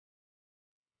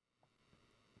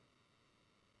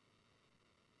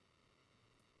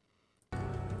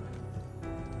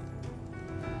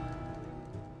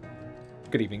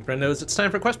Good evening, friendos. It's time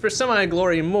for Quest for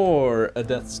Semi-Glory, more a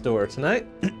Death's Door tonight.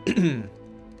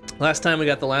 Last time we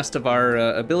got the last of our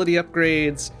ability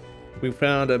upgrades. We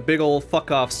found a big old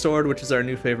fuck-off sword, which is our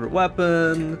new favorite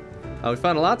weapon. We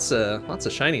found lots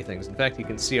of shiny things. In fact, you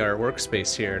can see our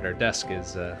workspace here at our desk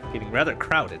is getting rather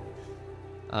crowded.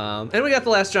 And we got the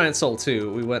last giant soul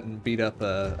too. We went and beat up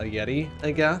a Yeti,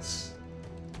 I guess.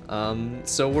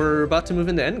 So we're about to move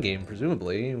into endgame,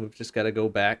 presumably. We've just got to go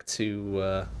back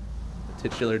to the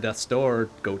titular Death's Door,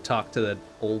 go talk to that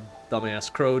old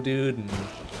dumbass crow dude,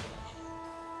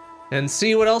 and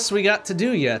see what else we got to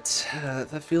do yet.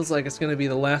 That feels like it's going to be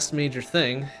the last major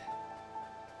thing.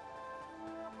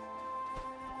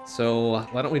 So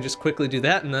why don't we just quickly do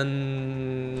that, and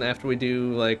then after we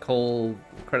do like whole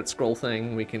credit scroll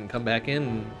thing, we can come back in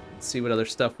and see what other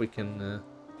stuff we can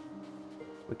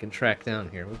track down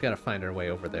here. We've got to find our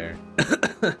way over there.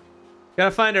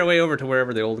 Gotta find our way over to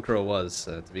wherever the old crow was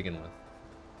to begin with.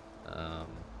 I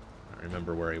don't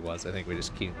remember where he was. I think we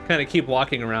just kind of keep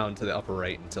walking around to the upper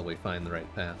right until we find the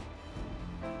right path.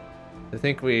 I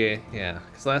think yeah,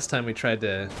 because last time we tried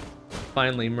to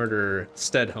finally murder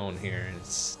Stedhone here, and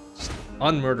it's just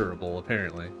unmurderable,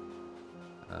 apparently.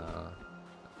 I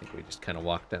think we just kind of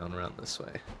walk down around this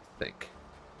way, I think.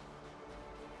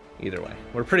 Either way,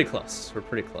 we're pretty close. We're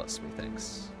pretty close,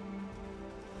 methinks.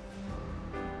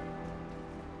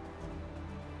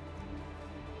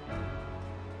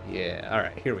 Yeah,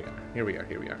 alright, here we are. Here we are,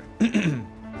 here we are.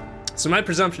 So my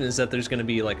presumption is that there's going to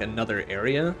be like another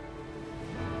area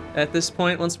at this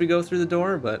point once we go through the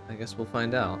door, but I guess we'll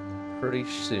find out pretty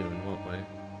soon, won't we?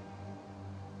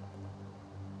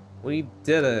 We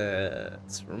did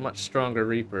it! We're a much stronger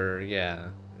Reaper, yeah.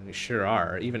 We sure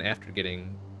are, even after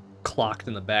getting clocked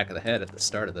in the back of the head at the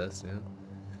start of this, yeah.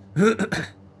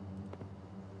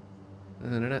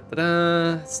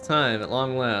 It's time, at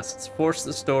long last. Let's force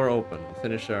this door open and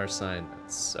finish our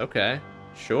assignments. Okay,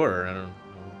 sure. I don't know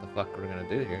what the fuck we're gonna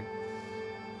do here.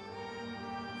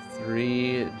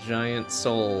 3 giant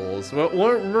souls.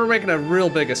 We're making a real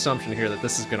big assumption here that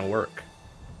this is gonna work.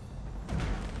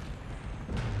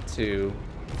 2,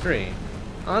 3.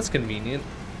 Oh, that's convenient.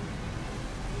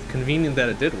 It's convenient that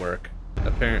it did work,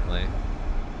 apparently.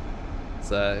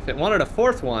 So, if it wanted a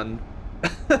 4th one...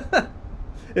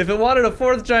 If it wanted a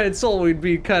 4th giant soul, we'd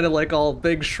be kind of like all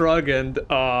big shrug and,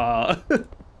 oh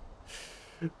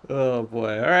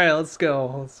boy. Alright, let's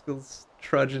go. Let's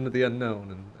trudge into the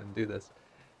unknown and do this.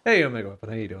 Hey, Omega Weapon,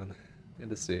 how you doing? Good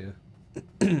to see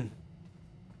you.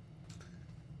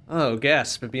 Oh,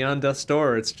 gasp. Beyond Death's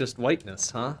Door, it's just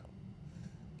whiteness, huh?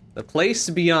 The place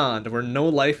beyond, where no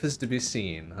life is to be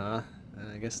seen, huh?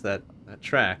 I guess that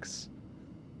tracks.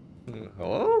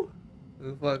 Hello?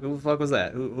 Who the fuck was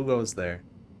that? Who goes there?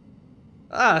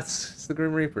 Ah, it's the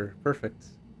Grim Reaper. Perfect.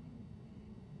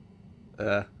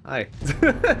 Hi.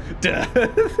 Duh.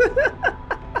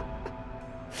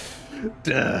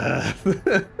 Duh.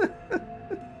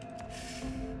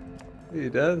 Hey,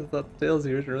 Dad, I thought the tales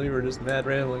you really were just mad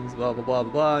ramblings, blah, blah, blah,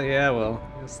 blah. Yeah, well,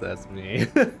 I guess that's me.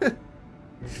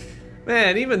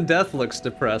 Man, even Death looks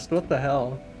depressed. What the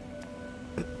hell?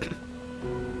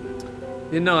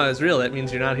 Didn't know I was real. That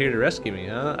means you're not here to rescue me,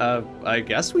 huh? I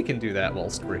guess we can do that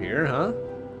whilst we're here, huh?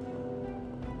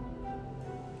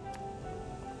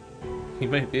 You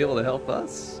might be able to help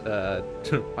us?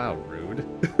 Wow, rude.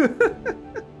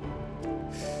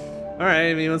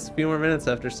 Alright, I mean, it's a few more minutes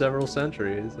after several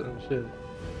centuries. Oh, shit.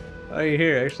 How are you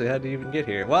here? Actually, how'd you even get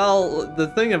here? Well, the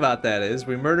thing about that is,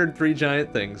 we murdered 3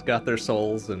 giant things, got their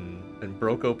souls, and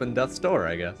broke open Death's Door,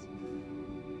 I guess.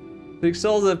 Big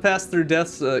souls that have passed through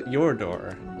Death's, your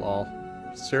door. Lol.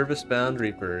 Service-bound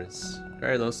Reapers.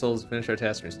 Require those souls to finish our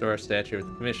task and restore our statue with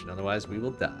the commission, otherwise we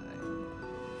will die.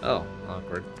 Oh,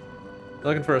 awkward.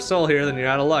 Looking for a soul here, then you're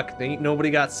out of luck. Ain't nobody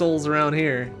got souls around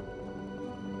here.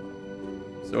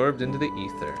 Absorbed into the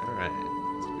ether. Alright.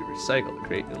 So we recycle to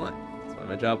create new life. That's why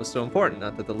my job was so important,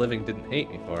 not that the living didn't hate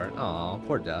me for it. Aw,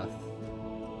 poor Death.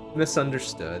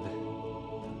 Misunderstood.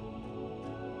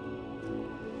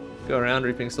 Go around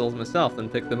reaping souls myself, then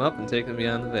pick them up and take them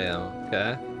beyond the veil.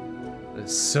 Okay.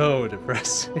 It's so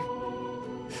depressing.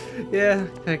 Yeah,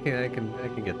 I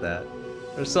can get that.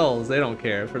 They're souls, they don't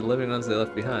care. For the living ones they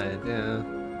left behind, yeah.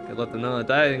 Could let them know that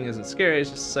dying isn't scary, it's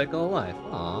just a cycle of life.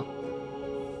 Aw.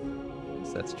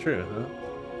 Guess that's true, huh?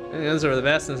 And over the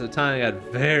vastness of time, I got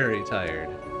very tired.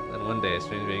 Then one day a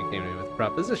strange being came to me with a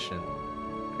proposition.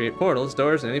 Create portals,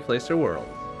 doors, in any place or world.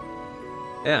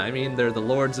 Yeah, I mean, they're the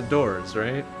lords of doors,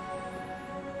 right?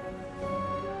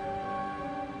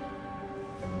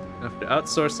 Have to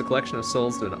outsource the collection of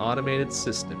souls to an automated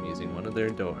system using one of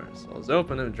their doors. Souls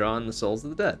open and drawn the souls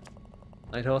of the dead.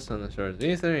 Lighthouse on the shores of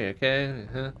Ether, okay.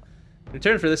 In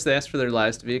return for this, they ask for their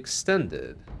lives to be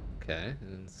extended. Okay.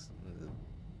 And it's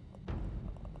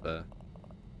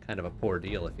kind of a poor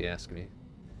deal, if you ask me.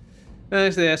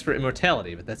 Next, they ask for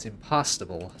immortality, but that's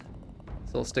impossible.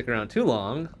 So they'll stick around too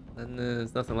long, then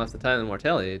there's nothing left to tie them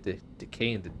immortality to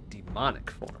decay into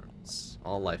demonic forms.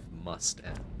 All life must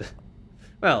end.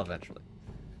 Well, eventually.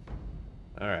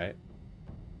 Alright.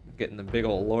 Getting the big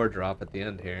old lore drop at the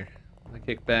end here. I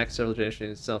kicked back, several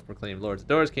generations of self-proclaimed lords of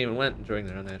doors came and went, enjoying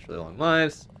their unnaturally long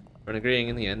lives, but agreeing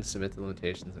in the end to submit to the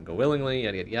limitations and go willingly,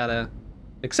 yada yada yada.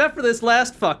 Except for this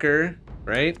last fucker,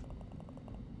 right?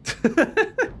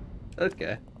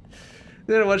 Okay.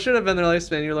 Then what should have been their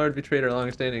lifespan, your lord betrayed our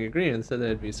long-standing agreement and said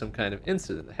there'd be some kind of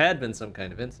incident. There had been some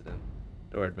kind of incident.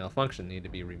 Door had malfunctioned, needed to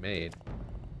be remade.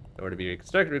 Door to be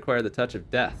reconstructed required the touch of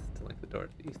death to link the door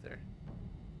to the ether.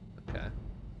 Okay.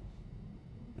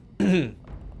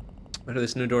 After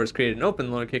this new door is created and open,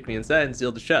 the Lord kicked me inside and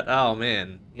sealed it shut. Oh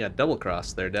man, you got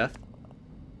double-crossed there, Death.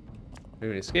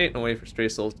 Maybe escape, no way for stray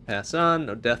souls to pass on,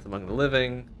 no death among the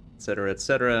living, etc.,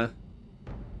 etc.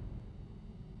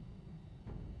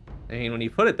 I mean, when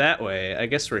you put it that way, I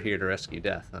guess we're here to rescue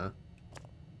Death, huh?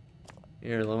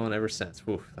 Here alone ever since.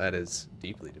 Oof, that is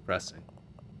deeply depressing.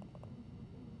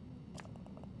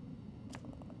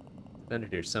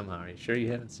 Defended here somehow. Are you sure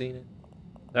you haven't seen it?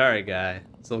 Sorry, guy.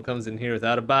 Soul comes in here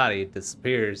without a body,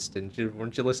 disappears.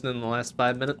 Weren't you listening in the last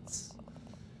 5 minutes?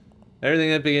 Everything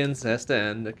that begins has to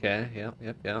end. Okay, yep.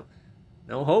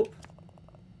 No hope.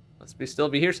 Must be still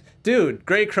be here. Dude,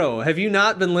 Grey Crow, have you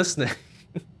not been listening?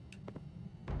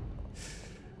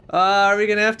 Are we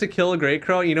gonna have to kill Grey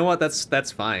Crow? You know what?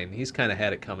 That's fine. He's kind of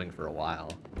had it coming for a while.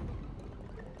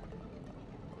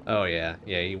 Oh yeah,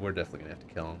 we're definitely gonna have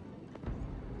to kill him.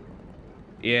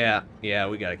 Yeah,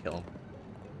 we gotta kill him.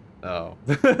 Oh.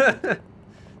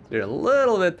 You're a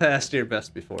little bit past your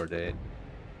best before date.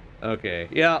 Okay,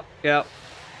 yeah. We're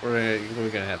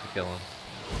gonna have to kill him.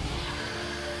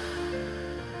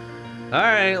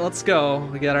 Alright, let's go.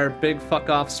 We got our big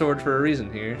fuck-off sword for a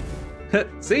reason here.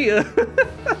 See ya!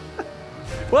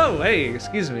 Whoa, hey,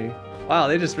 excuse me. Wow,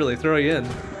 they just really throw you in.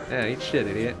 Yeah, eat shit,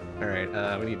 idiot.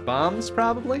 Alright, we need bombs,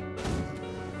 probably?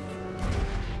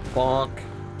 Bonk.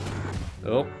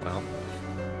 Oh, well.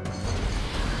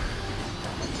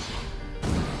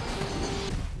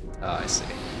 Oh, I see.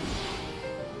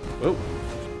 Whoa.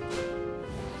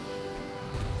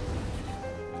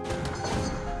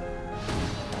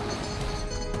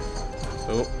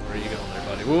 Oh, where are you going there,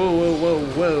 buddy?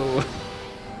 Whoa.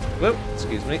 Whoop,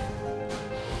 excuse me.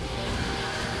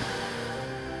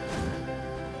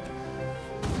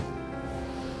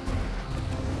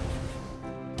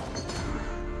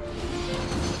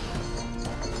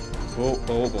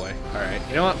 Oh boy. Alright,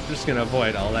 you know what? I'm just gonna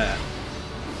avoid all that.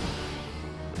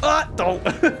 Ah, don't!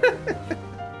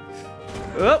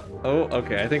 Oh,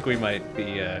 okay, I think we might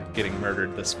be getting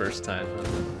murdered this first time.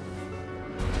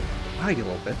 Ah, you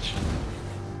little bitch.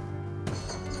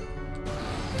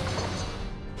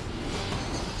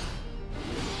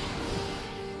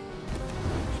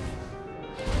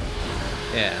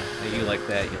 Yeah, you like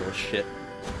that, you little shit.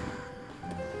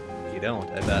 You don't,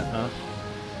 I bet, huh?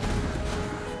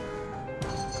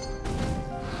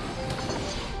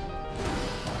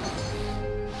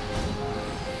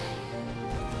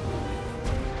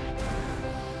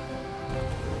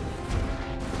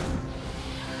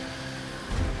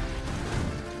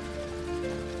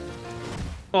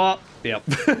 Oh, yep.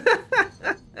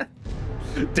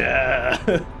 Duh.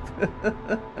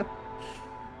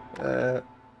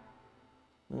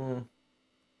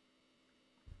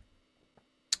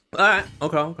 Alright,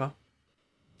 okay.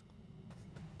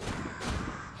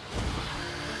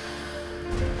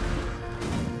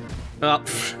 Oh,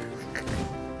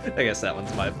 I guess that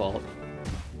one's my fault.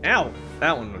 Ow!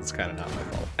 That one was kind of not my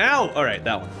fault. Ow! Alright,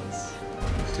 that one was,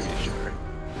 to be sure.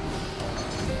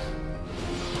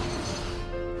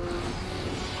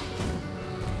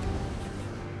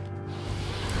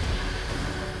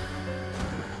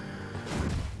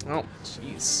 Oh,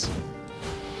 jeez.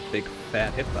 Big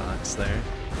fat hitbox there.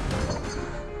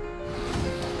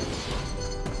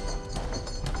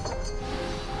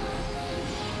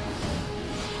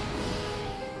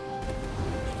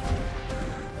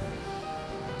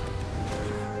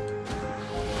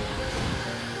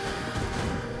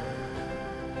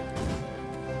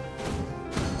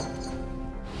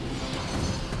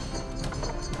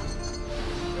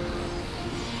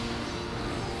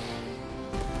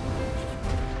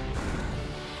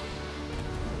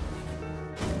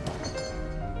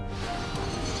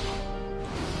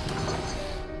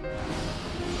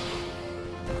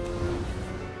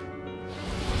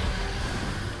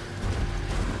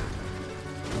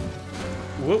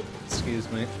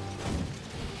 Excuse me.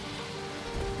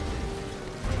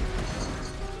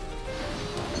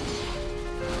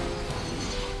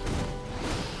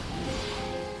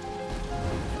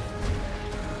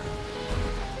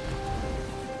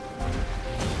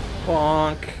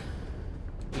 Bonk.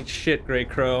 Eat shit, Grey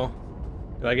Crow.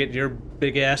 Do I get your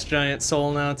big ass giant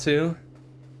soul now too?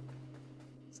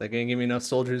 Is that gonna give me enough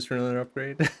soldiers for another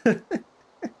upgrade?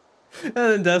 And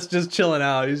then Death's just chilling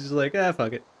out. He's just like, ah,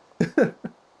 fuck it.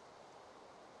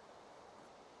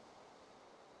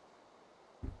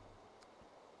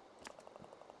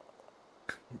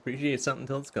 Appreciate something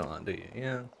till it's gone, do you?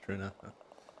 Yeah, true enough.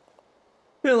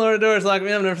 Hey, Lord of Doors locked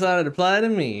me up, never thought it'd apply to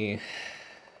me.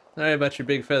 Sorry about your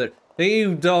big feather.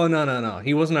 You don't, no.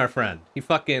 He wasn't our friend. He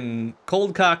fucking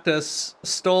cold-cocked us,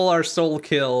 stole our soul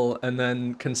kill, and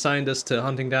then consigned us to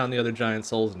hunting down the other giant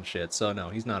souls and shit. So no,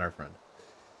 he's not our friend.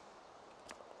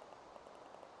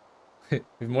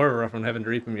 You're more of a rough one having to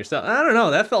reap him yourself. I don't know,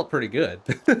 that felt pretty good.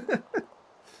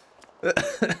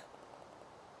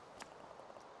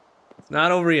 It's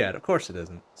not over yet. Of course it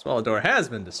isn't. Swallowdor has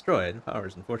been destroyed. Power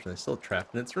is unfortunately still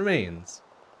trapped in its remains.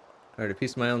 I heard a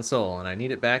piece of my own soul, and I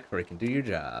need it back before I can do your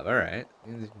job. Alright.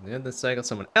 In this cycle,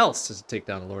 someone else has to take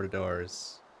down the Lord of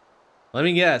Doors. Let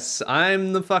me guess.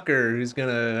 I'm the fucker who's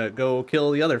gonna go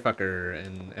kill the other fucker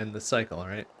and end the cycle,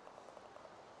 alright?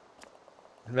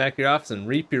 Head back to your office and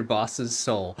reap your boss's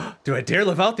soul. Do I dare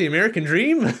live out the American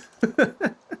dream?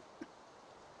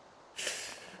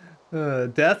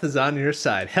 Death is on your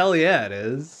side. Hell yeah, it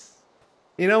is.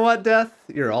 You know what, Death?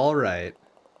 You're all right.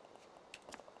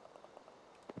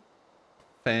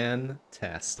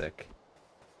 Fantastic.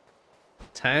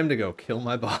 Time to go kill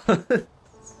my boss.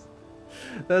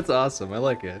 That's awesome. I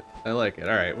like it. I like it.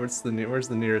 All right, where's the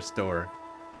nearest door?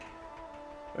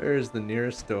 Where's the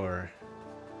nearest door?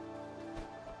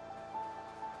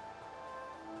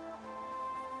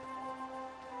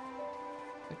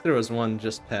 I think there was one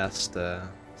just past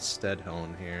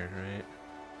Stedhone here, right?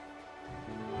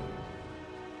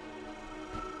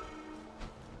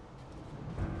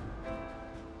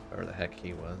 Where the heck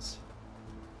he was.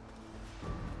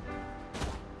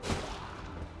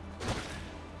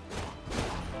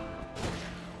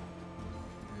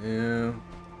 Yeah,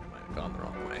 I might have gone the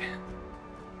wrong way.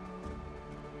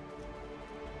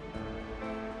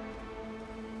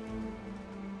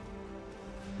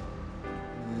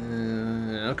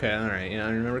 Okay, alright, yeah, I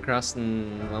remember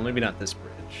crossing, well, maybe not this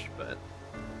bridge, but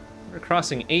we're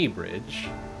crossing a bridge.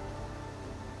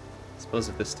 I suppose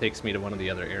if this takes me to one of the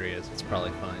other areas, it's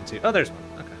probably fine too. Oh, there's one,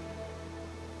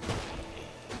 okay.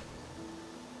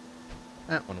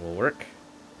 That one will work.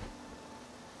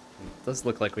 It does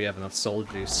look like we have enough soul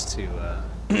juice to,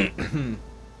 to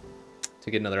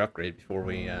get another upgrade before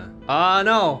we,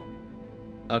 no!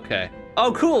 Okay.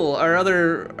 Oh, cool! Our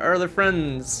other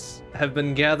friends have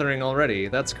been gathering already.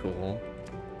 That's cool.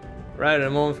 Right at a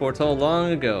moment foretold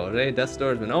long ago. Today, Death's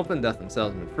door has been opened. Death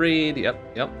themselves have been freed.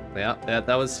 Yep.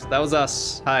 That was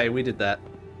us. Hi, we did that.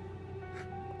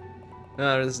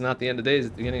 No, this is not the end of days.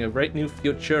 It's the beginning of a bright new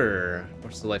future.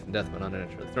 Force the life and death went under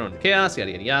the throne of chaos.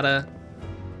 Yada yada yada.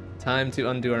 Time to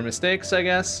undo our mistakes, I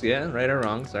guess. Yeah, right or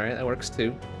wrong. Sorry, that works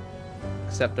too.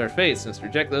 Accept our fates. Must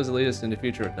reject those that lead us into a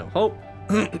future with no hope.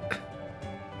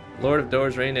 Lord of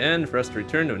Doors reign to end for us to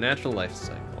return to a natural life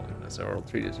cycle. As our world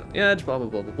treat us on the edge, blah blah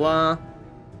blah blah blah.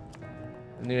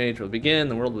 A new age will begin,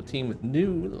 the world will teem with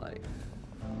new life.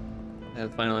 And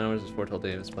the final hours as foretold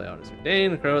Davis play out as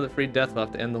ordained. The crow that freed death will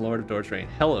have to end the Lord of Doors reign.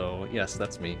 Hello, yes,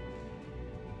 that's me.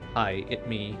 Hi, it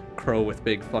me, crow with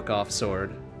big fuck off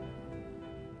sword.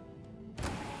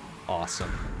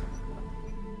 Awesome.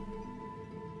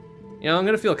 You know, I'm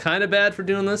gonna feel kind of bad for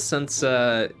doing this since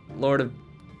Lord of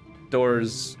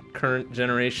Doors current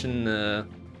generation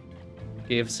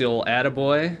gave us the old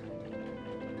attaboy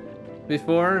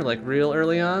before, like real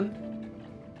early on.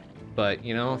 But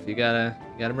you know, if you gotta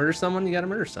murder someone, you gotta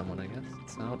murder someone, I guess.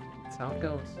 That's how it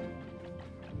goes.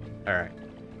 Alright.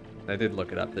 I did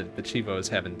look it up. The Chivo's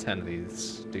having 10 of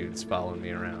these dudes following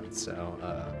me around, so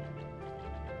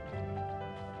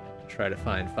try to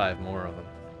find 5 more of them.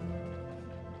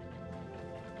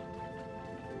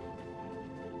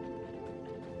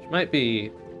 Which might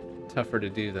be tougher to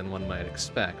do than one might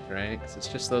expect, right? Because it's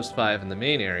just those 5 in the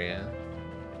main area.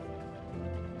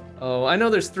 Oh, I know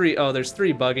there's 3. Oh, there's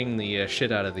 3 bugging the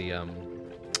shit out of the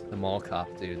mall cop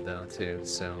dude though too.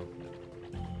 So,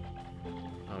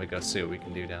 why don't we go see what we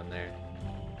can do down there?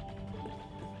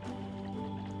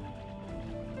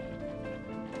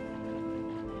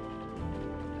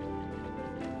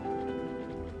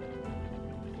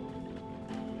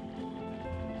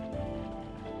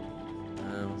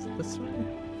 Was it this way?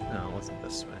 No, it wasn't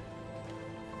this way.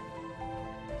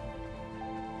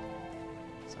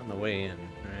 way in,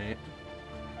 right?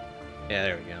 Yeah,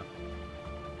 there we go.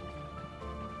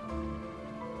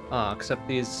 Oh, except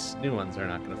these new ones are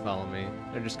not gonna follow me.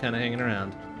 They're just kind of hanging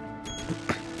around.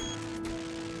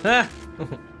 Ah!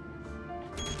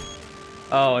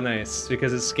 Oh, nice,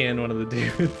 because it scanned one of the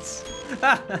dudes.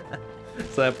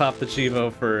 So I popped the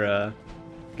Chivo for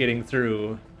getting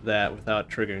through that without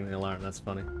triggering the alarm. That's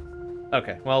funny.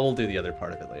 Okay, well, we'll do the other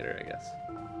part of it later, I guess.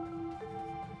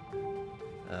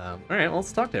 Alright, well,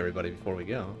 let's talk to everybody before we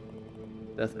go.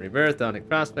 Death and rebirth, daunting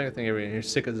prospect. I think everyone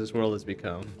here's sick as this world has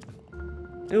become.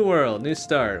 New world, new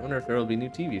start. Wonder if there will be new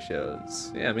TV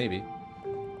shows. Yeah, maybe.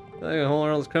 Like the whole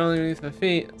world is crawling beneath my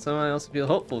feet. Somehow I also feel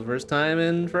hopeful for the first time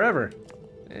in forever.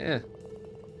 Yeah.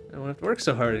 I don't have to work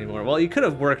so hard anymore. Well, you could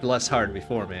have worked less hard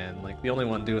before, man. Like, the only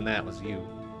one doing that was you.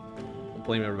 Don't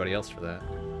blame everybody else for that.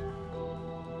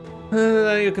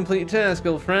 You complete your task,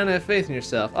 old friend. Have faith in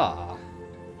yourself. Ah,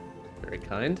 very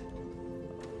kind.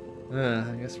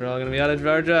 I guess we're all gonna be out of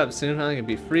our jobs soon, huh? I can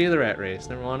be free of the rat race.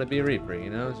 Never want to be a reaper, you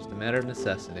know? It's just a matter of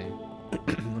necessity.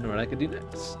 Wonder what I could do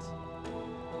next.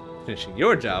 Finishing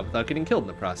your job without getting killed in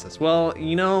the process. Well,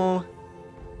 you know,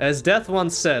 as Death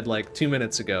once said like 2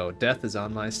 minutes ago, death is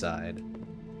on my side.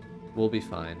 We'll be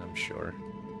fine, I'm sure.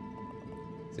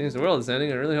 Seems the world is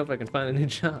ending. I really hope I can find a new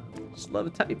job. Just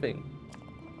love typing.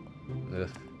 Ugh.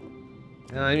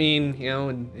 I mean, you know,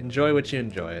 enjoy what you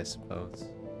enjoy, I suppose.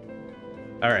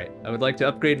 Alright, I would like to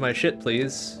upgrade my shit,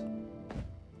 please.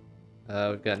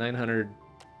 We've got 900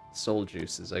 soul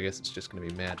juices. I guess it's just gonna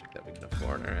be magic that we can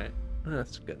afford, alright?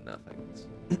 That's good enough, I guess.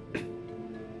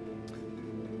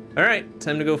 Alright,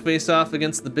 time to go face off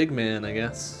against the big man, I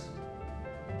guess.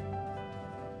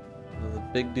 The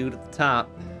big dude at the top.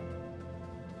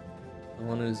 The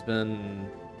one who's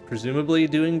been presumably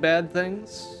doing bad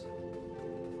things.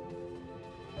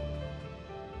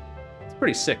 It's a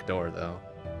pretty sick door, though.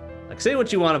 Like, say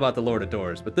what you want about the Lord of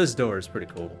Doors, but this door is pretty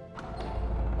cool.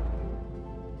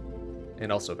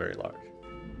 And also very large.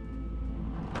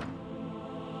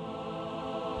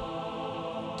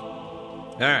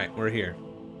 Alright, we're here.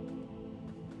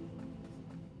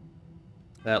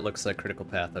 That looks like critical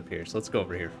path up here, so let's go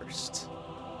over here first.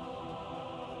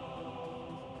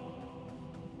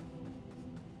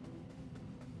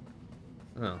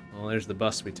 Oh, well, there's the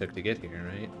bus we took to get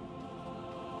here, right?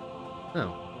 Oh,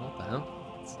 what the hell?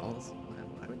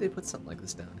 Why would they put something like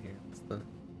this down here?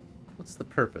 What's the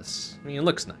purpose? I mean, it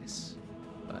looks nice,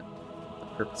 but the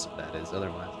purpose of that is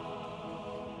otherwise.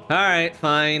 Alright,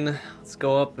 fine. Let's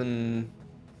go up and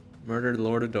murder the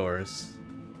Lord of Doors.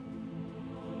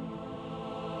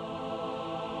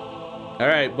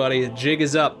 Alright, buddy, the jig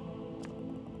is up.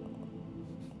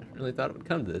 I really thought it would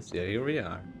come to this. Yeah, here we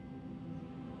are.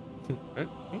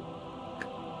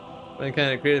 When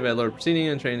kind of created by Lord Proceeding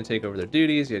and trying to take over their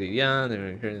duties, yada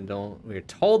yada. We are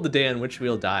told the day on which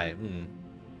we'll die.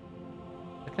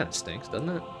 That kind of stinks, doesn't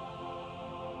it?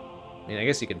 I mean, I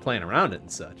guess you can plan around it and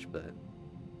such, but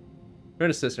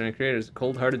predecessor and creator is a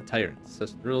cold-hearted tyrant.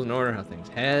 Such rules and order how things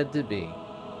had to be.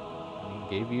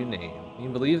 He gave you a name. Can you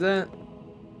believe that?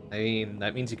 I mean,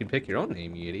 that means you can pick your own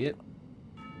name, you idiot.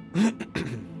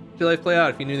 How'd your life play out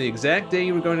if you knew the exact day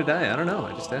you were going to die? I don't know,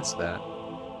 I just asked that.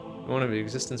 One of your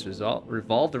existence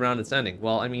revolved around its ending.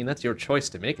 Well, I mean, that's your choice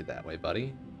to make it that way,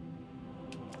 buddy.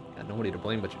 Got nobody to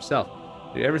blame but yourself.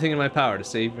 Do everything in my power to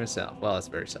save yourself. Well, that's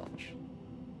very selfish.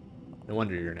 No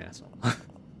wonder you're an asshole.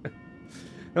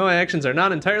 No, my actions are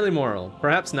not entirely moral.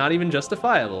 Perhaps not even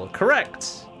justifiable.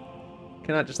 Correct!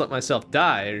 Cannot just let myself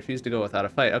die. I refuse to go without a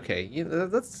fight. Okay, yeah,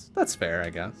 that's fair, I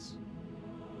guess.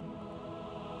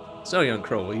 So, young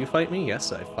crow, will you fight me?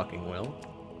 Yes, I fucking will.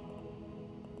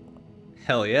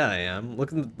 Hell yeah, I am.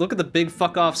 Look at the big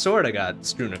fuck off sword I got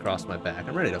strewn across my back.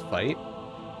 I'm ready to fight.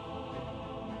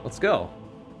 Let's go.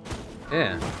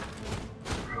 Yeah.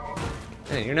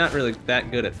 Hey, you're not really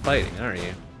that good at fighting, are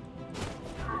you?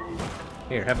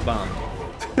 Here, have a bomb.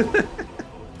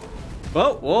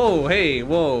 Whoa, whoa, hey,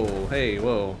 whoa, hey,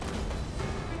 whoa.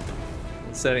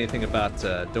 Don't say anything about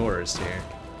doors here.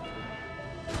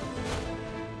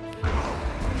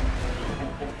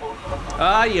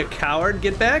 Ah, you coward,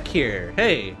 get back here.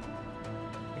 Hey,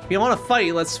 if you want to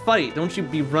fight, let's fight. Don't you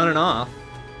be running off.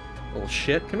 Little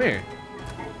shit, come here.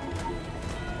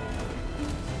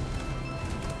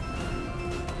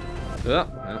 Oh,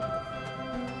 no.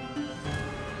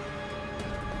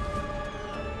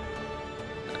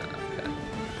 Okay.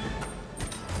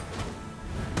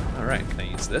 Alright, can I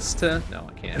use this to... No,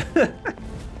 I can't.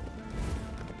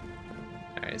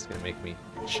 Alright, it's gonna make me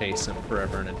chase him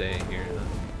forever and a day here.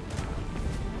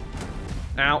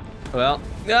 Ow. Well,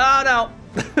 oh no!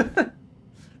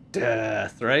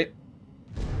 Death, right?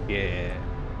 Yeah.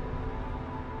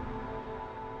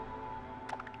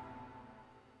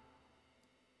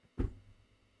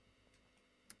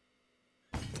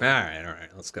 Alright,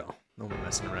 let's go. No more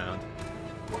messing around.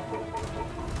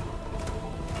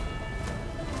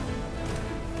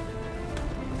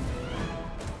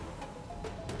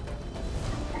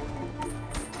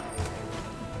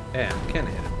 Yeah, can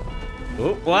hit him.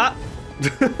 Oh, what?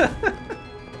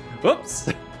 Whoops!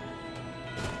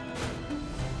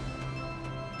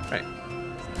 Right.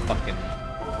 Fucking...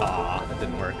 Aw, that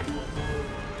didn't work.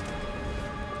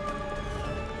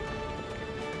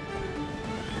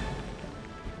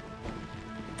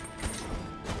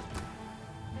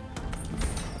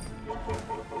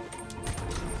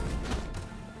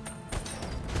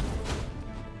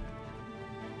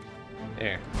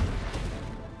 There.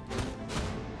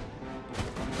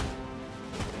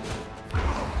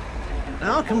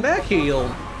 Now come back here, you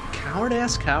old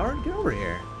coward-ass coward. Get over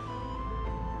here.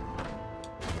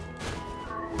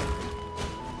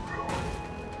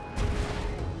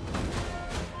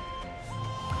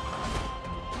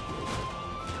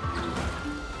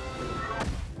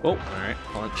 Oh, alright,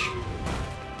 punch.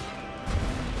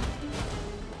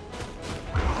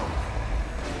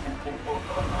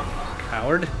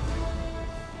 Coward.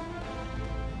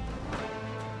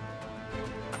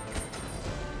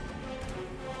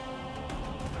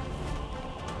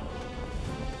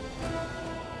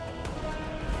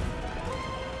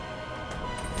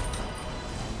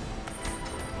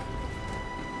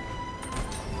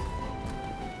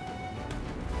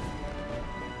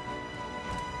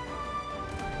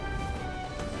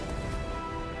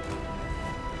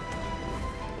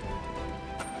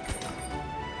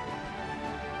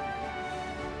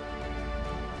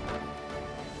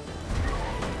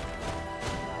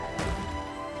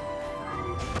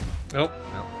 Oh,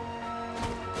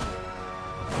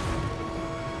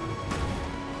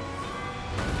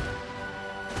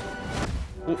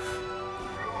 no. Oof.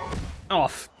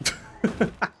 Off.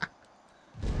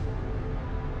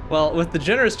 Well, with the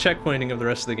generous checkpointing of the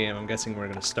rest of the game, I'm guessing we're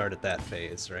gonna start at that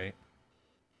phase, right?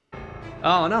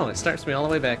 Oh no, it starts me all the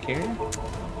way back here?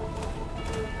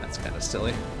 That's kind of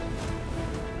silly.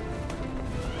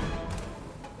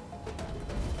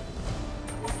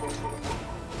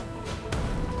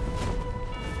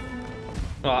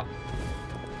 Ah.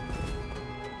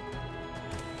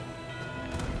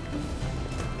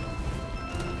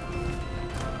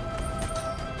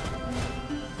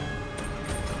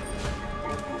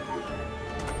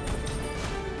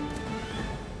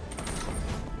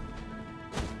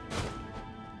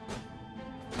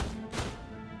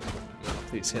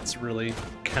 These hits really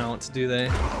count, do they?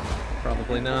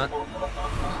 Probably not.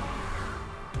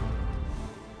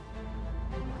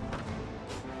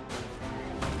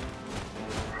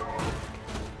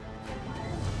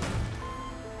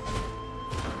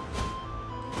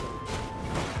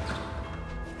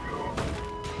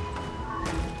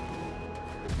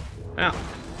 Ow.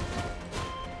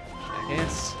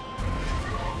 Jackass.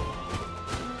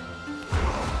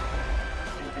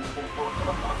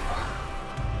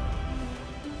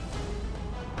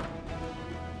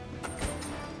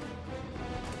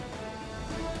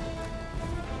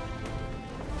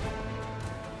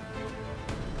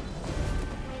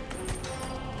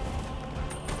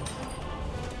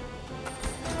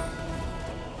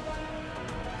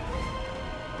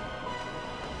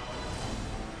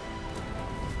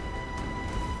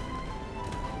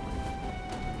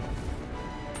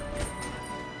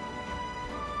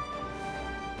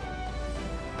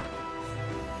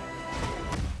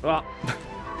 Ah.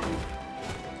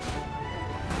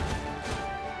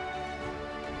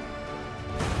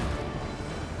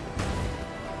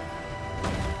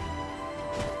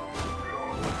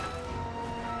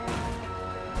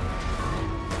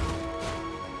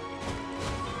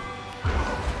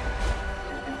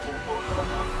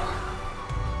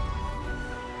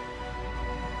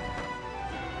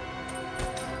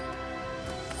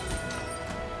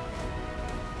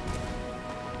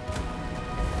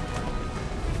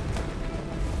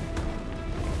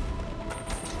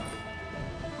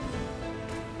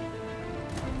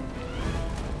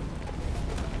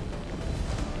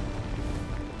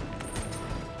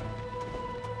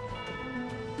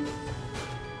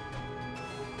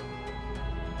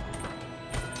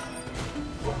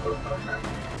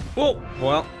 Oh,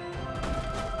 well.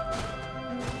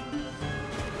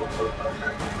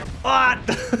 What?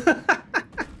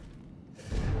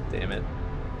 Damn it.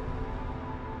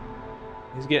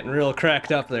 He's getting real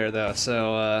cracked up there, though,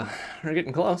 so, we're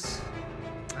getting close.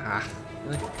 Ah.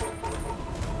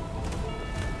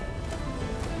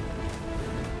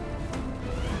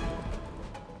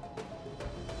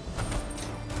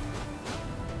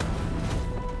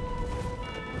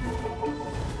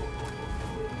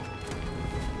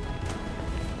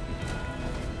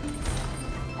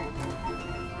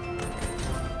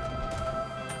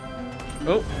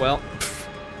 Oh, well.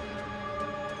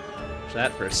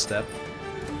 That first step.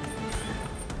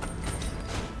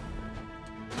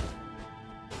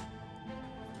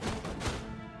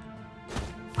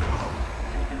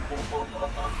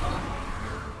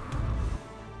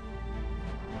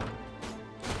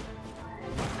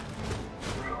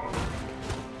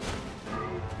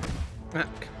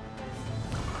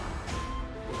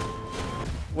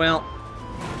 Well.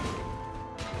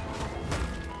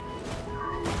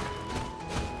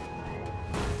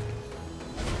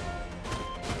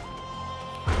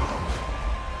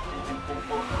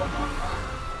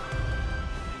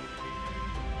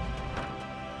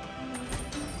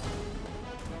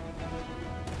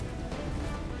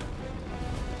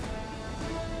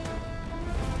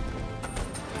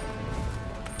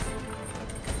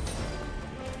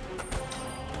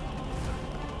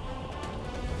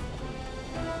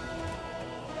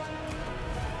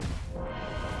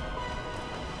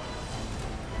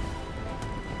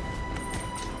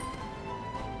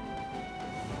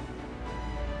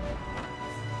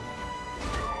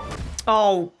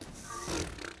 Oh.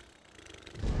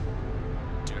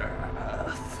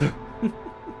 Death.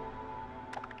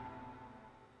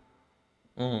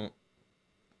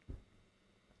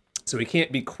 So we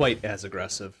can't be quite as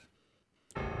aggressive.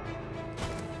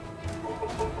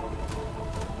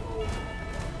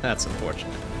 That's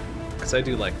unfortunate, because I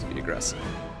do like to be aggressive.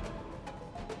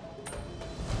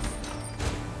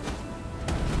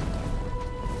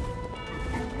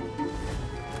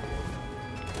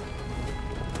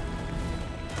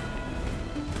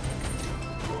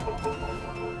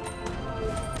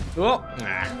 Oh,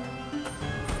 ah.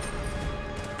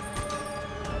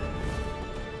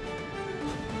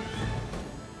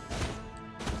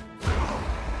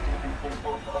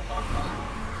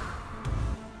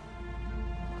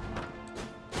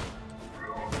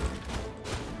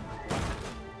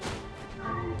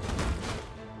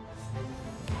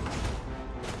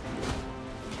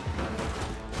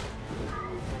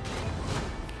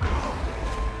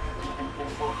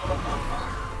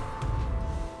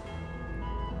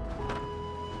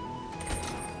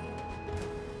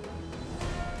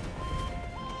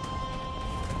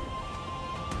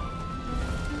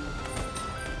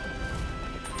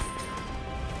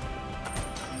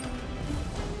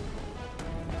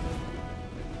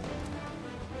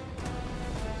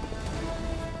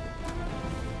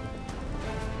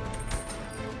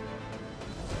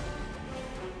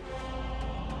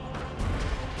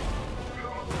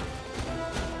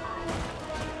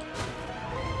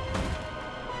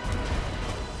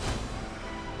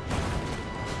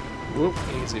 Whoop,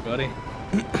 easy, buddy.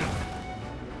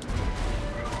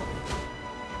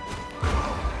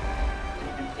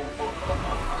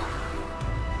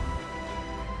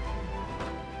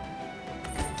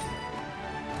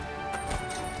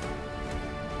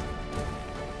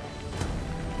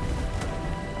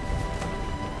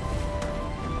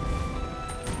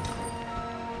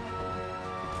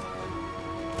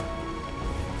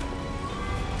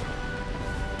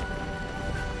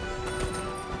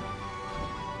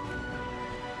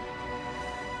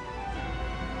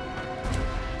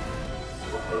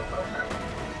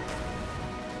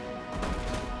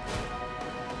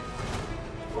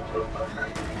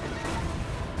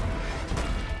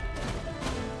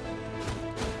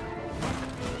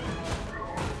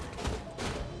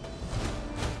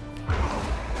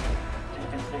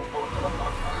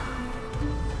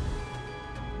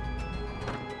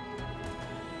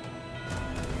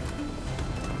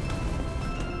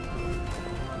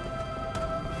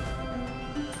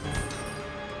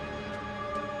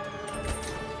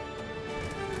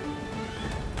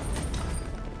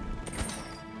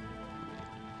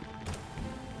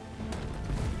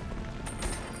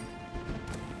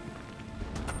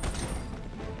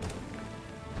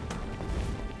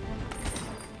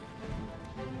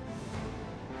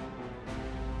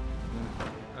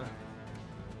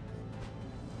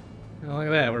 Oh, look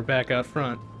at that, we're back out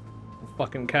front.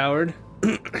 Fucking coward.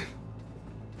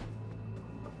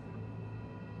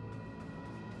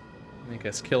 Make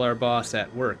us kill our boss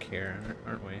at work here,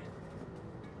 aren't we?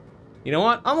 You know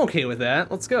what? I'm okay with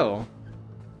that. Let's go.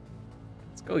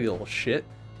 Let's go, you little shit.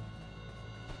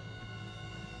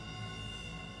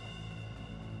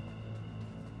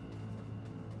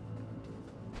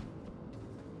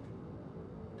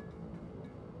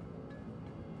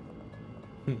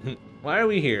 Why are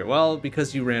we here? Well,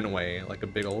 because you ran away like a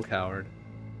big old coward.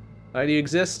 Why do you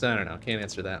exist? I don't know. Can't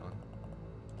answer that one.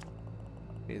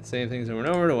 The same things over and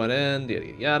over. To what end? Yada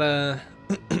yada yada.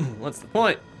 What's the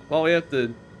point? Well,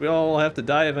 we all have to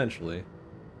die eventually.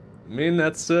 I mean,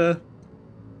 that's a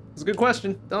good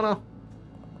question. Don't know.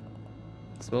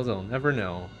 Suppose I'll never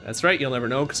know. That's right, you'll never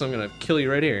know, because I'm gonna kill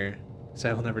you right here. So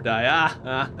I will never die.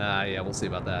 Yeah, we'll see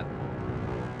about that.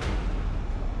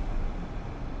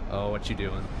 Oh, what you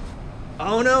doing?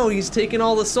 Oh no, he's taking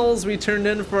all the souls we turned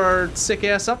in for our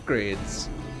sick-ass upgrades.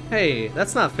 Hey,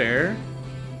 that's not fair.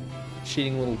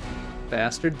 Cheating little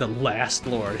bastard. The last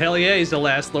lord. Hell yeah, he's the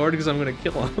last lord, because I'm gonna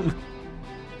kill him.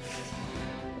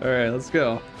 Alright, let's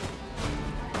go.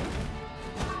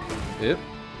 Yep.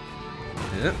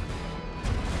 Yep.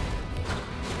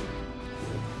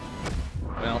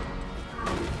 Well.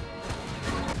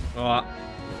 Oh.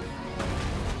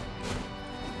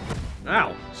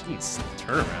 Ow. Jeez.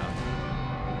 Turn around.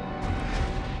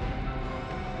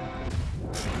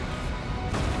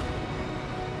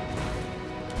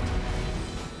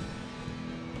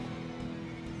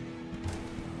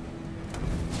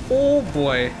 Oh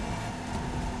boy.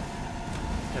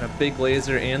 Got a big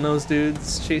laser and those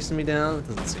dudes chasing me down?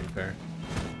 That doesn't seem fair.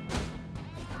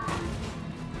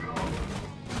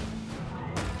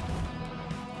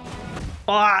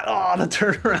 Oh, the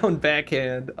turnaround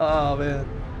backhand. Oh, man.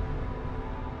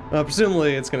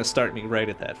 Presumably, it's going to start me right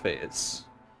at that phase.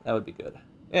 That would be good.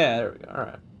 Yeah, there we go. All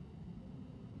right.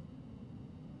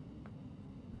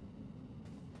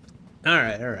 All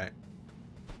right, all right.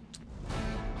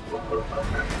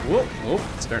 Whoop, whoop.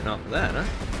 Starting off with that, huh?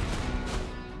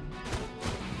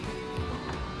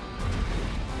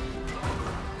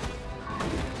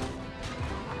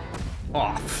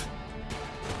 Off.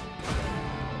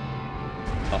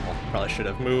 Uh-oh, probably should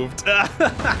have moved.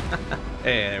 Hey,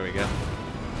 there we go.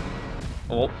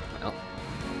 Oh, well.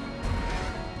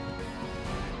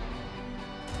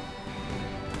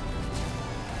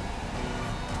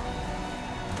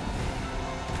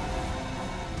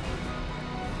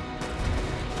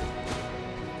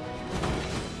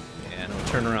 Yeah, no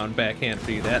turnaround backhand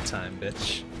for you that time,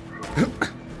 bitch.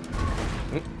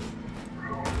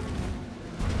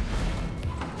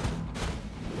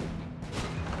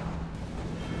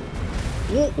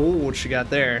 Oh, what she got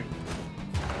there?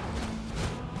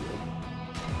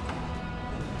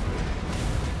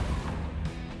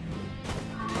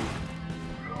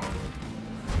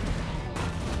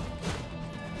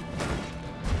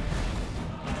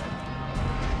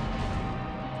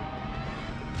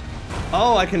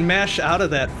 Oh, I can mash out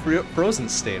of that frozen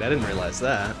state. I didn't realize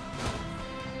that.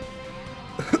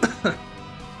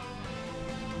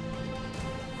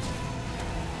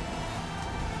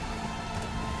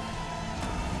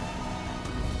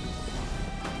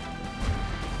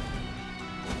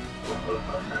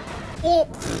 Oh,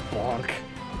 bonk.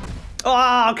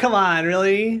 Oh, come on,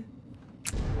 really?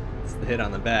 It's the hit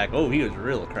on the back. Oh, he was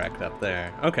real cracked up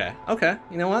there. Okay, okay.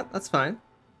 You know what? That's fine.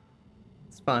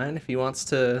 It's fine. If he wants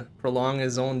to prolong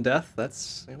his own death,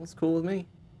 that's cool with me.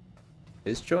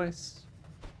 His choice.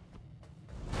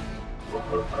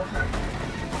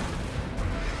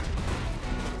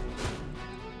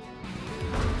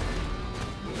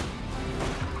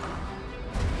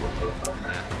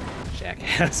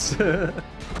 Jackass.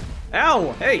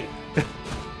 Ow! Hey!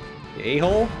 You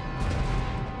a-hole?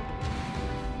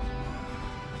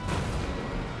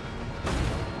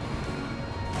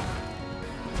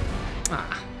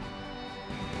 Ah.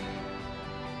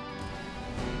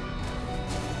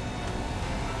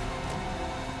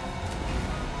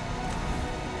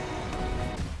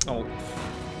 Oh.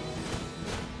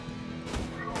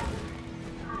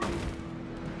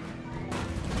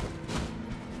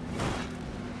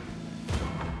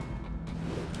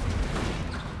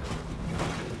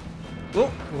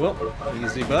 Whoa,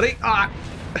 easy, buddy. Ah!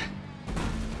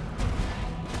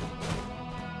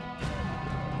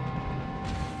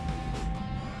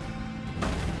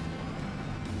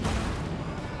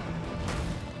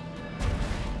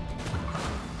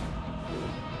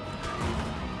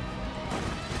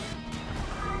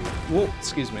 Whoa,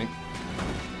 excuse me.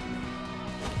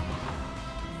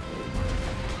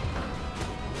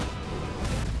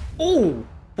 Oh,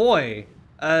 boy.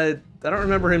 I don't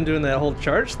remember him doing that whole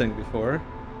charge thing before.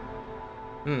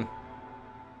 Hmm.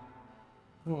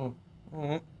 Oh.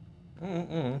 Oh.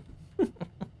 Oh.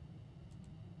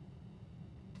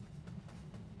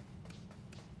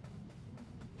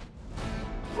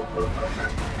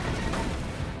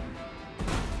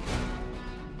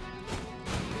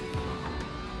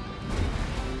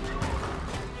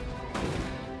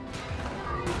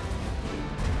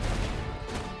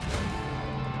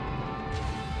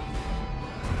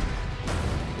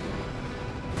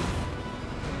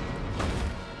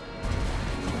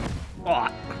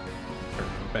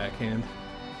 Backhand.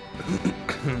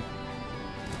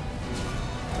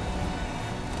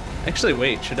 Actually,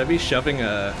 wait, should I be shoving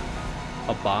a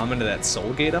bomb into that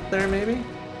soul gate up there, maybe?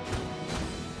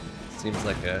 Seems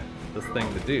like the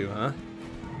thing to do, huh?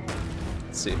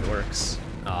 Let's see if it works.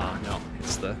 Ah, no,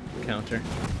 it's the counter.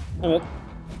 Oh.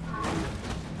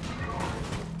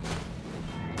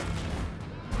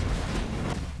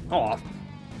 Oh.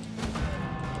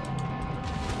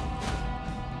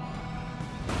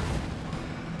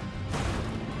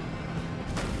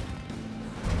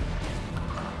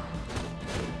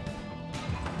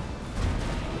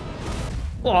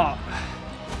 Oh.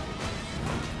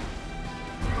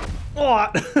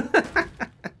 Oh.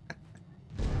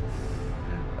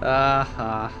 Ha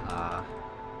ha.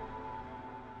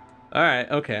 Alright,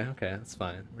 okay, that's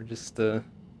fine. We're just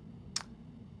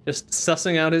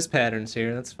sussing out his patterns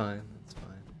here, that's fine, that's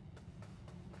fine.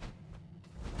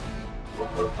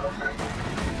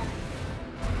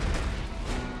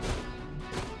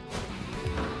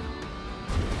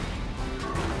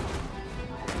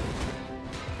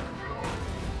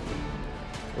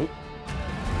 Oop.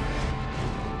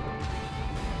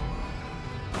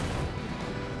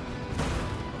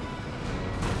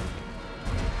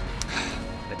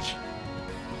 Bitch.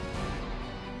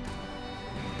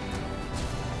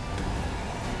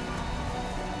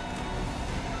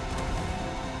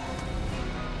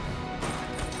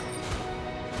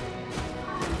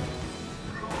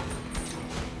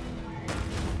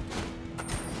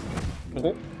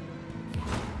 Oh.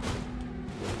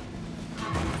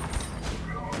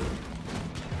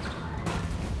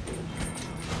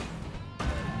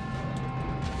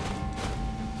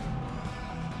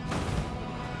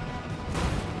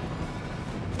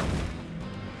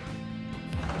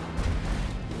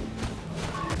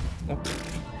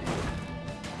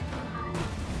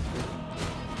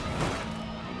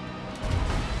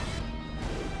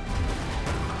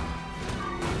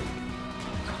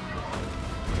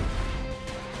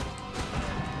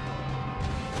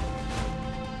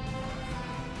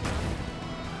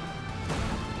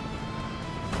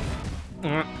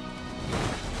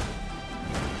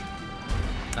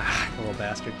 Ah, little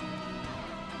bastard.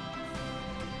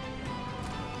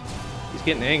 He's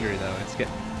getting angry though, it's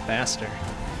getting faster.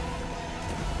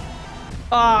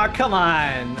 Aw, oh, come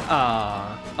on!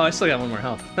 Aw. Oh, I still got one more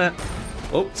health.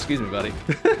 Oh, excuse me, buddy.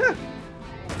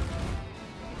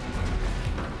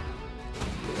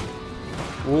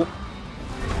 Oh.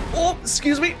 Oh,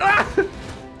 excuse me! Ah!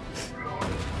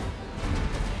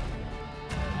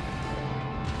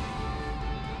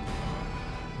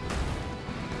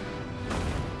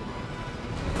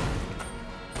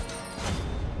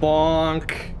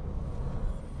 Bonk!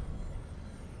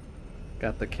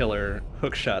 Got the killer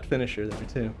hookshot finisher there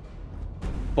too.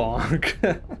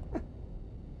 Bonk!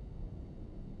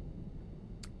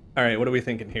 Alright, what are we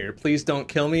thinking here? Please don't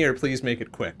kill me or please make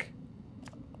it quick.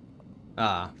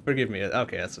 Ah, forgive me.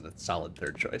 Okay, that's a solid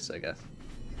third choice, I guess.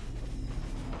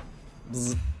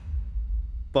 Bzz.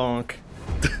 Bonk.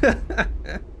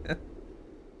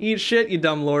 Eat shit, you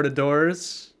dumb Lord of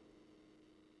Doors.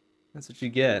 That's what you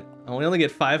get. Oh, we only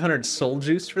get 500 soul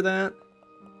juice for that?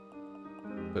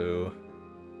 Boo.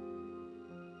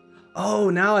 Oh,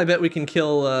 now I bet we can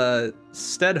kill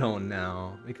Stedhone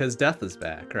now, because Death is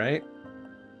back, right?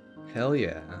 Hell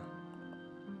yeah.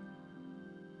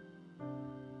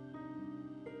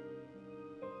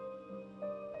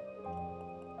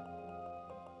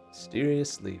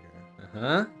 Mysterious leader.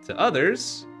 Uh-huh. To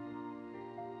others.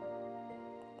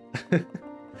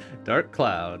 Dark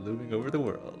cloud looming over the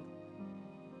world.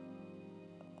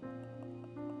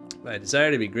 By a desire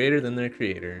to be greater than their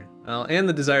creator. Well, and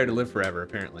the desire to live forever,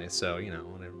 apparently, so, you know,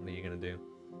 what are you gonna do?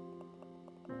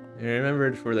 They're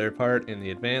remembered for their part in the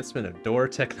advancement of door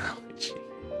technology.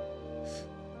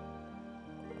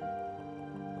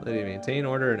 They maintain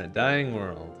order in a dying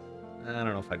world. I don't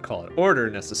know if I'd call it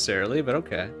order necessarily, but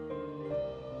okay.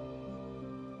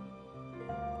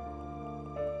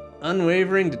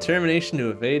 Unwavering determination to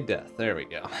evade death. There we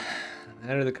go. No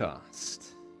matter the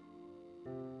cost.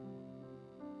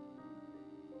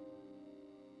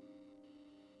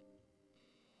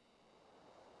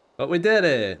 But we did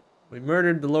it! We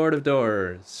murdered the Lord of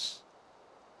Doors.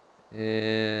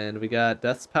 And we got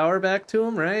Death's power back to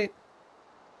him, right?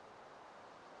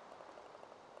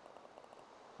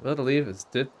 Will to leave is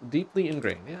deeply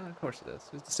ingrained. Yeah, of course it is.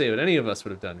 Who's to say what any of us would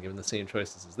have done given the same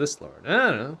choices as this Lord? I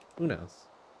don't know. Who knows?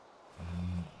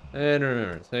 And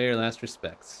remember, say your last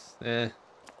respects. Time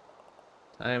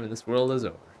in this world is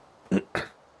over.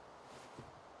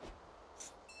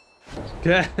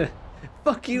 Okay.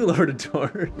 Fuck you, Lord of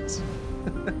Doors.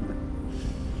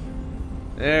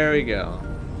 There we go.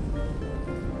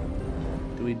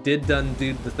 We did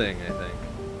do the thing, I think.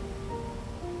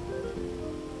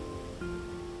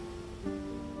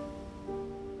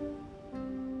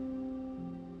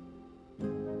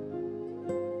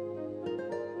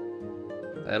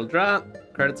 That'll drop.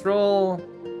 Credits roll.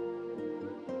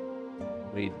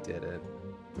 We did it.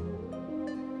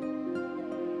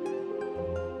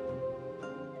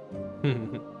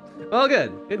 Well,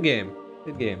 good. Good game.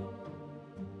 Good game.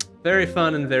 Very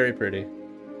fun and very pretty.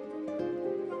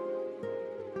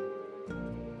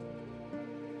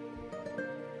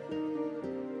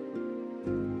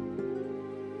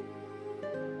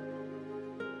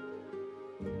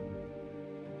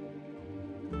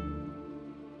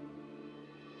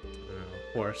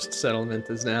 Forced settlement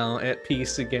is now at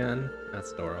peace again.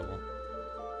 That's adorable.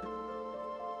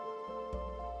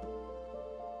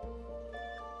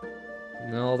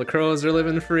 No, the crows are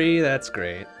living free. That's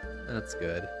great. That's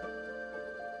good.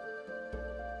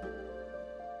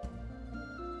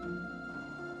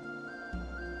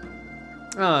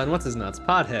 Oh, and what's his nuts?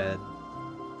 Pothead.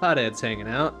 Pothead's hanging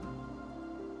out.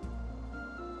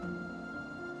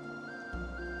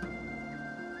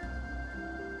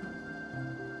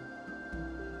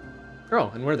 Oh,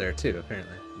 and we're there too,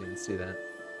 apparently. Didn't see that.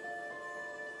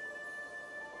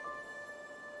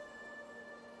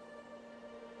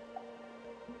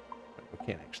 We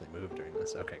can't actually move during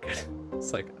this. Okay, good.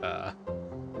 It's like,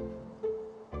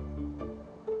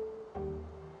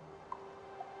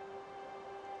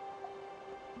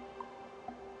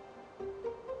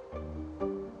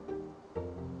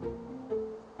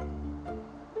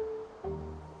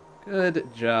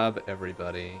 Good job,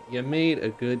 everybody. You made a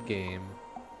good game.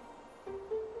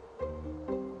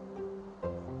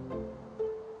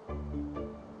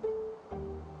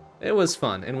 It was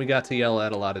fun, and we got to yell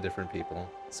at a lot of different people,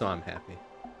 so I'm happy.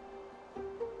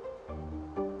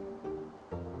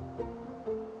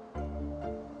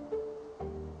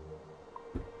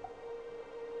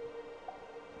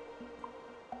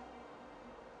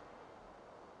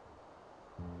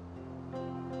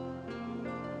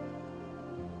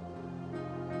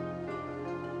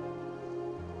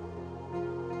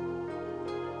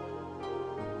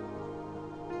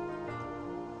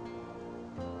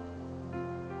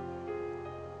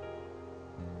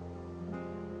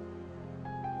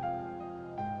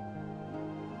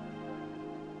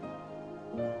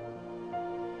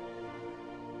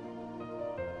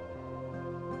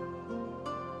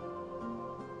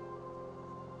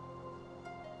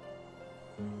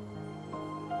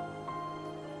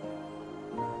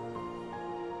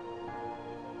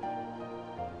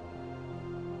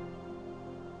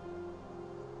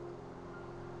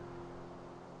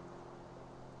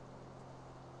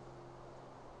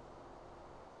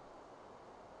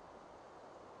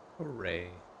 Hooray.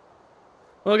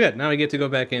 Well, good. Now we get to go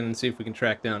back in and see if we can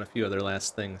track down a few other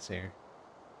last things here.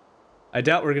 I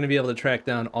doubt we're going to be able to track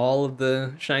down all of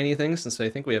the shiny things, since I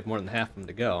think we have more than half of them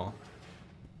to go.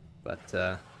 But,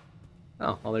 oh,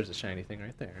 well, there's a shiny thing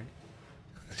right there,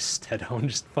 right? Steadhone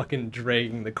just fucking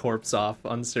dragging the corpse off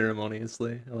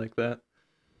unceremoniously. I like that.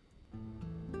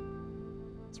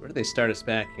 So where do they start us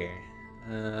back here?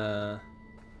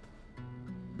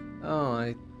 Oh,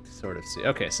 I sort of see.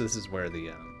 Okay, so this is where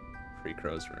the free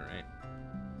crows were, right?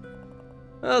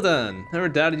 Well done. Never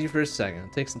doubted you for a second.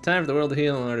 It takes some time for the world to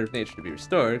heal in order for nature to be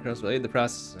restored. Crows will aid the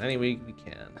process any way we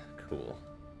can. Cool.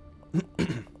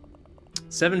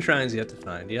 7 shrines yet to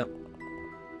find. Yep.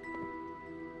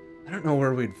 I don't know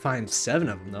where we'd find 7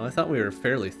 of them, though. I thought we were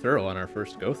fairly thorough on our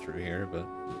first go-through here, but...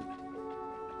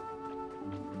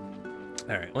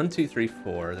 Alright, 1, 2, 3,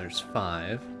 4. There's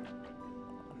 5.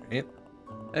 Alright.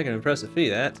 Heck, an impressive feat,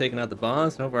 that. Taking out the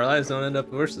boss. I hope our lives don't end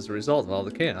up worse as a result of all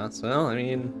the chaos. Well, I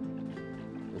mean...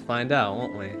 we'll find out,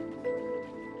 won't we?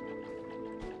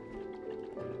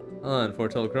 Hold on,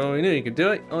 Foretold Crow. We knew you could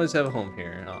do it. Always have a home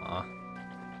here. Aw.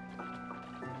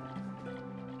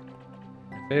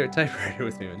 My favorite typewriter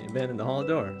with me when you abandoned the hall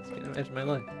door. Just can't imagine my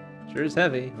life. Sure is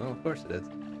heavy. Well, of course it is.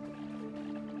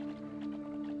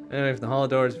 Anyway, from the hall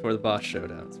doors before the boss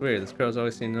showed up. It's weird. This crow's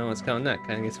always seem to know what's coming next.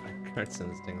 Kinda gets my heart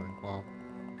sense tingling. Well,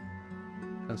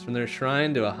 comes from their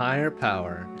shrine to a higher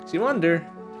power. Makes you wonder.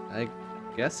 I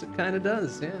guess it kinda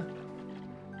does, yeah.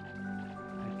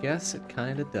 I guess it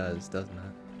kinda does, doesn't it?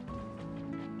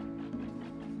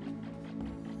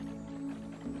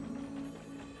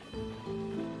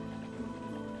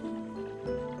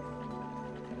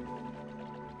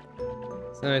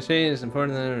 So I change is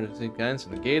important to seek guidance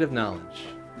from the gate of knowledge.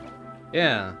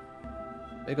 Yeah.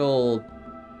 Big old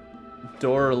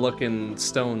door-looking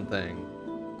stone thing.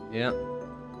 Yep.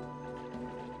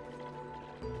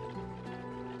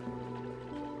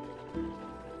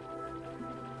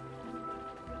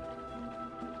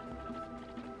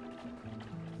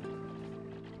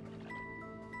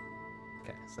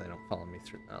 Okay, so they don't follow me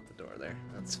through out the door there.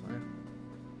 That's fine.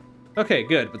 Okay,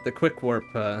 good, but the quick warp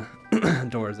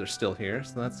doors are still here,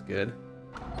 so that's good.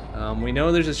 We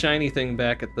know there's a shiny thing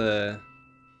back at the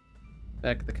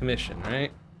commission,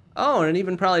 right? Oh, and it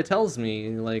even probably tells me,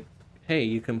 like, hey,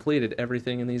 you completed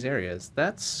everything in these areas.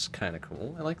 That's kind of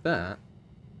cool. I like that.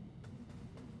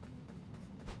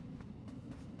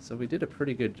 So we did a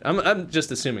pretty good... I'm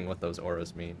just assuming what those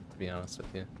auras mean, to be honest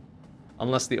with you.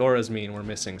 Unless the auras mean we're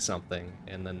missing something,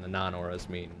 and then the non-auras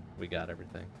mean we got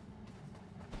everything.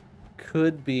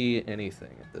 Could be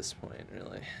anything at this point,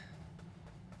 really.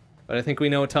 But I think we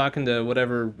know, talking to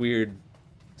whatever weird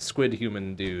squid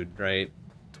human dude, right,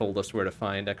 told us where to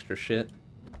find extra shit.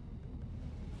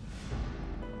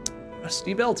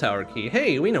 Rusty bell tower key.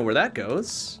 Hey, we know where that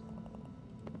goes.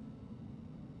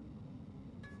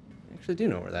 I actually do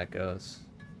know where that goes.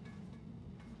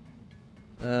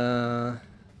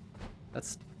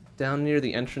 That's down near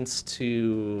the entrance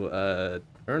to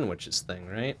Urnwitch's thing,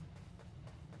 right?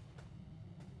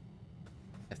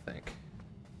 I think.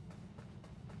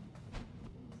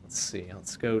 Let's see,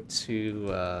 let's go to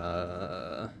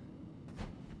I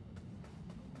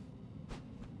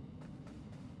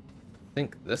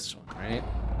think this one, right?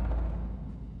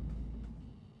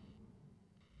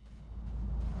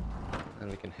 And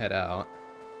we can head out.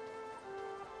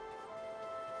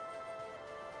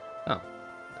 Oh,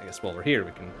 I guess while we're here,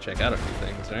 we can check out a few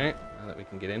things, right? Now that we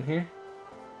can get in here.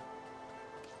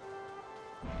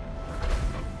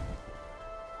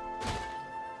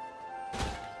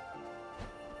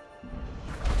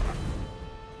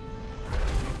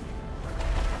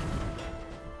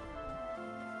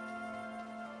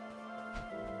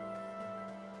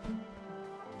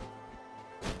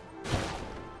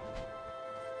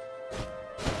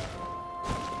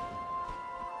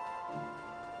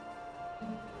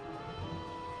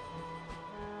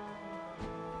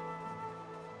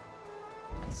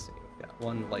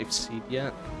 One life seed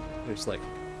yet. There's like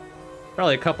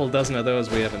probably a couple dozen of those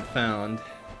we haven't found.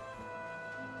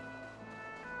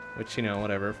 Which, you know,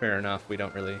 whatever, fair enough. We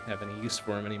don't really have any use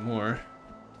for them anymore.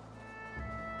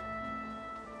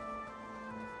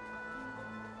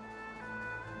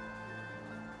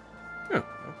 Oh,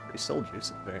 well, pretty soul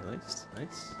juice at the very least.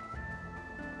 Nice.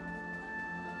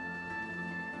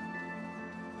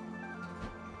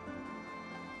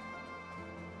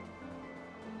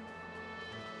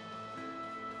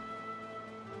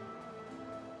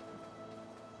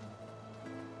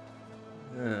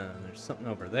 Something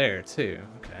over there, too.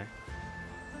 Okay.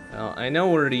 Well, I know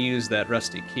where to use that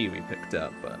rusty key we picked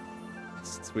up, but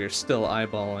since we're still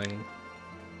eyeballing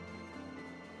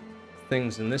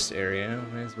things in this area,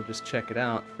 we might as well just check it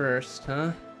out first,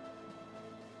 huh?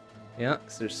 Yeah,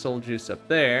 because there's soul juice up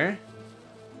there.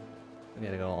 We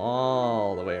gotta go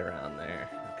all the way around there.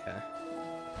 Okay.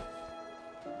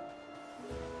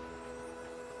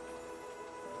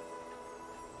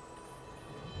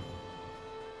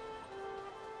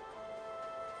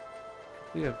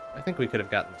 I think we could have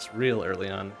gotten this real early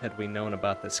on had we known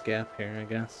about this gap here, I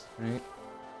guess, right?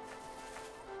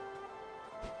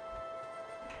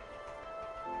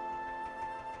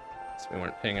 So we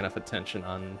weren't paying enough attention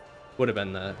on... Would have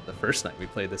been the first night we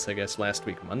played this, I guess, last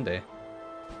week, Monday.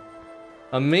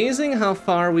 Amazing how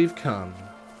far we've come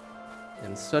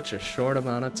in such a short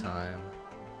amount of time.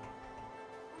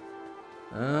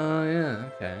 Oh, yeah,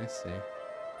 okay, I see.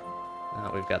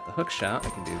 Now we've got the hook shot,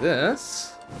 we can do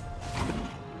this.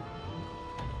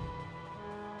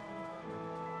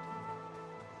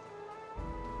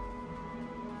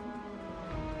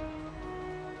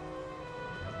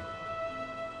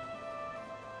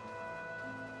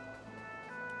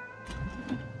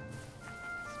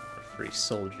 Free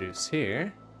soul juice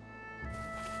here.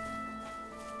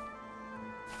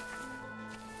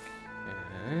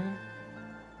 Okay.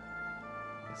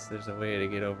 Guess there's a way to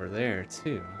get over there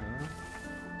too, huh?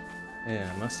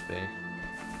 Yeah, must be.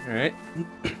 Alright.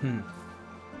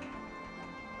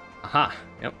 Aha!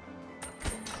 Yep.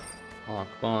 Bonk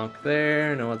bonk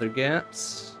there, no other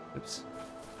gaps. Oops.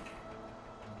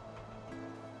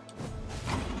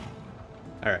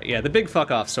 Alright, yeah, the big fuck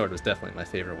off sword was definitely my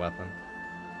favorite weapon.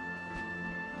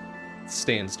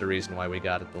 Stands to reason why we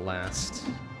got it the last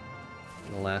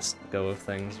go of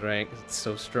things, right? 'Cause it's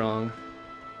so strong.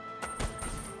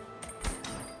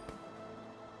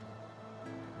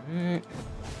 Alright.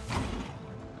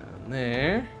 Down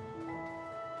there.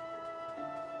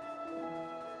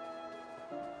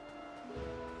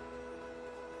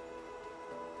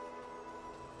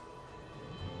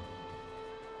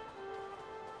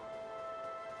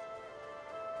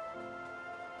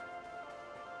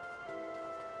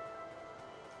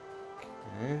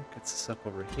 Okay, gets us up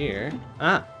over here.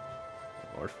 Ah!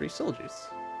 More free soul juice.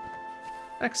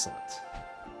 Excellent.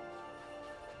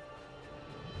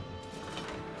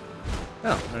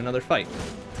 Oh, another fight.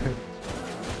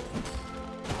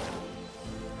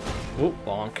 Whoop,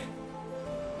 bonk.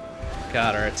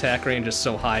 God, our attack range is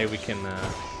so high we can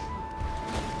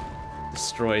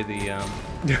destroy the,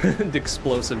 the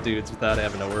explosive dudes without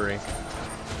having to worry.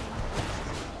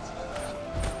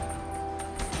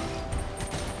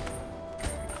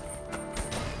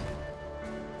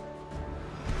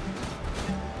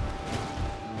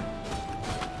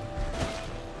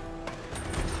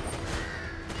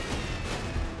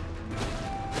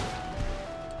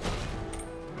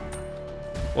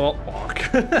 Well,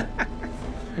 walk.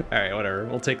 Alright, whatever.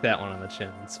 We'll take that one on the chin.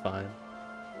 It's fine.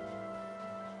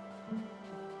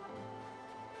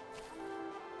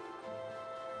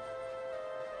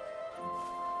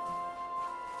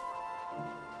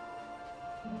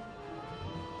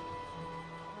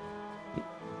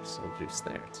 Soul juice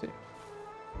there, too.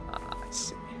 Ah, I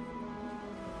see.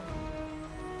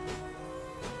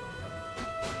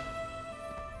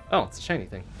 Oh, it's a shiny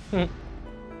thing.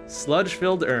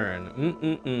 Sludge-filled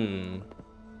urn.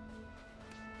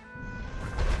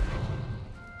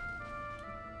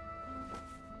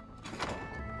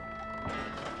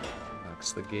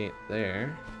 Locks the gate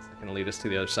there. Is that gonna lead us to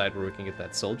the other side where we can get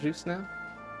that soul juice now?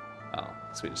 Oh,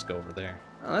 so we just go over there.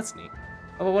 Oh, that's neat.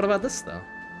 Oh, but what about this, though?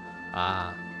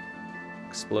 Ah.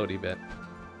 Explodey bit.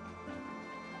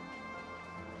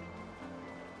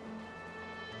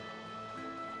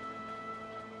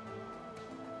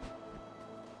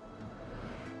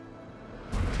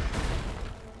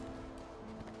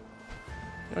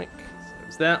 Yoink. So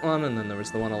there's that one, and then there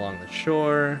was the one along the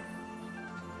shore.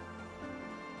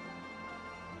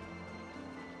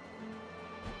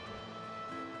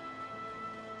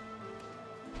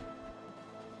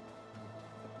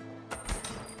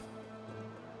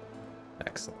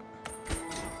 Excellent.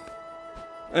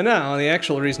 And now, the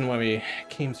actual reason why we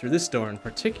came through this door in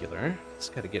particular,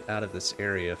 just gotta get out of this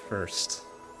area first.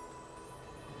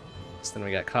 So then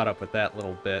we got caught up with that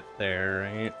little bit there,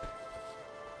 right?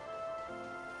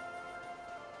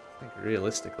 I think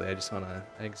realistically, I just want to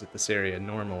exit this area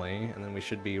normally, and then we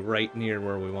should be right near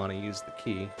where we want to use the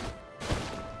key.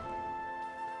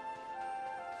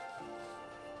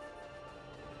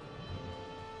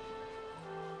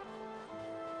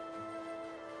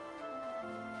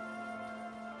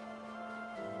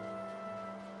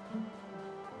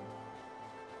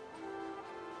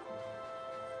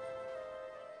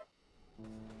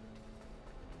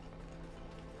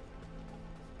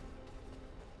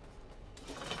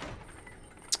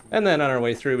 And then on our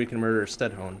way through, we can murder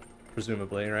Stedhone,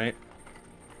 presumably, right?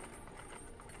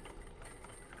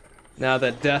 Now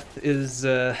that death is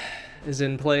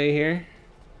in play here.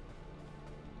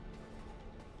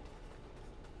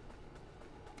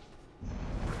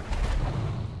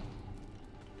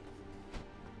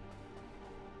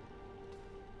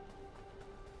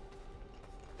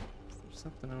 Is there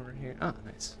something over here? Ah,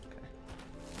 nice. Okay.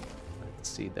 The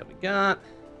seed that we got.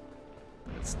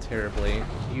 It's terribly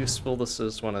useful. This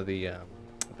is one of the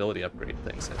ability upgrade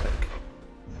things, I think.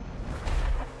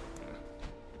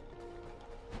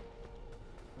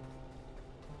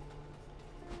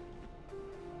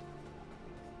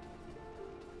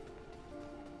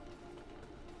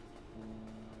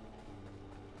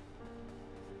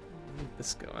 Where did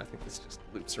this go? I think this just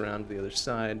loops around to the other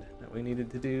side that we needed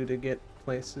to do to get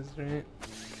places, right?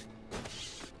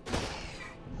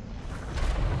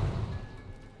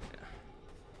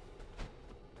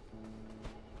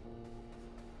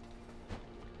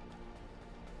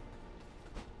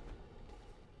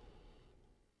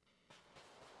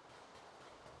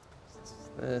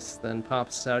 This then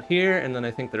pops out here, and then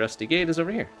I think the rusty gate is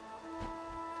over here.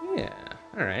 Yeah,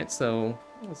 alright, so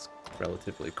it's a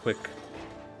relatively quick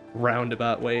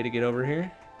roundabout way to get over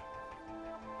here.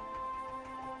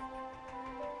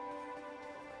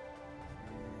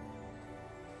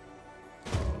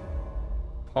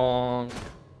 Honk.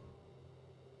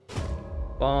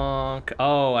 Bonk.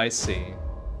 Oh, I see.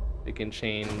 We can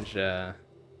change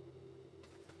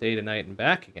day to night and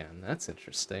back again. That's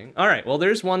interesting. All right, well,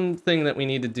 there's one thing that we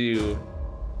need to do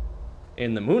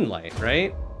in the moonlight,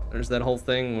 right? There's that whole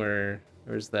thing where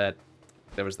there was that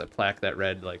plaque that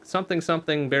read like something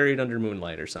something buried under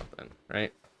moonlight or something,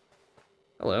 right?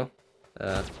 Hello.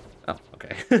 Oh,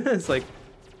 okay. It's like,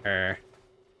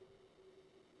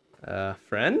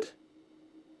 friend?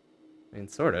 I mean,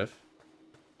 sort of.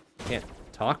 Can't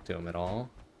talk to him at all.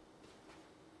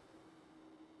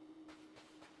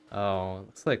 Oh,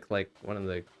 looks like one of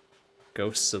the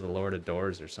ghosts of the Lord of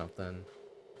Doors or something.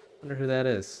 Wonder who that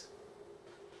is.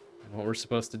 And what we're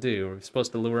supposed to do. We're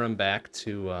supposed to lure him back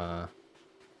to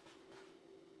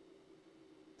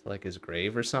like his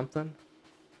grave or something.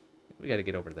 We gotta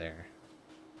get over there.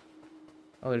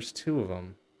 Oh, there's two of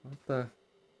them. What the?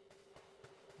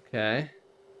 Okay.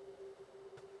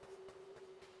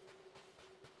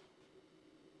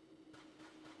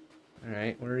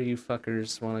 Alright, where do you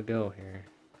fuckers want to go here?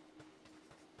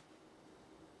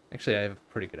 Actually, I have a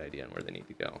pretty good idea on where they need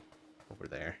to go. Over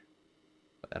there.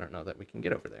 But I don't know that we can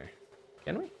get over there.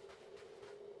 Can we?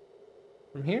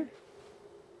 From here?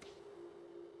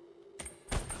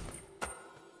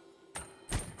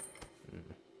 I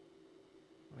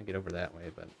want to get over that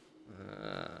way, but...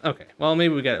 okay, well,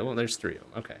 maybe we got... Well, there's three of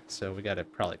them. Okay, so we got to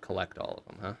probably collect all of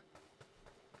them, huh?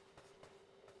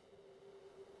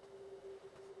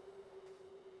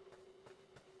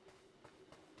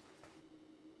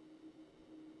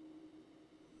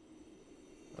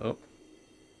 Oh.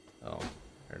 Oh,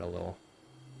 heard a little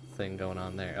thing going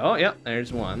on there. Oh, yeah,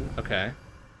 there's one. Okay.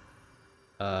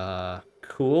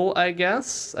 Cool, I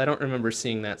guess. I don't remember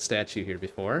seeing that statue here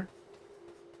before.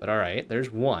 But alright,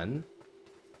 there's one.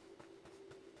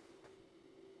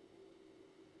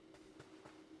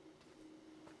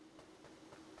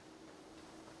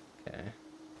 Okay.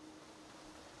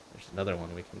 There's another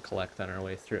one we can collect on our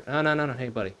way through. Oh, no, no, no. Hey,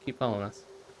 buddy, keep following us.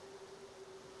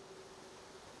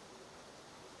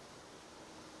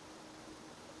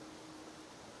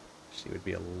 She would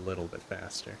be a little bit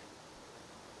faster.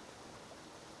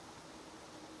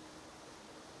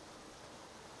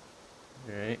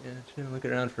 Alright, yeah, trying to look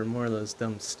around for more of those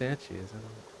dumb statues. I don't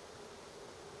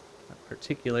not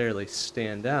particularly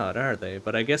stand out, are they?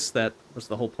 But I guess that was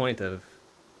the whole point of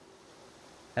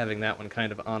having that one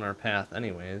kind of on our path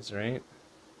anyways, right?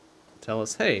 Tell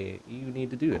us, hey, you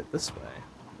need to do it this way.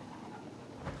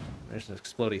 There's an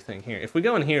explodey thing here. If we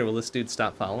go in here, will this dude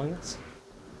stop following us?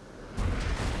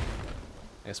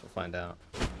 I guess we'll find out.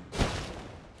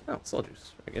 Oh, soul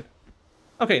juice. Very good.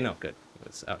 Okay, no, good. He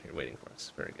was out here waiting for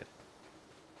us. Very good.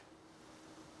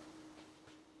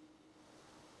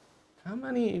 How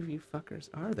many of you fuckers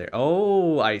are there?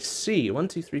 Oh, I see. 1,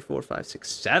 2, 3, 4, 5,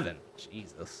 6, 7.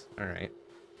 Jesus. Alright.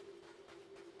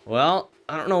 Well,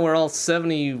 I don't know where all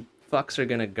 70 you fucks are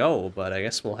gonna go, but I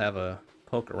guess we'll have a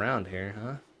poke around here,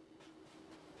 huh?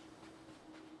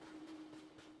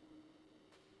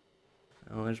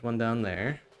 Oh, there's one down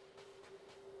there.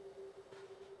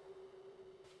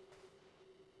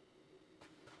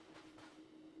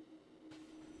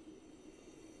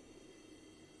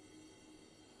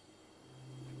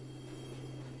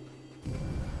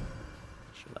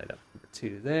 Should light up number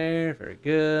 2 there. Very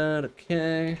good.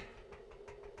 Okay.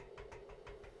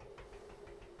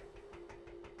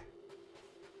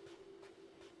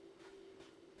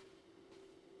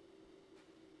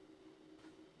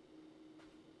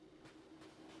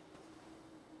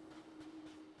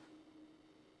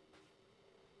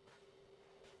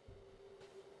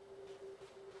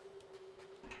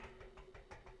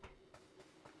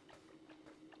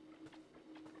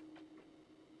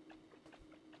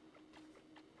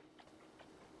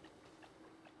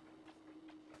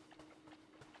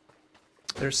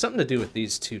 There's something to do with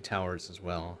these 2 towers as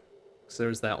well. So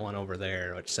there's that one over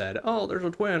there which said, oh, there's a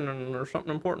twin and there's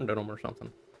something important in them or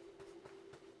something.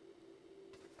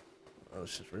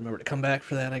 Let's just remember to come back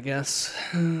for that, I guess.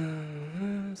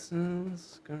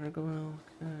 Gargoyle,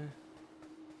 okay.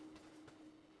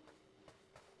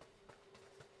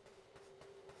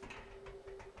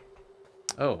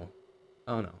 Oh.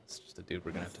 Oh no, it's just a dude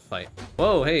we're gonna have to fight.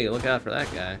 Whoa, hey, look out for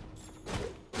that guy.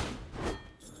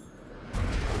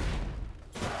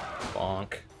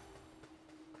 Bonk.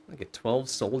 I get 12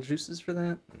 soul juices for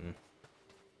that?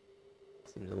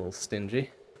 Seems a little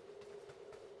stingy.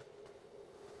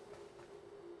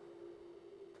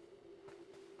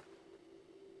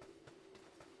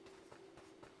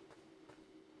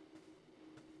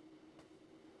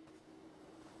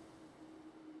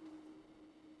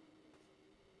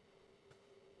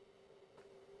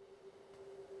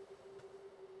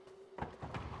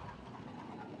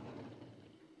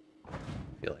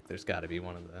 I feel like there's got to be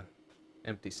one of the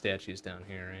empty statues down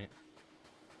here, right?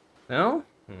 No?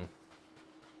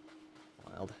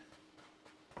 Wild.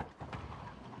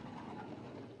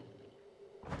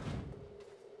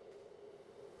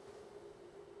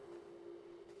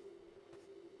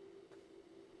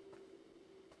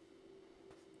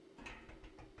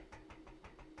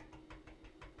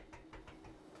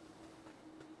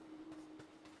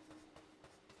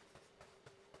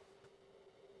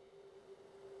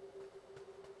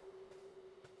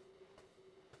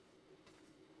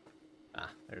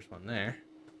 There's one there.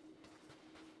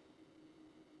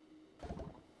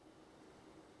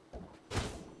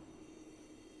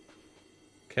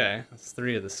 Okay, that's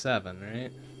 3 of the 7,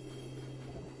 right?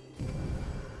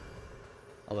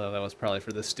 Although that was probably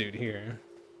for this dude here.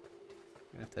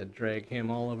 Have to drag him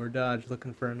all over Dodge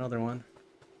looking for another one.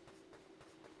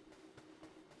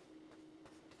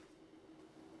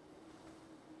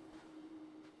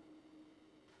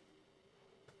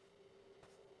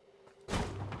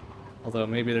 Although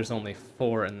maybe there's only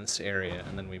 4 in this area,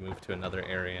 and then we move to another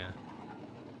area.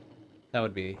 That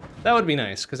would be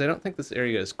nice, because I don't think this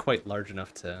area is quite large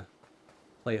enough to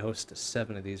play host to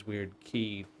 7 of these weird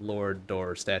key lord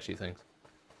door statue things.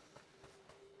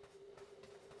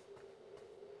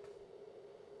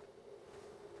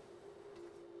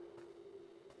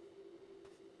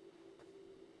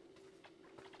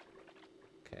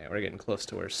 Okay, we're getting close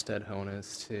to where Stedhone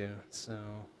is too, so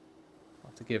I'll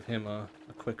have to give him a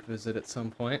quick visit at some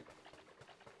point.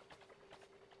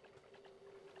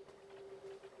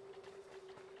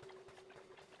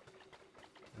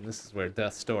 And this is where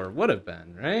Death's Door would have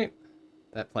been, right?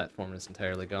 That platform is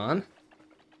entirely gone.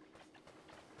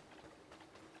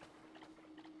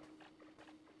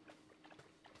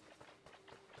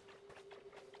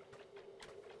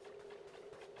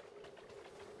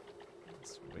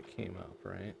 That's where we came up,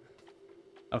 right?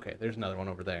 Okay, there's another one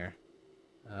over there.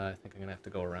 I think I'm gonna have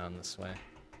to go around this way.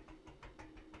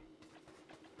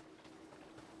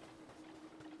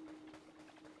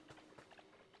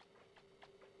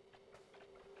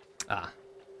 Ah,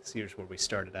 so here's where we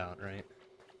started out, right?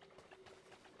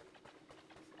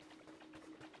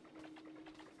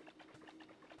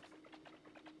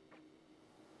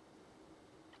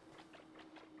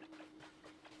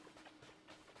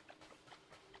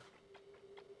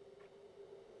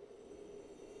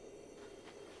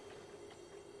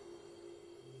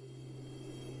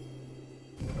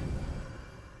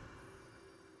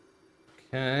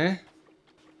 Okay.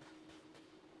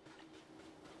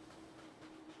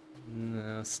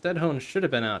 No, Stedhone should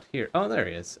have been out here. Oh, there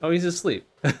he is. Oh, he's asleep.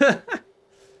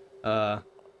 Okay.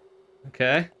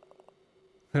 I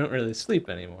don't really sleep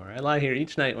anymore. I lie here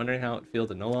each night wondering how it would feel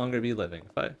to no longer be living.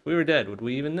 If we were dead, would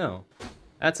we even know?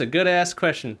 That's a good-ass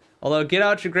question. Although, get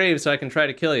out your grave so I can try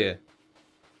to kill you.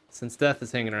 Since death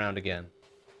is hanging around again.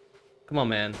 Come on,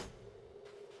 man.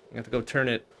 You have to go turn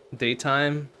it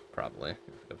daytime? Probably.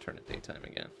 You have to go turn it daytime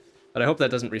again. But I hope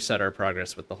that doesn't reset our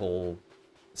progress with the whole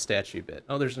statue bit.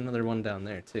 Oh, there's another one down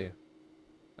there, too.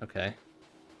 Okay.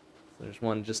 So there's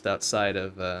one just outside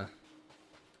of,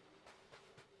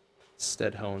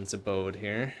 Stedhone's abode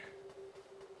here.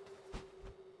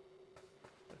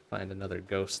 Find another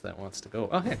ghost that wants to go.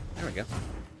 Oh, hey, there we go.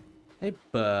 Hey,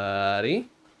 buddy.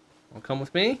 Wanna come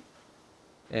with me?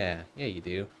 Yeah, you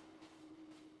do.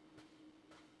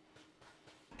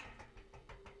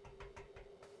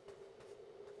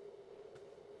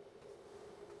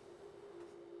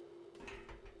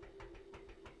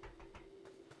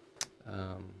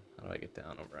 How do I get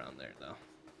down around there, though?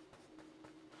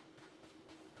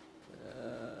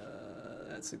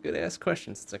 That's a good-ass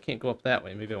question, since I can't go up that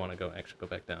way. Maybe I want to actually go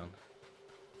back down.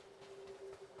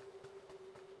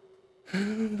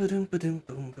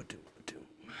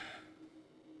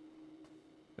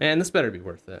 Man, this better be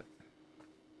worth it.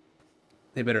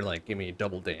 They better, like, give me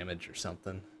double damage or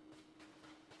something.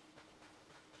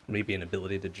 Maybe an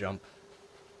ability to jump.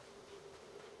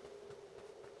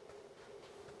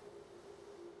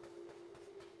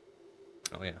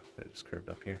 Oh yeah, I just curved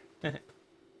up here.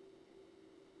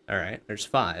 Alright, there's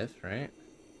 5, right?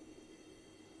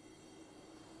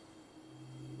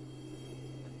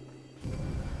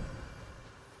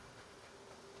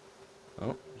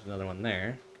 Oh, there's another one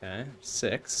there. Okay,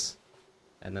 6.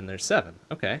 And then there's 7.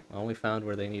 Okay, well, we found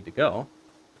where they need to go.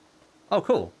 Oh,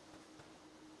 cool.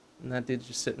 And that dude's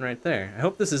just sitting right there. I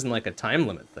hope this isn't like a time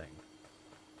limit thing.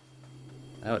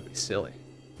 That would be silly.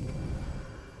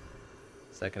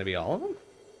 Is that going to be all of them?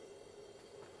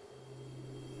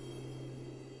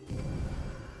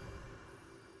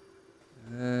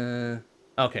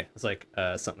 Okay, it's like,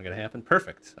 something gonna happen.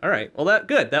 Perfect. Alright, well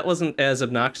good. That wasn't as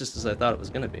obnoxious as I thought it was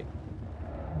gonna be.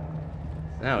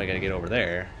 Now we gotta get over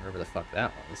there, wherever the fuck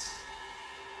that was.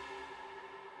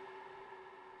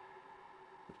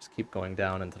 Just keep going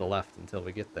down and to the left until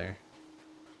we get there.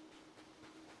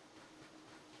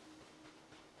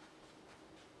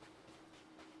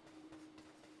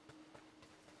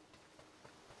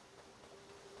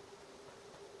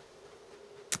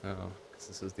 Oh, because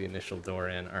this is the initial door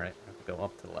in. Alright, I have to go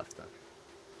up to the left then.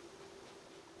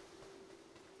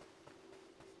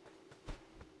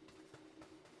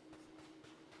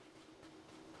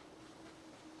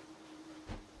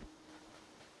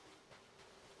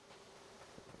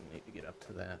 Need to get up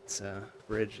to that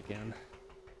bridge again.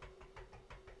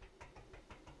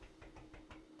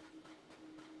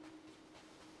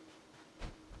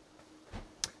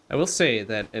 I will say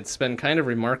that it's been kind of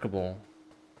remarkable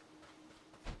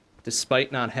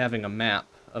despite not having a map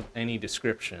of any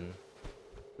description,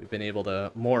 we've been able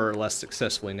to more or less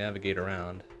successfully navigate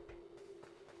around.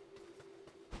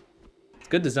 It's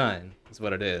good design, is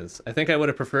what it is. I think I would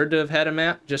have preferred to have had a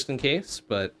map, just in case,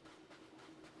 but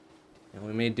you know,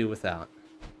 we may do without.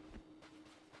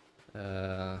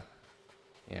 Yeah,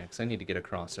 because I need to get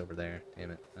across over there.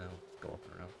 Damn it. I'll go up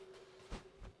and around.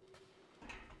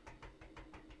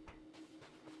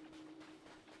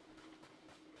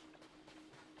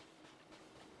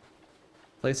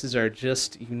 Places are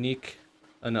just unique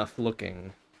enough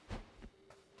looking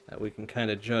that we can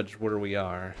kind of judge where we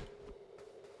are.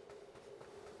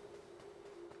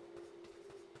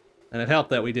 And it helped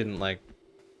that we didn't, like,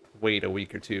 wait a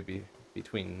week or two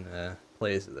between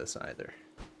plays of this either.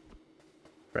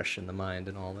 Fresh in the mind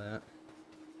and all that.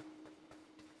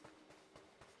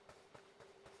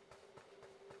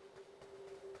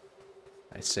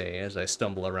 I say as I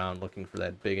stumble around looking for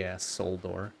that big-ass soul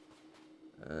door.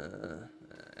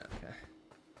 Okay.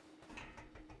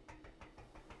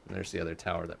 And there's the other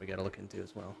tower that we gotta look into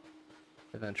as well,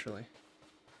 eventually.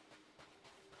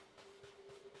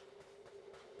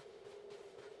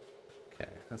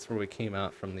 Okay, that's where we came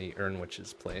out from the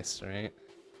Urnwitch's place, right?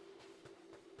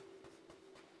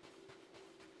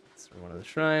 That's where one of the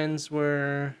shrines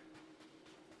were.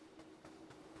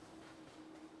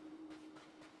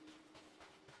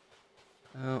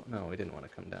 Oh, no, we didn't want to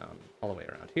come down all the way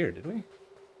around here, did we?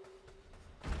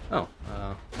 Oh,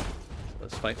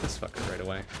 let's fight this fucker right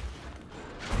away.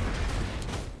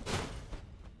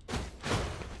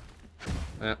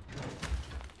 Yeah.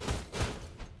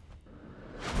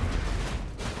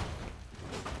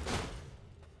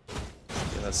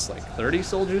 Give us like 30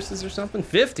 soul juices or something?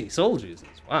 50 soul juices!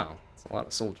 Wow, that's a lot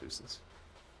of soul juices.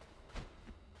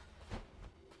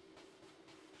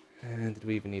 And did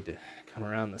we even need to come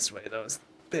around this way? That was the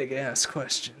big-ass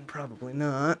question. Probably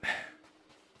not.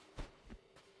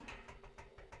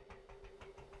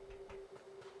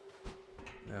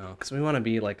 No, because we want to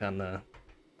be, like, on the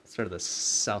sort of the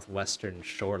southwestern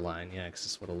shoreline. Yeah, because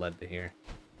this would have led to here.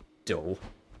 Doe.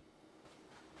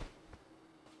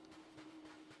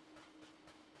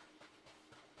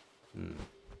 I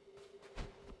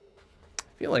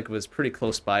feel like it was pretty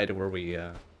close by to where we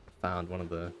found one of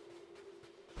the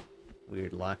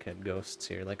weird lockhead ghosts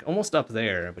here. Like, almost up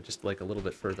there, but just, like, a little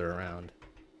bit further around.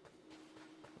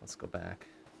 Let's go back.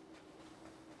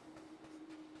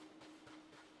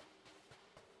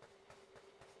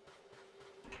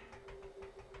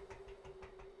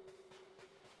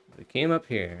 We came up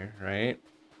here, right?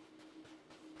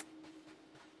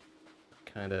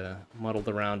 Kind of muddled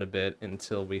around a bit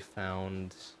until we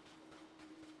found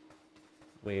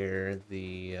where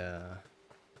the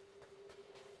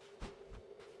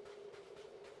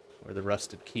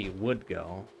rusted key would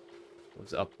go. It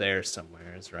was up there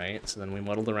somewheres, right? So then we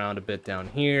muddled around a bit down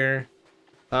here,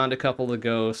 found a couple of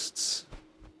ghosts,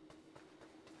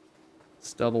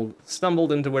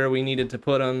 stumbled into where we needed to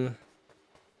put them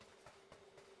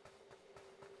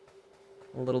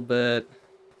a little bit.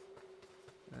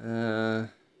 Well,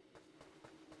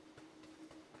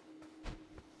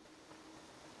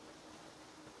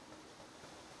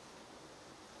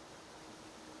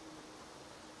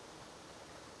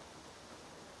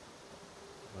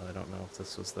 I don't know if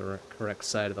this was the correct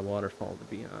side of the waterfall to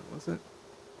be on, was it?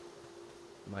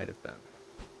 Might have been.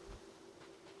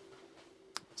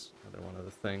 That's another one of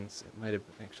the things. It might have,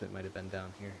 actually, it might have been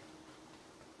down here.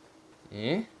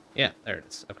 Eh? Yeah, there it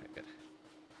is. Okay, good.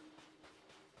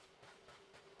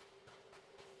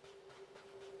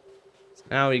 So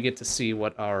now we get to see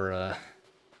what our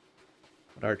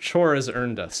chore has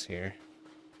earned us here.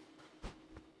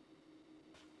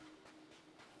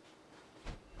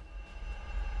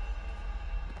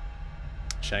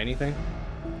 Shiny thing?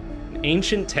 An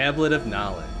ancient tablet of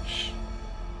knowledge.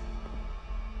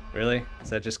 Really? Is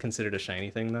that just considered a shiny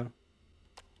thing, though?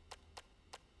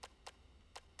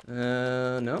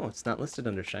 No, it's not listed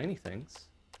under shiny things.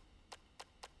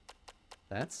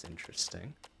 That's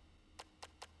interesting.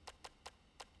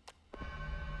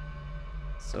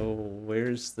 So,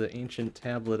 where's the ancient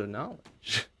tablet of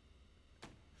knowledge?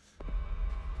 I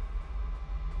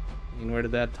mean, where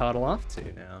did that toddle off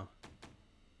to now?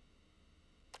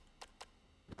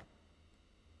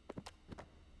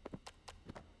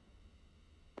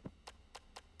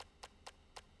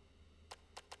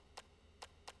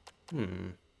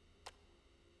 Can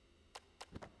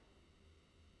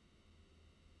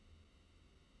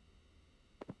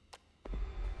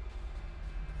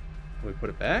we put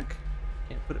it back?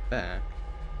 Can't put it back.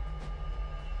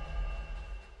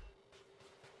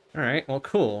 Alright, well,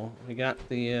 cool. We got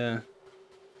the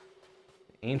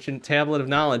Ancient tablet of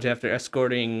knowledge after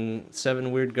escorting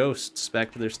 7 weird ghosts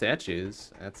back to their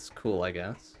statues. That's cool, I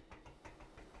guess.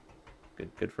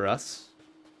 Good for us.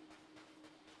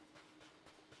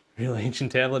 Real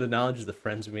ancient tablet of knowledge is the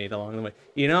friends we made along the way.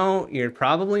 You know, you're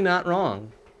probably not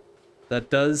wrong. That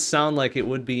does sound like it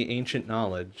would be ancient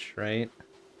knowledge, right?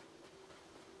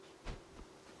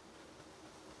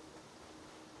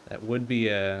 That would be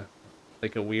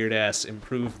like a weird-ass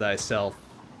improve thyself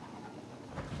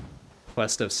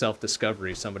quest of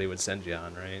self-discovery somebody would send you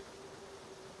on, right?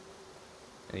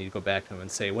 And you'd go back to him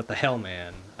and say, what the hell,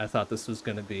 man? I thought this was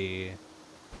going to be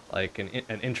like an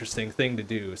interesting thing to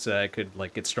do so I could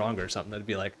like get stronger or something. That'd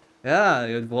be like,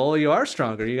 yeah, well, you are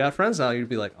stronger. You got friends now. You'd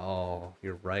be like, oh,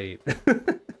 you're right.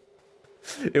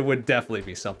 It would definitely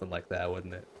be something like that,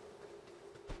 wouldn't it?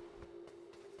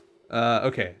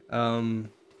 Okay.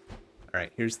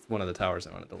 Alright, here's one of the towers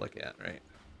I wanted to look at, right?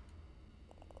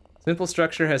 Simple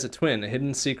structure has a twin. A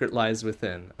hidden secret lies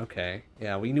within. Okay.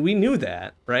 Yeah, we knew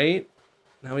that, right?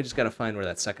 Now we just gotta find where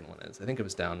that second one is. I think it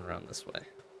was down around this way.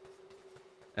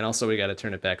 And also we gotta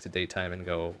turn it back to daytime and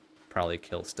go probably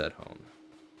kill Steadhone.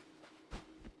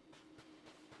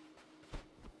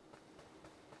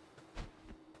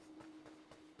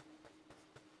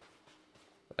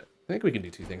 But I think we can do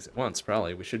 2 things at once,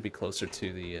 probably. We should be closer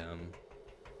to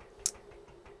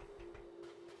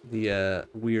the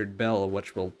weird bell,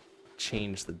 which will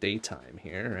change the daytime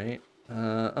here, right?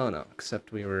 Oh no,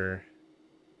 except we were...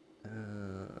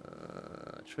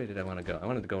 which way did I want to go? I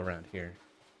wanted to go around here.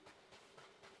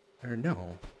 Or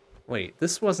no. Wait,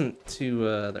 this wasn't to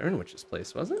the Urnwitch's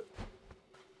place, was it?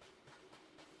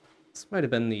 This might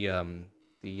have been the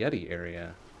Yeti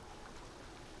area.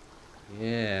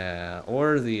 Yeah,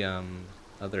 or the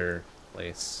other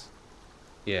place.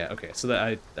 Yeah, okay, so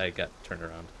that I got turned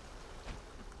around.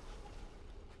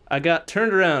 I got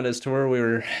turned around as to where we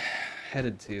were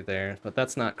headed to there, but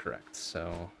that's not correct,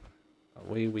 so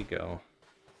away we go.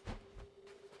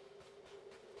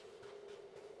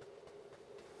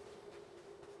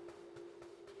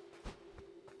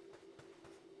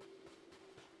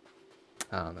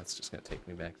 Oh, that's just gonna take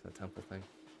me back to the temple thing.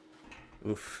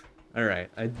 Oof. Alright,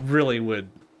 I really would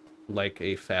like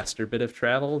a faster bit of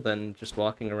travel than just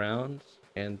walking around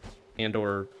and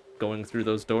or going through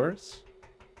those doors.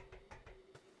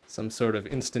 Some sort of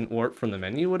instant warp from the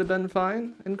menu would have been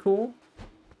fine and cool.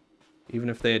 Even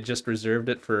if they had just reserved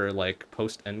it for, like,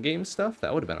 post-endgame stuff,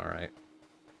 that would have been alright.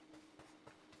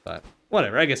 But,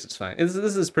 whatever, I guess it's fine. This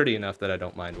is pretty enough that I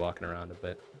don't mind walking around a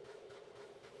bit.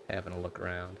 Having a look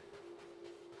around.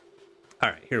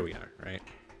 Alright, here we are, right?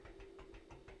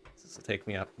 This will take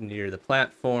me up near the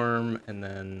platform, and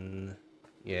then...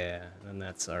 yeah, and then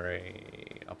that's already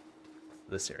up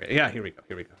this area. Yeah, here we go.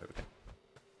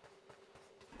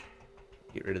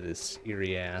 Get rid of this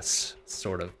eerie-ass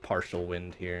sort of partial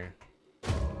wind here.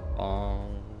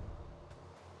 Bong.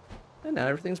 And now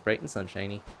everything's bright and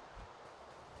sunshiny.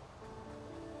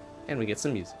 And we get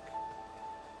some music.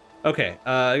 Okay,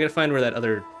 I gotta find where that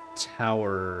other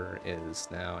tower is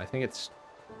now. I think it's...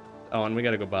 oh, and we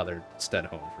gotta go bother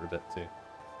Steadhone for a bit, too.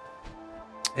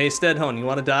 Hey, Steadhone, you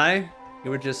wanna die?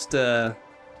 You were just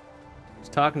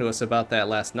talking to us about that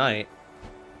last night.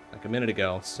 Like a minute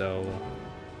ago, so...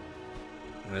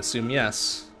 I'm gonna assume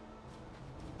yes.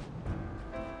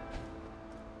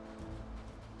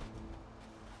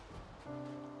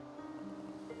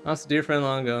 Lost a dear friend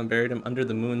long ago and buried him under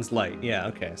the moon's light. Yeah,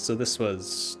 okay, so this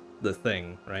was the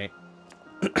thing, right?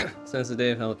 Since the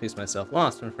day of hell, I piece myself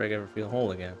lost. I'm afraid I ever feel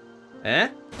whole again. Eh?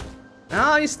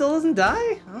 No, he still doesn't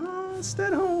die? Oh,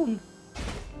 Steadhone.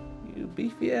 You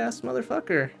beefy-ass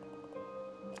motherfucker.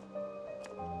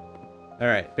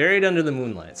 Alright, buried under the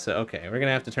moonlight. So, okay, we're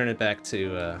gonna have to turn it back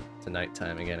to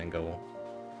nighttime again and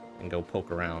go poke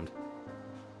around.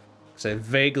 Because I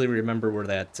vaguely remember where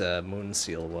that moon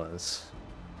seal was.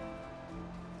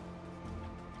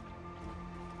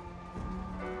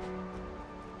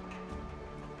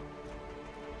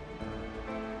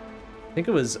 I think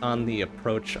it was on the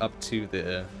approach up to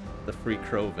the Free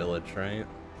Crow village, right?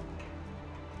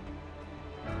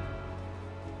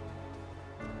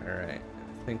 Alright.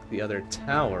 I think the other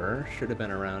tower should have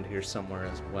been around here somewhere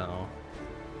as well.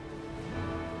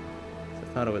 So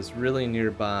I thought it was really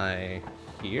nearby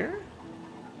here?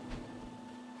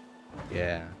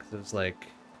 Yeah, because it was like...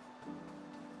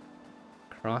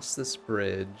 across this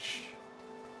bridge.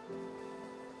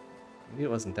 Maybe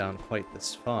it wasn't down quite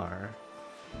this far.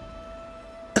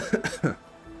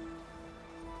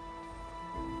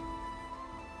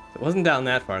 It wasn't down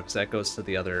that far, because that goes to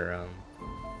the other,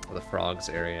 the frogs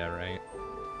area, right?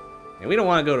 And we don't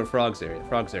want to go to frogs area. The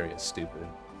frogs area is stupid.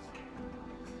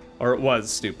 Or it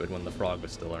was stupid when the frog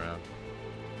was still around.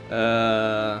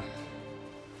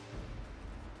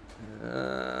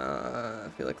 I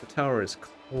feel like the tower is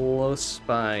close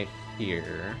by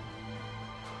here.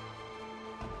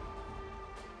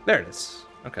 There it is.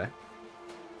 Okay.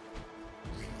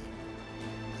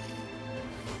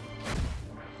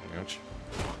 Ouch.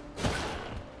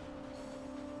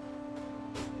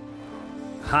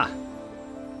 Ha!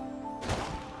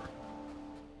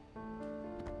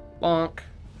 Bonk.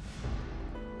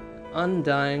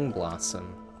 Undying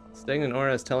Blossom. Stagnant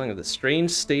aura is telling of the strange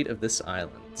state of this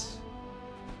island.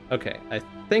 Okay, I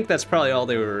think that's probably all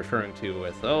they were referring to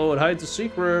with, oh, it hides a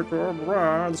secret, blah, blah,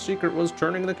 blah. The secret was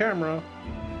turning the camera.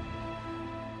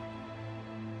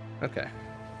 Okay.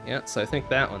 Yeah, so I think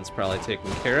that one's probably taken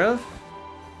care of.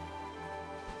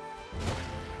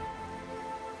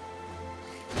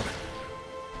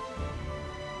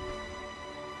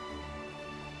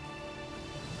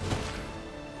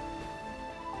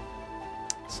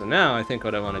 So now I think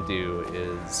what I want to do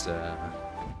is,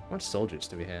 how much soldiers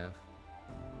do we have?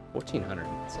 1,400.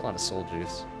 That's a lot of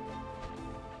soldiers.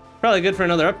 Probably good for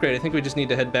another upgrade. I think we just need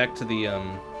to head back to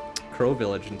the Crow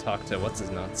Village and talk to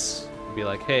what's-his-nuts. And be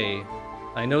like, hey,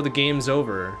 I know the game's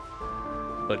over,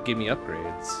 but give me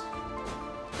upgrades.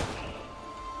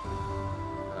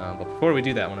 But before we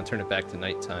do that, I want to turn it back to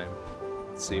nighttime.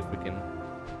 Let's see if we can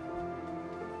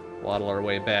waddle our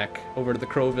way back over to the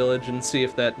Crow Village and see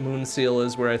if that moon seal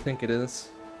is where I think it is.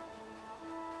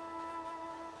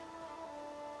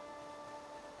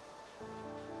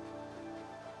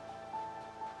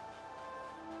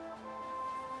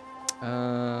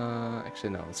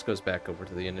 Actually, no, this goes back over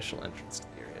to the initial entrance to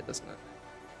the area, doesn't it?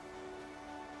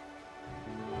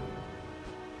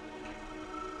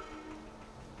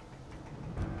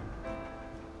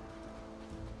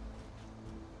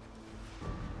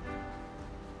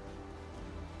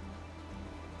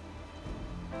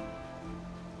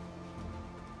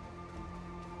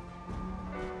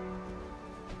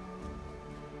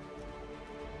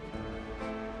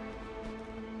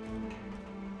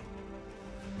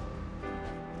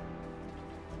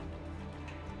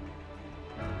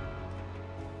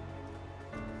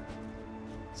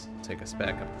 Take us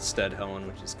back up to Stedhoen,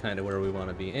 which is kind of where we want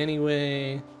to be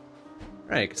anyway.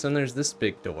 Right, because then there's this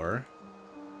big door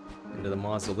into the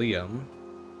mausoleum.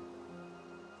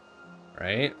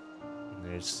 Right? And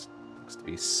there's looks to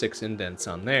be 6 indents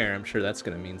on there. I'm sure that's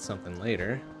going to mean something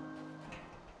later.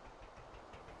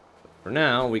 But for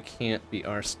now, we can't be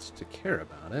arsed to care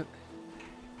about it.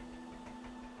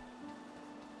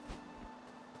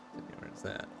 Where's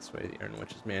that? This way, the Iron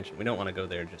Witch's Mansion. We don't want to go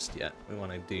there just yet. We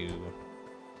want to do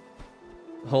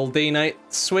the whole day-night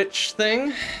switch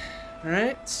thing.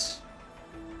 Alright.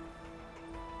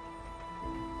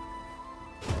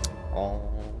 Oh.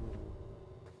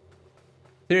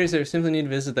 Seriously, I simply need to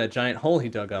visit that giant hole he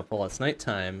dug up while it's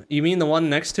nighttime. You mean the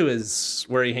one next to his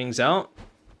where he hangs out?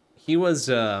 He was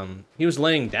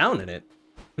laying down in it.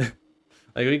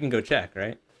 Like, we can go check,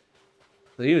 right?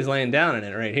 So he was laying down in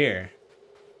it right here.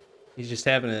 He's just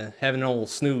having an old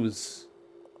snooze.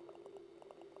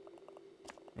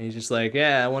 And he's just like,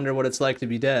 yeah, I wonder what it's like to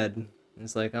be dead. And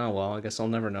it's like, oh, well, I guess I'll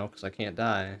never know because I can't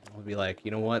die. I'll be like,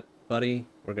 you know what, buddy?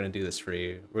 We're going to do this for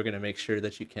you. We're going to make sure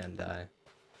that you can die.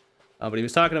 But he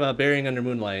was talking about burying under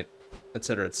moonlight,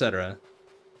 etc., etc.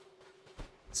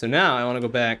 So now I want to go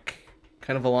back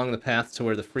kind of along the path to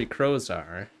where the free crows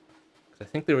are. Because I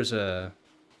think there was a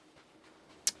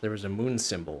moon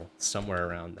symbol somewhere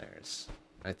around there.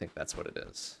 I think that's what it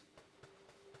is.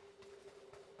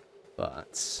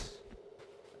 But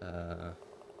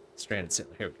stranded sailor.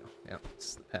 Here we go. Yeah, this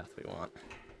is the path we want.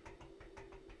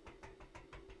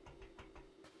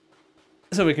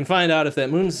 So we can find out if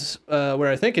that moon's where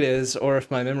I think it is, or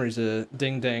if my memory's a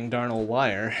ding-dang-darnel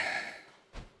liar.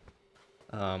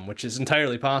 Which is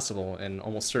entirely possible, and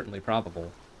almost certainly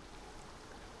probable.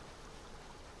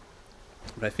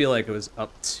 But I feel like it was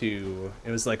it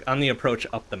was like on the approach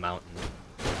up the mountain.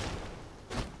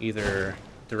 Either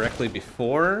directly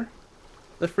before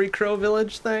the Free Crow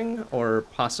Village thing, or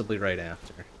possibly right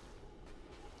after.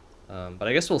 But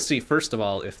I guess we'll see first of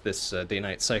all if this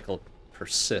day-night cycle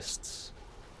persists.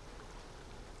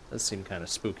 It does seem kind of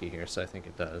spooky here, so I think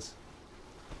it does.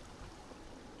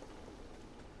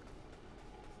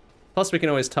 Plus we can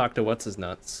always talk to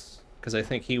what's-his-nuts, because I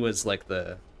think he was like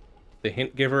the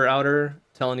hint giver outer,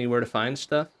 telling you where to find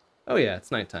stuff. Oh yeah,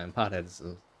 it's nighttime. Pothead's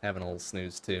having a little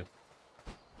snooze too.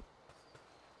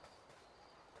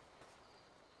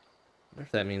 I wonder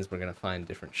if that means we're gonna find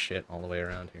different shit all the way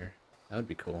around here. That would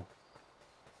be cool.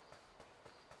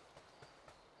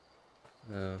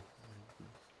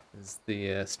 Is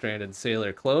the stranded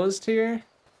sailor closed here?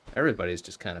 Everybody's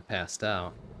just kind of passed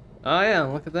out. Oh yeah,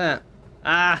 look at that.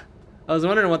 Ah! I was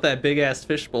wondering what that big-ass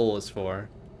fishbowl was for.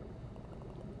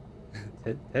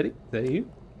 Teddy? Is that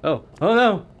you? Oh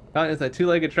no! Caught with that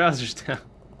two-legged trousers down.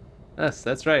 Yes,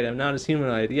 that's right, I'm not as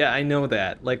humanoid. Yeah, I know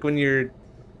that. Like, when you're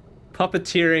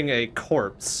puppeteering a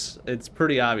corpse, it's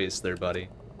pretty obvious there, buddy.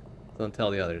 Don't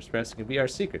tell the others. Perhaps it can be our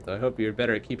secret, though. I hope you're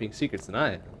better at keeping secrets than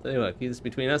I am. I'll tell you what, keep this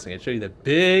between us, and I can show you the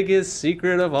biggest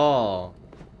secret of all.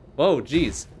 Whoa,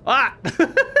 jeez. Ah!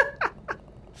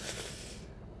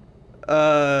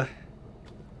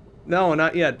 No,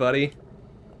 not yet, buddy.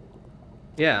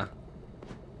 Yeah.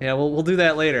 Yeah, we'll do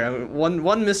that later. I mean,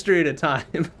 one mystery at a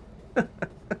time.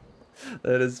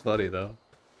 That is funny, though.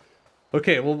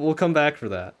 Okay, we'll come back for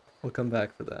that. We'll come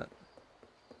back for that.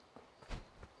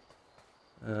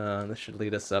 This should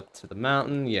lead us up to the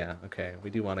mountain. Yeah, okay, we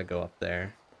do want to go up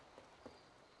there.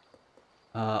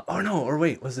 Oh no, or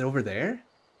wait, was it over there?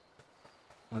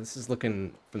 Oh, this is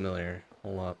looking familiar.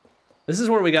 Hold up. This is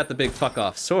where we got the big fuck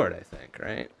off sword, I think,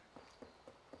 right?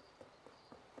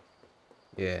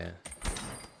 Yeah.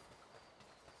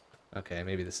 Okay,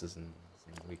 maybe this isn't...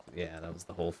 Yeah, that was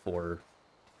the whole 4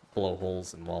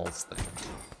 blowholes and walls thing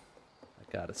that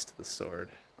got us to the sword.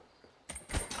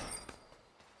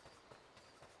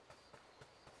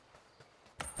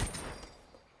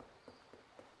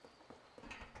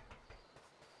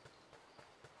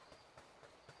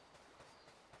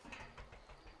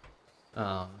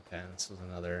 Oh, okay, this was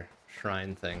another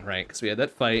shrine thing, right? Because we had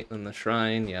that fight and the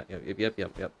shrine. Yep.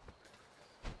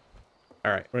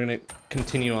 Alright, we're gonna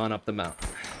continue on up the mountain.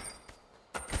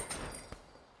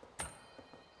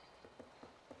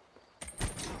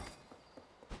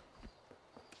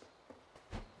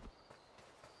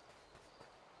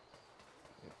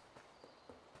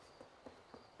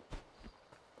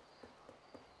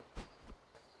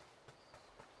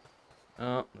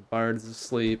 Oh, the bard's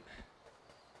asleep.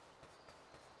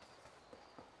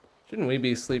 Shouldn't we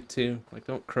be asleep too? Like,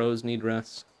 don't crows need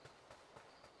rest?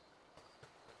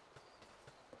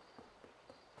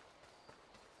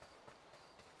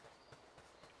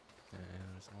 Okay,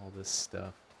 there's all this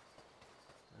stuff.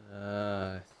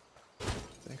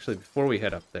 Actually, before we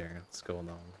head up there, let's go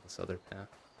along this other path.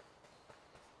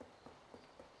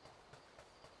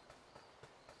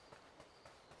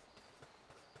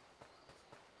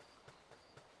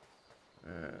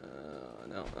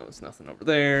 No, that was nothing over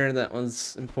there. That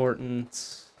was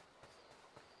important.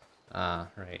 Ah,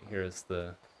 right. Here's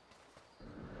the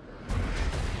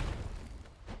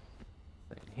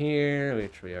thing here,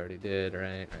 which we already did.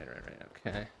 Right.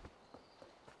 Okay.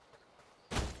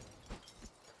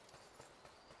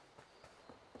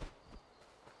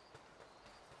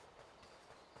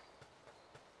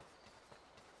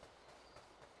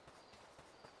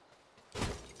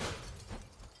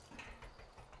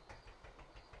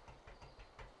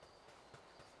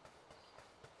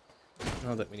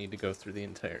 Know that we need to go through the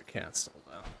entire castle,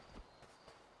 though.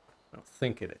 I don't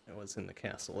think it was in the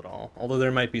castle at all. Although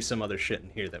there might be some other shit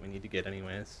in here that we need to get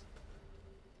anyways.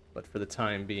 But for the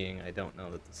time being, I don't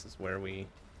know that this is where we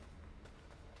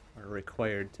are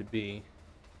required to be.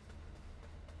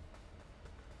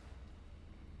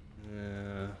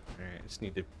 Alright, just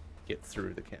need to get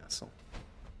through the castle.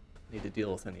 Need to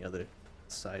deal with any other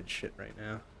side shit right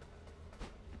now.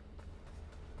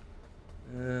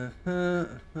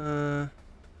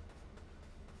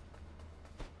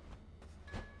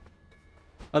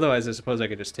 Otherwise, I suppose I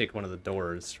could just take one of the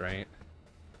doors, right?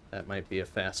 That might be a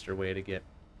faster way to get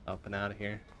up and out of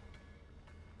here.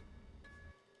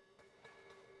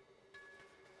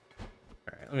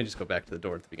 Alright, let me just go back to the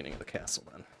door at the beginning of the castle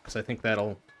then. Because I think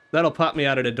that'll pop me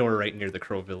out at a door right near the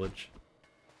Crow Village.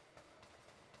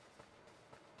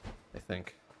 I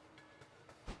think.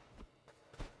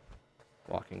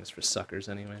 Walking is for suckers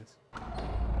anyways.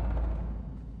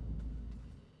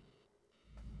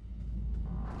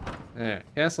 Alright,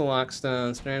 Castle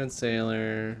Lockstone, Stranded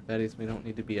Sailor, Betty's, we don't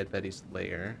need to be at Betty's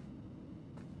lair.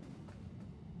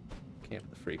 Camp of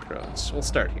the Free Crows. We'll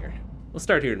start here. We'll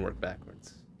start here and work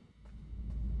backwards.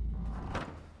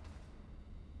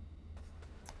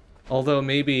 Although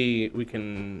maybe we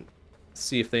can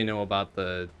see if they know about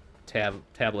the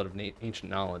Tablet of Ancient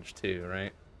Knowledge too,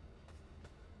 right?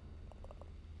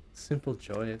 Simple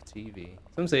joy of TV.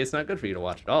 Some say it's not good for you to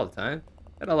watch it all the time.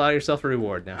 And allow yourself a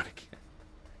reward now and again.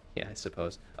 Yeah, I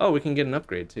suppose. Oh, we can get an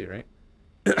upgrade too, right?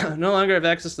 No longer have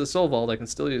access to the Soul Vault. I can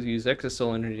still use excess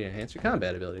soul energy to enhance your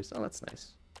combat abilities. Oh, that's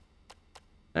nice.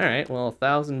 Alright, well,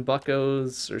 1,000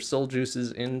 buckos or soul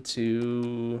juices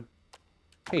into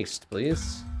haste,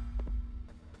 please.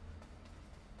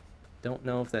 Don't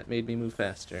know if that made me move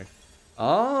faster.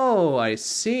 Oh, I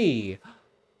see.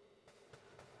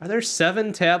 Are there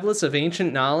 7 tablets of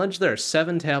ancient knowledge? There are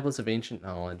 7 tablets of ancient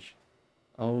knowledge.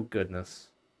 Oh, goodness.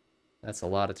 That's a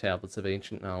lot of tablets of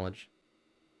ancient knowledge.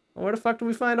 Well, where the fuck do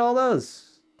we find all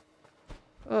those?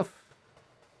 Oh,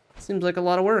 seems like a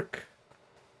lot of work.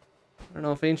 I don't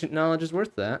know if ancient knowledge is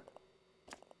worth that.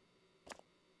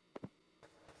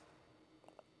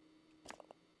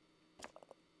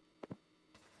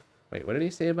 Wait, what did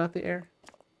he say about the air?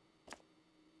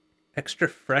 Extra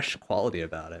fresh quality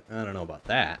about it. I don't know about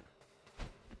that.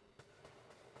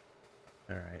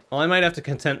 Alright. Well, I might have to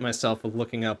content myself with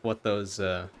looking up what those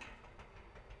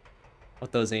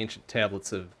ancient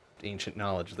tablets of ancient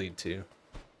knowledge lead to,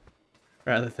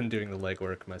 rather than doing the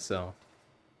legwork myself.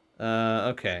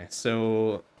 Okay,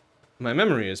 so my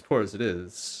memory, as poor as it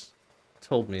is,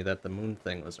 told me that the moon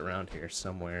thing was around here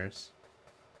somewheres.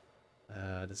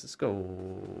 Does this go...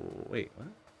 Wait, what?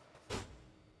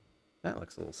 That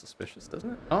looks a little suspicious,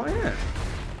 doesn't it? Oh, yeah.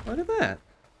 Look at that.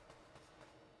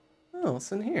 Oh,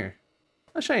 what's in here?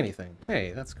 A shiny thing.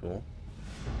 Hey, that's cool.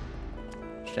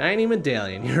 Shiny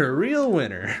medallion. You're a real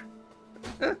winner.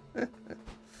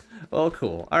 Well,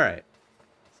 cool. Alright.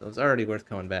 So it's already worth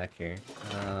coming back here.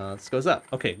 This goes up.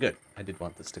 Okay, good. I did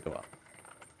want this to go up.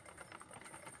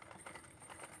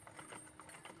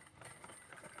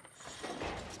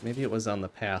 So maybe it was on the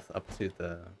path up to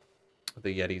the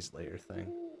Yeti's lair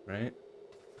thing, right?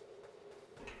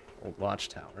 Old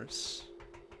watchtowers.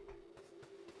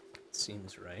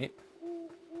 Seems right.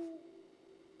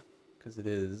 Because it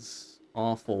is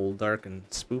awful dark and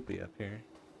spoopy up here.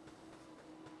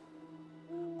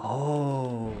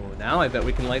 Oh, now I bet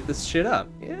we can light this shit up.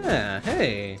 Yeah,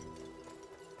 hey.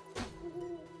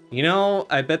 You know,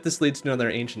 I bet this leads to another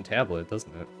ancient tablet,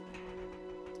 doesn't it?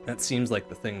 That seems like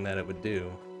the thing that it would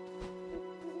do.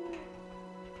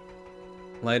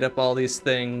 Light up all these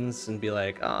things and be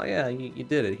like, oh yeah, you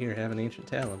did it. Here, have an ancient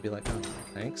tablet. Be like, oh,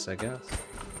 thanks, I guess.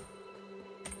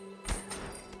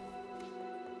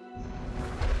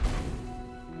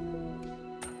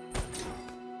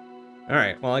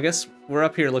 Alright, well I guess we're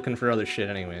up here looking for other shit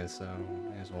anyways, so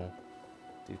may as well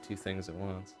do 2 things at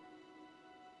once.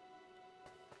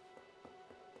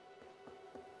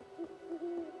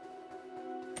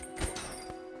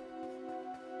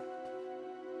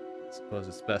 I suppose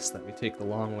it's best that we take the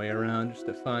long way around just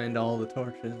to find all the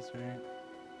torches, right?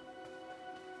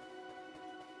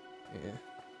 Yeah.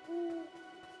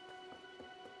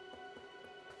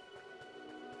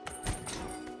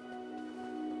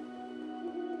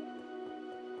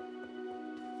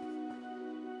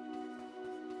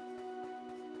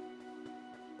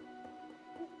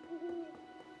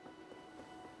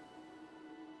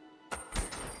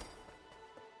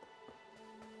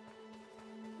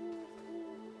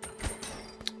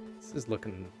 This is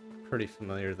looking pretty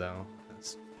familiar, though,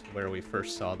 as to where we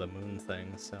first saw the moon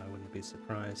thing, so I wouldn't be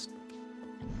surprised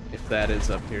if that is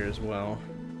up here as well.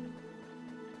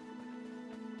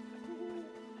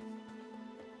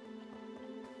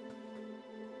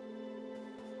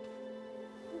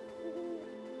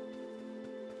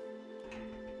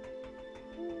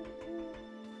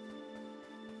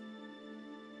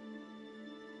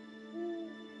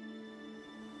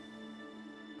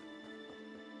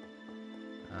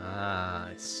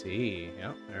 See.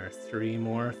 Yep, there are 3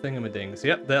 more thingamadings.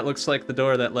 Yep, that looks like the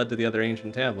door that led to the other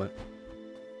ancient tablet.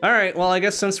 Alright, well I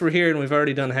guess since we're here and we've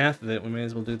already done half of it, we may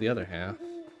as well do the other half.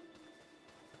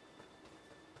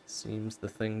 Seems the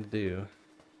thing to do.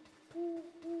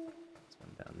 There's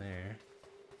one down there.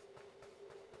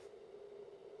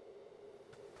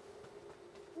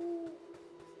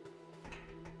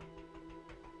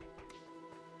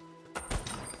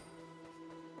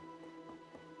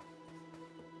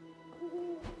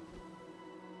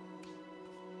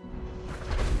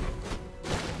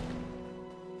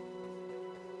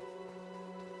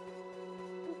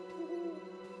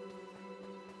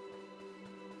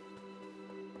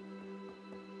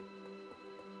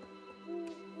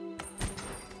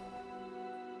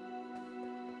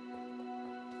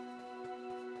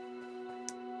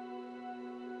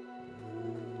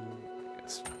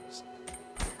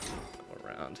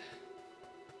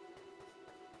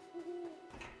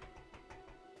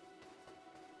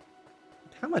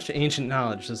 How much ancient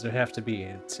knowledge does there have to be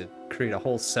to create a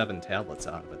whole 7 tablets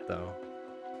out of it, though?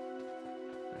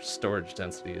 Their storage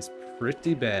density is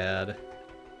pretty bad.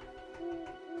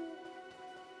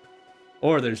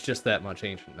 Or there's just that much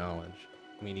ancient knowledge.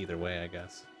 I mean, either way, I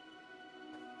guess.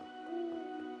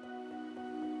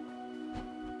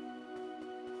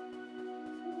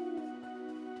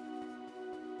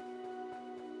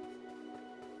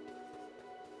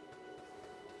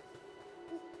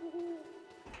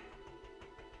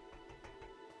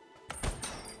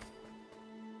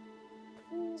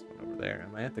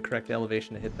 at the correct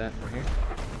elevation to hit that from here.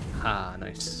 Ah,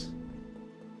 nice.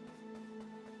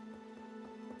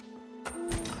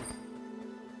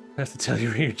 I have to tell you,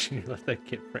 Ryu Jr. let that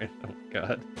kid friend. Oh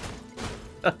god.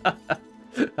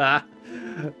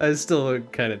 I'm still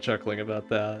kind of chuckling about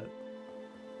that.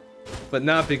 But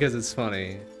not because it's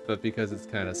funny, but because it's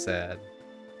kind of sad.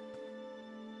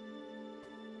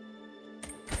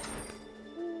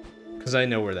 Because I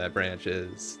know where that branch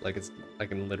is. Like, I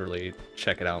can literally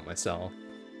check it out myself.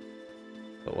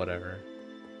 But whatever.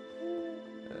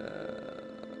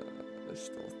 There's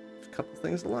still a couple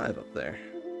things alive up there.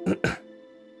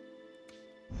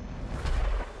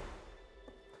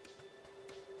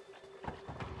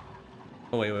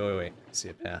 Oh, wait. I see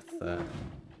a path.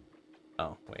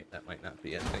 Oh, wait, that might not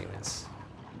be it anyways.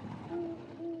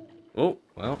 Oh,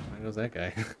 well, there goes that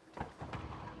guy.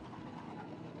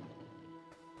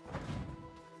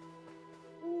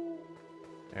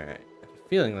 Alright, I have a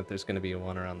feeling that there's going to be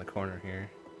one around the corner here.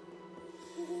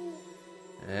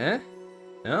 Eh?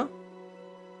 No?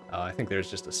 Oh, I think there's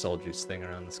just a soul juice thing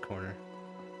around this corner.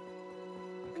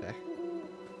 Okay.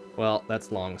 Well,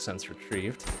 that's long since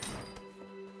retrieved.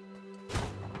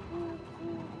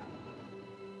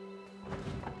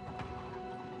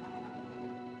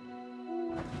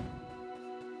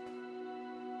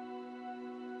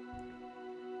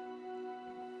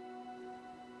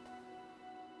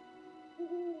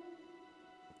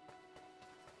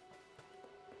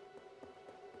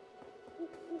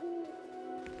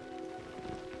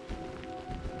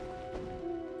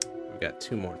 Got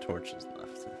 2 more torches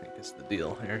left, I think is the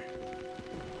deal here.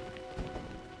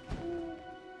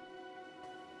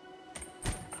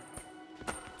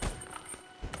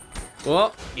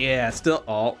 Well, yeah, still.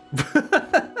 Oh.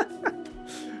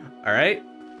 Alright.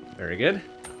 Very good.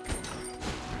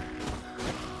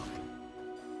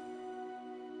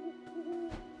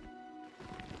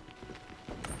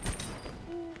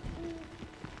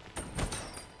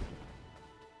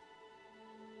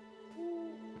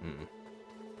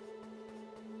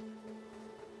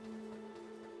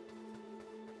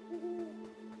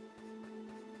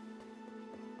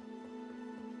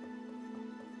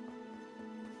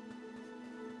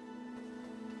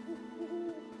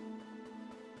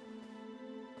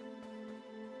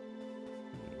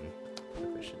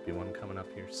 There should be one coming up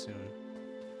here soon.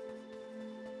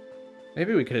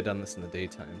 Maybe we could have done this in the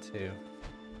daytime too.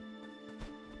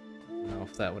 I don't know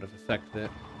if that would have affected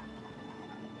it.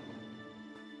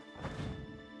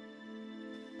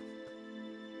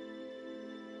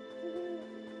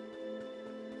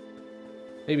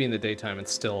 Maybe in the daytime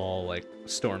it's still all like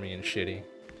stormy and shitty.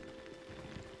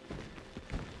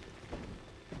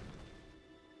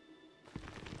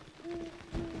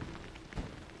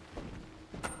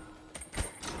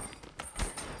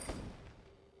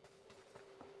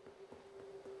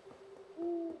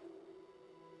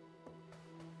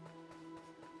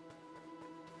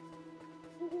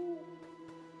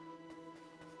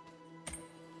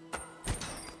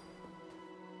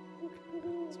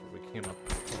 That's where we came up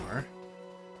before.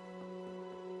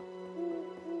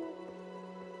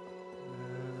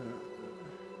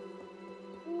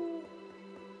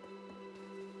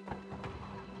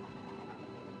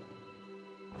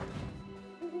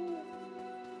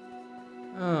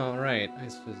 Oh, right,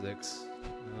 ice physics.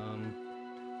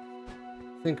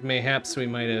 I think mayhaps we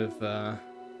might have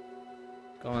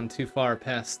gone too far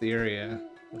past the area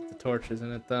with the torches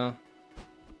in it, though.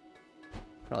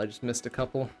 Probably just missed a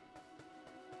couple.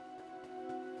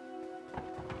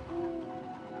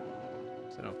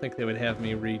 So I don't think they would have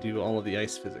me redo all of the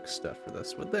ice physics stuff for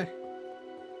this, would they?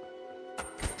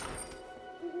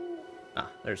 Ah,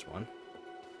 there's one.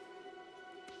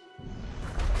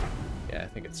 Yeah, I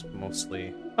think it's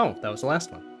mostly... Oh, that was the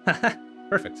last one. Haha,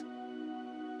 perfect.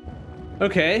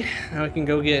 Okay, now we can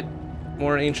go get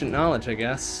more ancient knowledge, I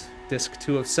guess. Disc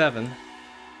 2 of 7.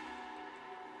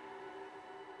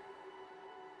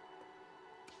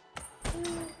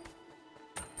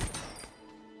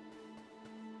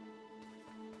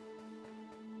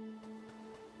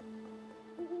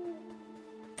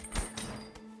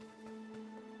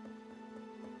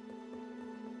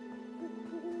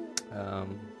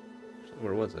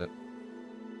 Where was it?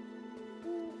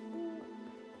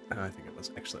 Oh, I think it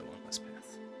was actually along this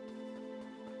path.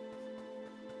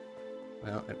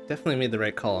 Well, I definitely made the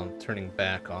right call on turning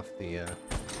back off the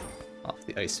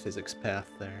ice physics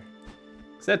path there.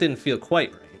 Because that didn't feel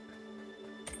quite right.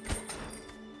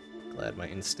 Glad my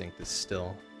instinct is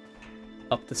still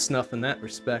up to snuff in that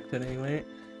respect, at any rate.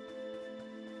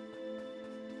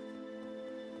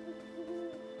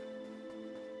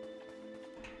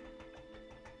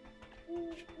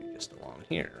 Should be just along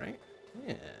here, right?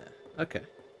 Yeah, okay.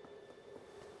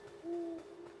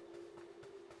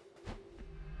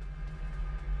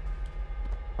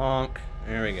 Honk.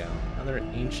 There we go. Another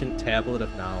ancient tablet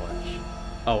of knowledge.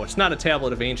 Oh, it's not a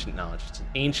tablet of ancient knowledge. It's an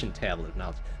ancient tablet of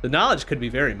knowledge. The knowledge could be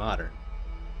very modern.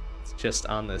 It's just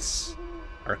on this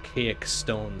archaic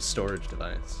stone storage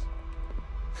device.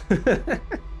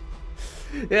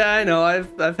 Yeah, I know.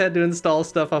 I've had to install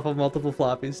stuff off of multiple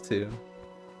floppies too.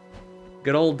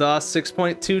 Good old DOS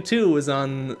 6.22 was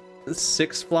on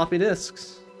 6 floppy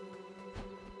disks.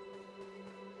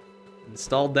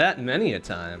 Installed that many a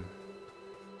time.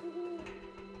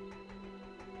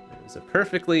 It was a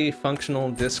perfectly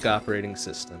functional disk operating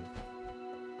system.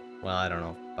 Well, I don't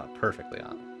know about perfectly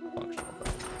functional,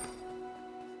 but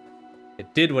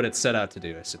it did what it set out to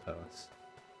do, I suppose.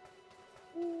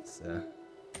 It's a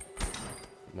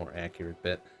more accurate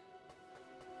bit.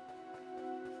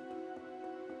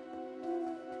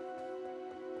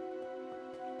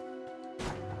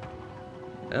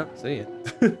 Oh, see ya.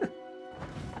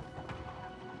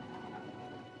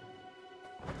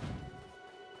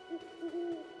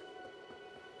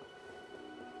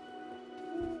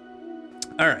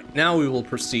 Alright, now we will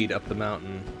proceed up the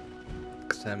mountain.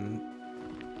 Because I'm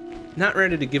not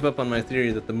ready to give up on my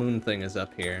theory that the moon thing is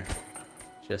up here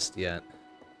just yet.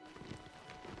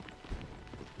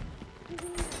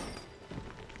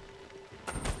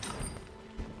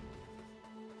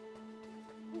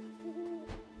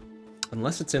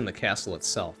 Unless it's in the castle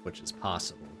itself, which is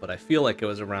possible, but I feel like it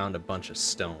was around a bunch of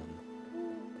stone.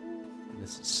 And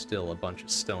this is still a bunch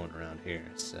of stone around here,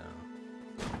 so...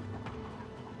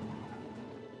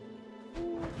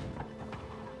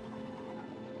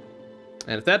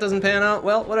 And if that doesn't pan out,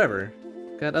 well, whatever.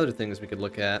 Got other things we could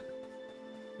look at.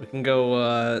 We can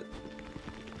go,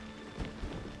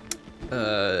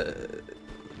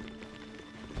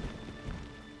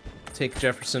 take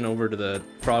Jefferson over to the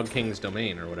Frog King's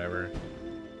domain or whatever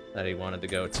that he wanted to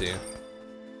go to.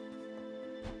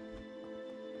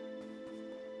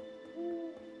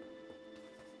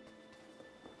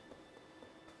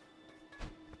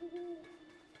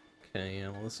 Okay, yeah,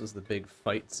 well, this was the big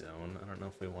fight zone. I don't know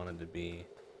if we wanted to be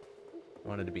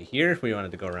here, if we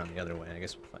wanted to go around the other way. I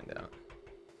guess we'll find out.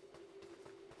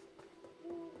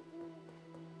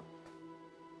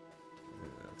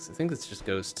 I think this just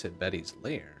goes to Betty's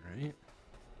lair, right?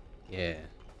 Yeah.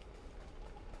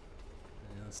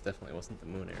 This definitely wasn't the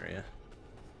moon area.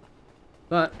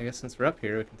 But, I guess since we're up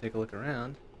here, we can take a look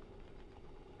around.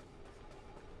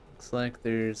 Looks like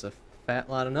there's a fat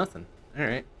lot of nothing.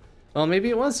 Alright. Well, maybe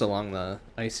it was along the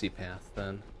icy path,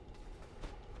 then.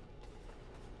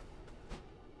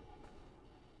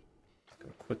 Let's go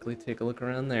quickly take a look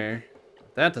around there.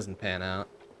 If that doesn't pan out.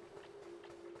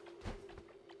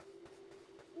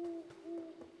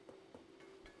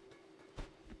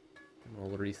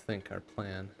 We'll rethink our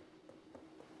plan.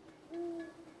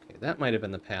 Okay, that might have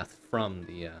been the path from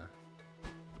the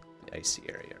icy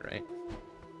area, right?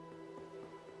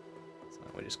 So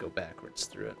we just go backwards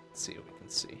through it, see what we can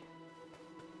see.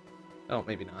 Oh,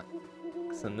 maybe not.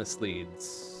 Because then this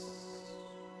leads...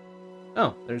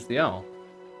 Oh, there's the owl.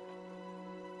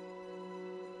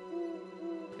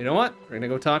 You know what? We're gonna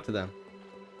go talk to them.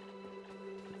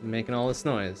 I'm making all this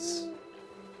noise.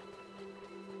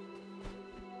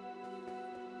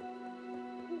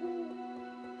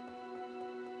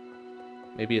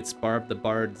 Maybe it's Barb the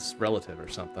Bard's relative or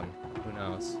something. Who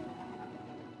knows?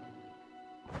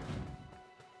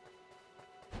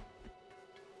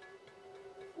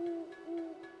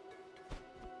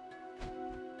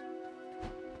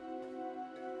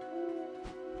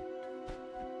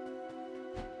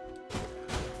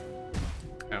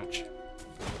 Ouch.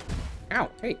 Ow,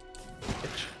 hey.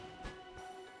 Bitch.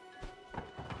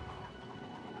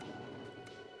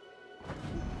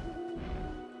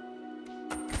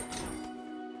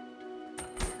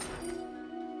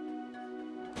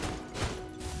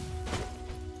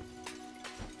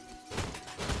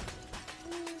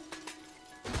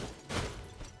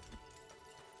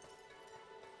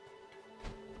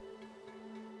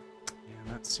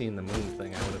 Seeing the moon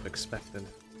thing I would have expected.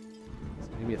 So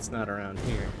maybe it's not around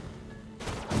here.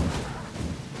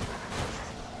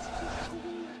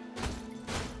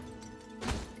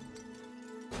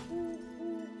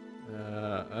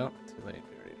 Oh, too late.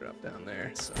 We already dropped down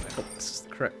there, so I hope this is the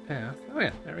correct path. Oh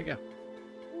yeah, there we go.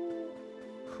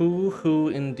 Who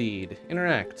indeed.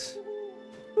 Interact.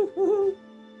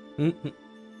 Mm-hmm.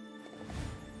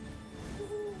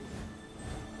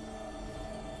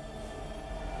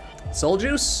 Soul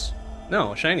juice?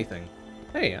 No, a shiny thing.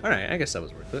 Hey, alright, I guess that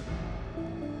was worth it.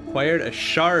 Acquired a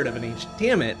shard of an ancient...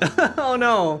 Damn it! Oh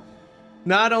no!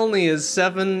 Not only is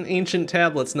 7 ancient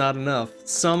tablets not enough,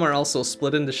 some are also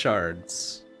split into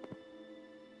shards.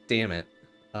 Damn it.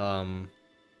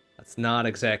 That's not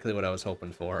exactly what I was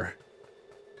hoping for.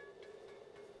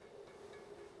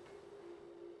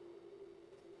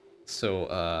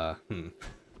 So,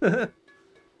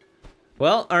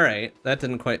 well, alright. That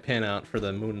didn't quite pan out for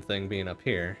the moon thing being up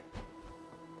here.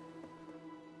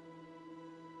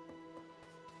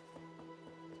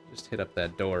 Just hit up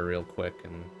that door real quick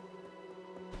and...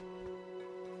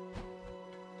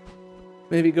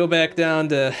 maybe go back down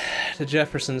to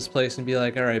Jefferson's place and be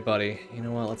like, alright, buddy, you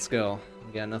know what, let's go.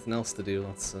 We got nothing else to do,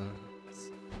 let's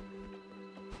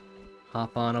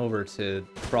hop on over to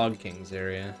Frog King's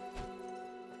area.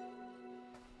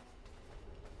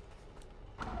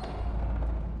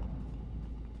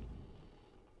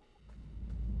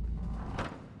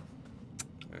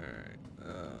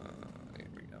 Here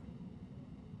we go.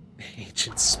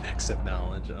 Ancient specks of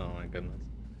knowledge, oh my goodness.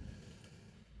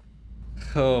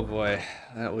 Oh boy,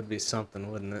 that would be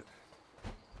something, wouldn't it?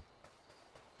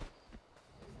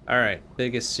 Alright,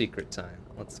 biggest secret time.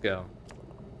 Let's go.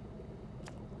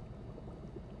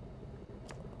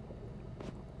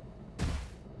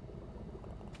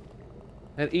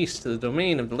 Head east to the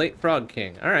domain of the late Frog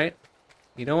King. Alright.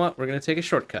 You know what? We're gonna take a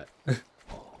shortcut.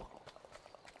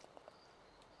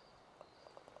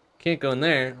 Can't go in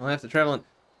there. I'll have to travel in...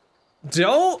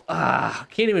 Don't! Ah,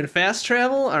 can't even fast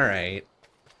travel? Alright.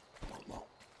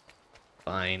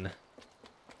 Fine.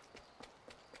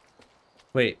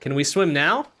 Wait, can we swim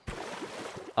now?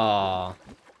 Aw.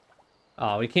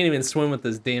 Aw, we can't even swim with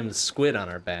this damn squid on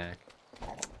our back.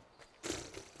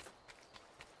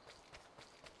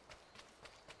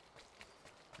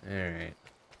 Alright.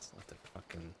 Let's let the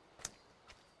fucking...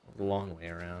 long way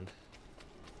around.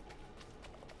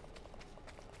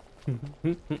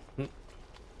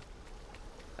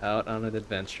 Out on an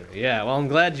adventure. Yeah, well, I'm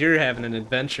glad you're having an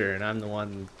adventure and I'm the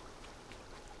one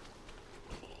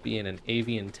being an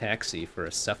avian taxi for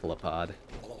a cephalopod.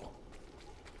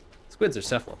 Squids are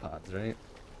cephalopods, right?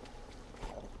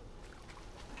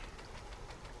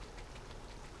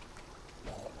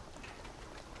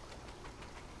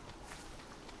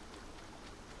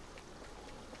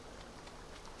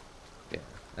 Yeah,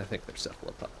 I think they're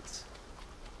cephalopods.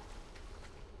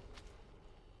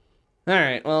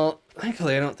 Alright, well,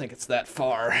 thankfully I don't think it's that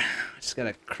far. I just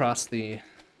gotta cross the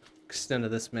extent of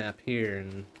this map here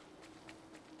and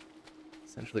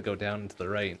essentially go down to the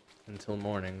right until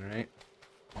morning, right?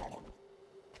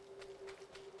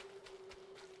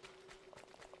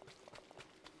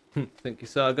 Think you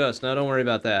saw a ghost. No, don't worry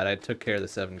about that. I took care of the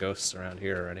 7 ghosts around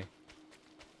here already.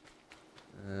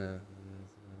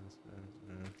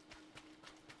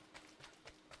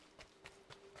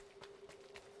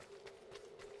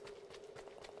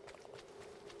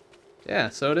 Yeah,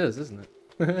 so it is, isn't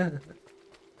it?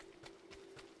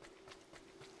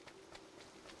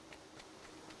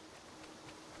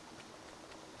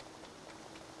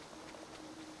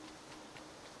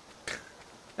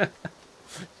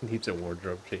 Needs a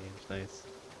wardrobe change, nice.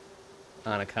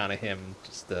 On account of him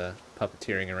just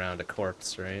puppeteering around a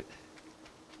corpse, right?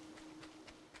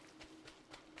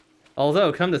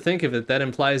 Although, come to think of it, that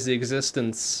implies the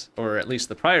existence, or at least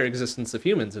the prior existence of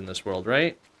humans in this world,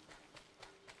 right?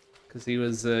 Because he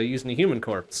was using a human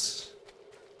corpse.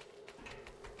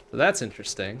 So that's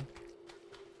interesting.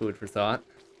 Food for thought.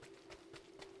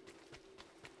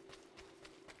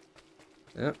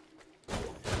 Yep.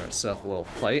 Got ourselves a little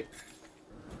fight.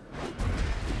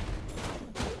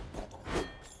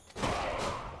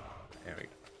 There we go.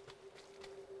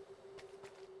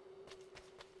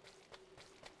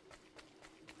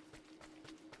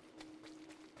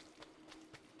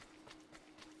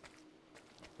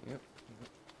 Yep.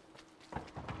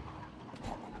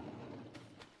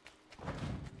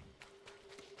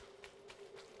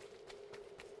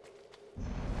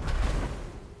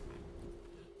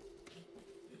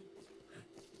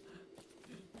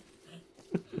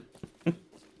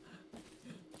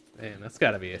 Man, that's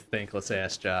gotta be a thankless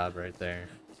ass job right there.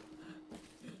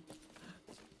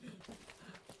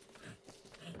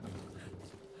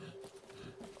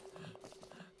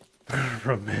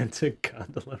 Romantic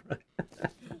gondola ride.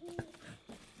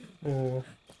 Oh.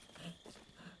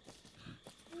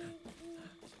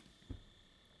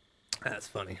 That's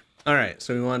funny. Alright,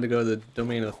 so we wanted to go to the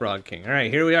domain of the Frog King.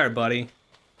 Alright, here we are, buddy.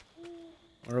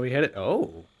 Where are we headed?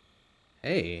 Oh.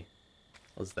 Hey.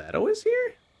 Was that always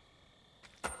here?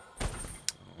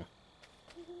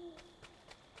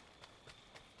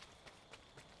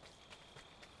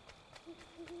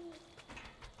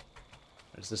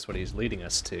 Is this what he's leading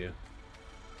us to?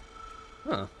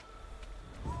 Huh.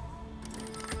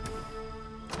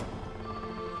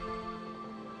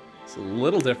 It's a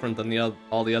little different than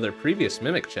all the other previous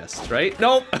mimic chests, right?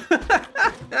 Nope!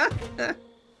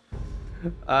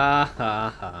 Ah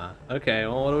ha ha. Okay,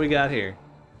 well, what do we got here?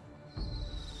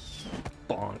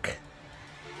 Bonk.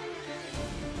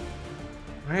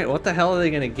 Alright, what the hell are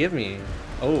they gonna give me?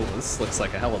 Oh, this looks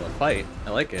like a hell of a fight. I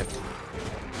like it.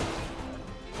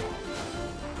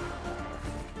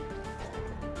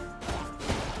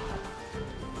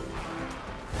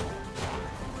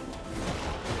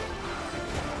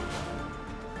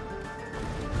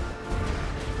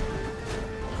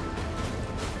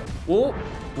 Whoa!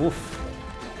 Oof.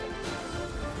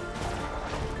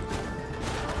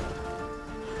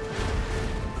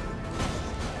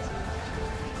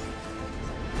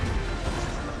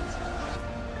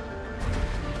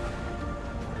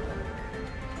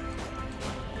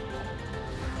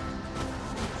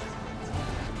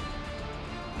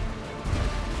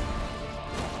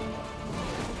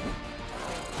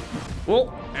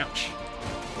 Whoa! Ouch.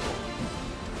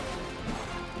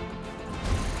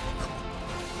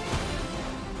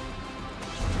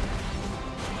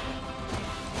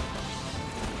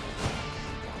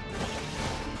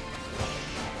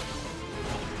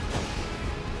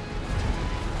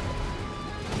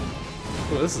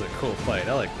 Ooh, this is a cool fight.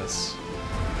 I like this.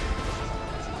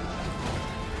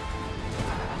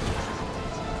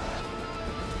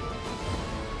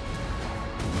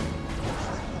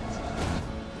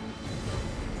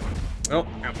 Oh,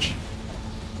 ouch.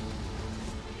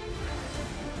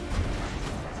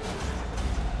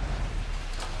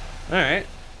 Alright.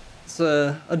 It's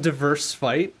a diverse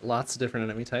fight. Lots of different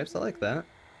enemy types. I like that.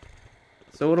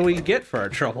 So what do we get for our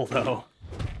trouble, though?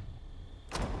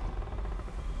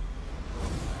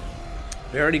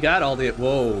 We already got all the...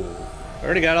 Whoa. We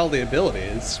already got all the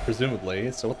abilities,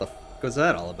 presumably. So what the fuck was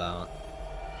that all about?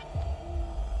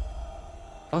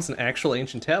 Oh, it's an actual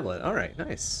ancient tablet. Alright,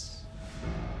 nice.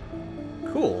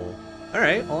 Cool.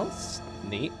 Alright, well, that's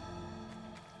neat.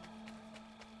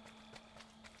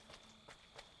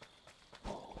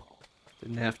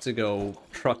 Didn't have to go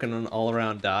trucking an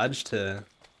all-around dodge to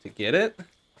get it.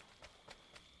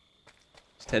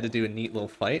 Just had to do a neat little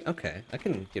fight. Okay, I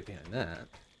can get behind that.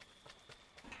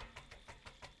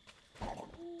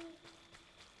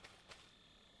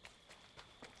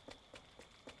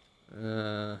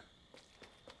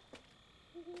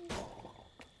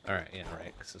 Alright, yeah,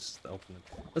 right, because this is the opening.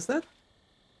 Was that...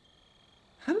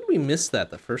 How did we miss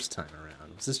that the first time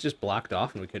around? Was this just blocked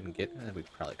off and we couldn't get... we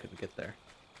probably couldn't get there.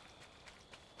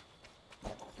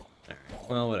 Alright,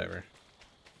 well, whatever.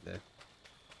 The...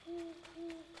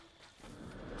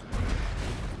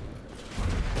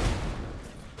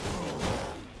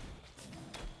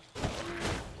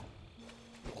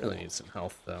 Really need some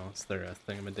health, though. Is there a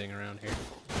thingamading around here?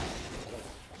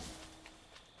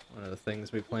 One of the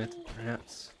things we planted,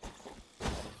 perhaps?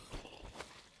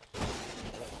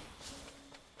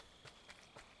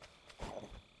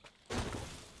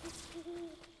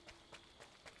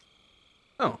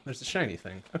 Oh, there's a shiny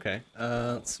thing. Okay,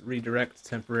 let's redirect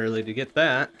temporarily to get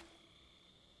that.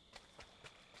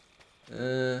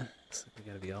 Looks like we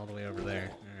gotta be all the way over there.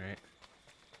 Alright.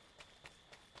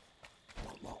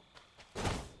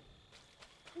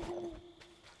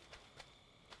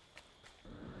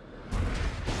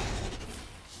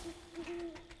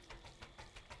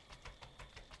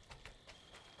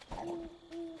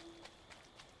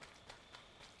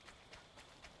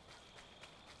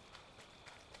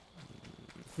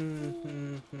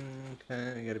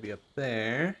 Okay, I gotta be up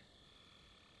there.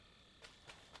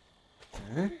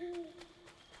 Okay.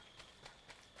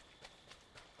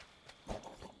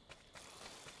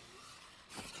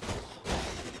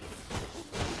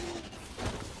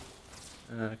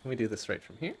 Can we do this right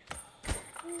from here?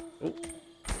 Oh,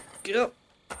 get up!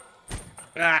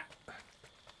 Ah!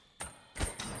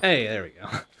 Hey, there we go.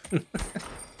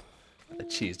 I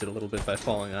cheesed it a little bit by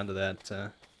falling onto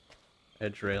that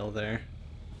edge rail there.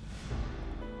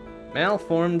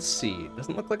 Malformed seed.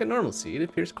 Doesn't look like a normal seed. It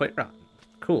appears quite rotten.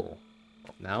 Cool.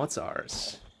 Well, now it's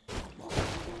ours.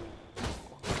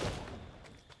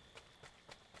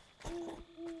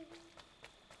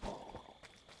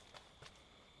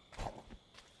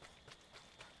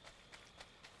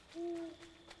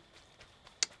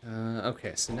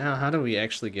 Okay, so now how do we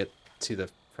actually get to the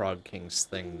Frog King's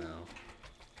thing, though?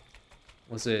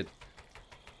 Was it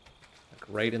like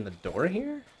right in the door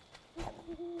here?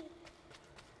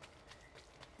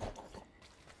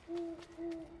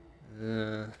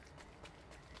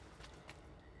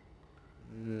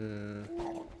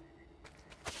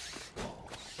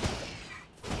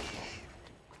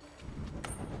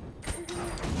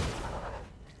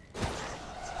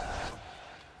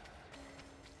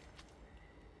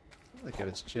 Like it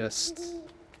was just...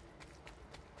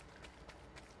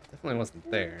 Definitely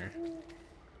wasn't there.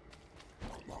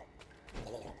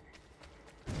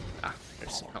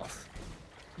 some health.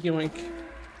 Yoink.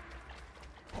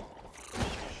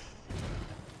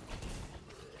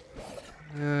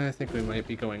 I think we might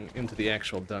be going into the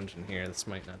actual dungeon here. This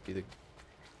might not be the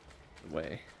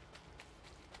way.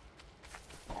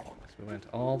 We went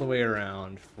all the way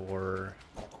around for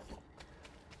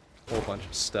a whole bunch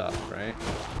of stuff, right?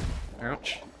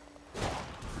 Ouch.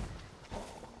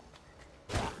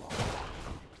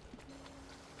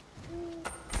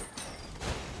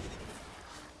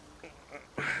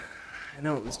 I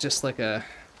know it was just like a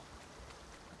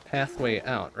pathway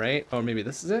out, right? Oh, maybe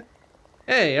this is it?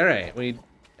 Hey, alright, we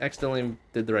accidentally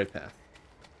did the right path.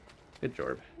 Good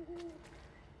job.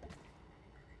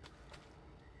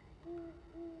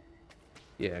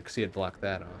 Yeah, because he had blocked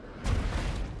that off.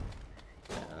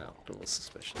 Yeah, that looked a little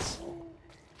suspicious.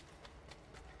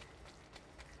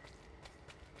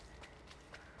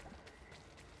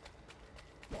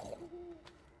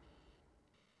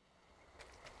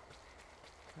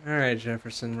 Alright,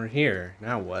 Jefferson, we're here.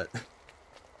 Now what?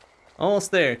 Almost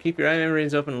there. Keep your eye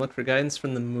memories open and look for guidance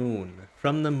from the moon.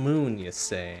 From the moon, you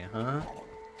say, huh?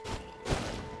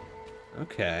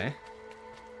 Okay.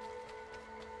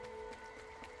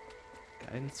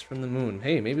 Guidance from the moon.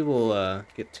 Hey, maybe we'll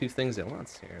get two things at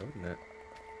once here, wouldn't it?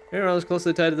 We're always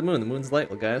closely tied to the moon. The moon's light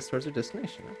will guide us towards our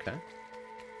destination. Okay.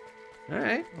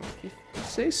 Alright. Well, if you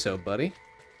say so, buddy.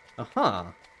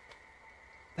 Aha.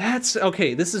 That's...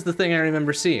 Okay, this is the thing I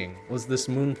remember seeing, was this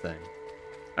moon thing.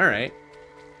 Alright.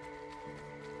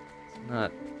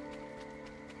 Not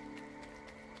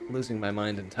losing my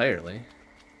mind entirely.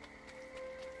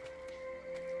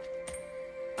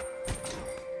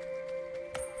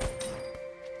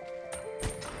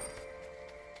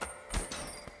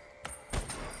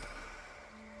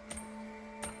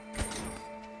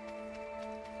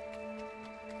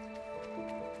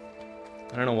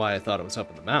 I don't know why I thought it was up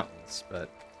in the mountains, but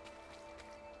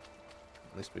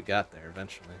at least we got there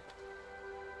eventually.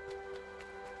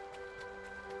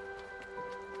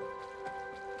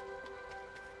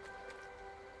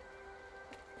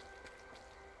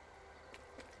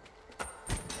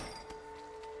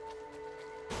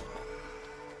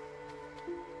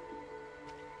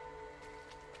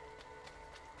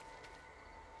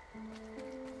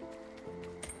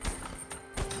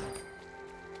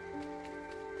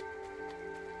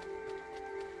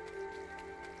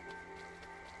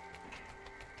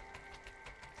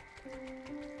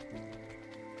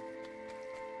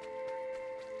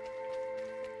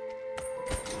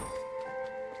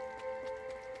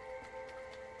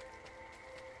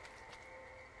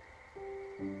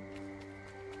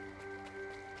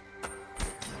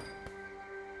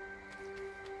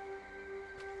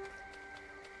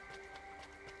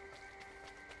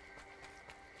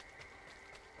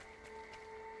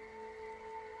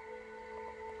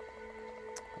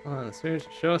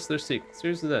 Show us their secrets.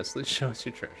 Here's this. Please show us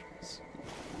your treasures.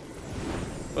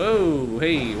 Whoa,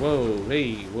 hey, whoa,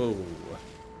 hey, whoa.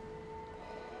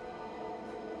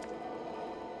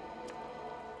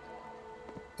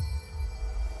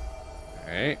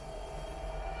 Alright.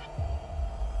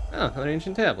 Oh, another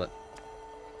ancient tablet.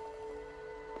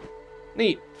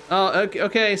 Neat. Oh,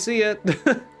 okay, see ya.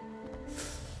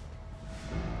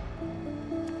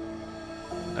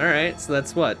 Alright, so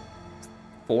that's what?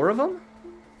 4 of them?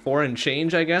 4 and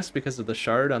change, I guess, because of the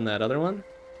shard on that other one.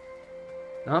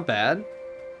 Not bad.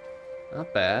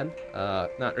 Not bad.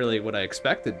 Not really what I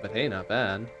expected, but hey, not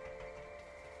bad.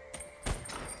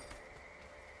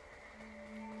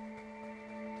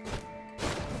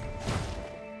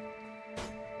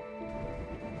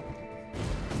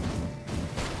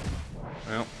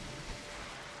 Well.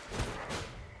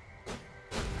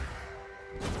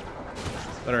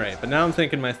 But alright, but now I'm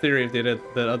thinking my theory of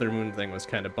that other moon thing was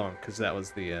kind of bunk, because that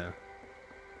was the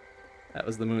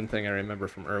moon thing I remember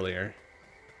from earlier.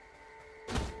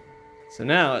 So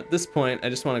now, at this point, I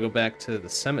just want to go back to the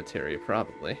cemetery,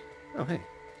 probably. Oh, hey.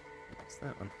 What's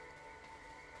that one?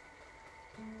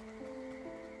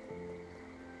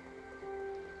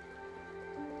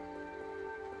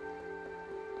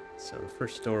 So the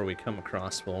first door we come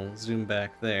across, we'll zoom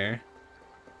back there.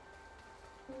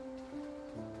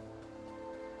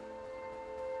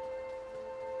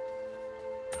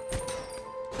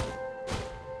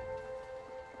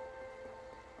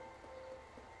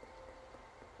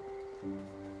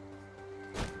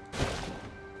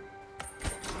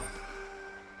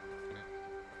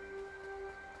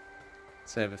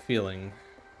 So I have a feeling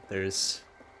there's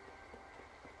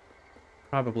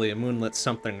probably a moonlit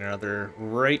something or other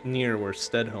right near where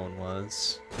Stedhone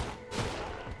was.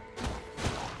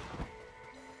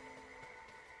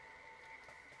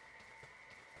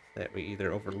 That we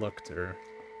either overlooked or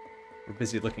were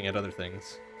busy looking at other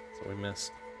things. So what we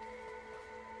missed.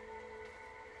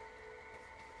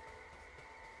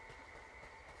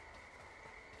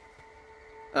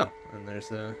 Oh, and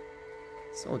there's a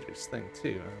soul juice thing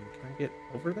too. Can I get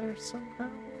over there somehow?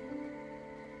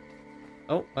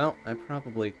 Oh, well, I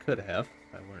probably could have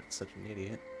if I weren't such an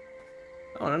idiot.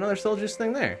 Oh, and another soul juice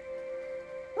thing there.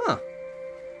 Huh.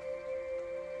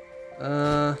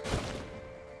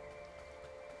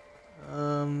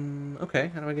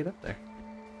 Okay, how do I get up there?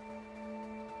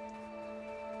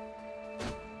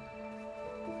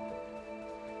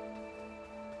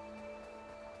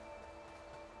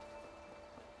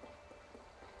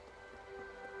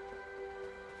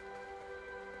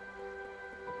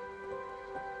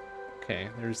 Okay,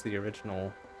 there's the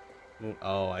original...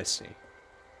 Oh, I see.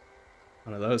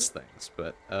 One of those things,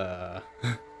 but, how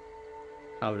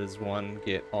does one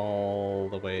get all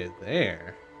the way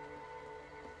there?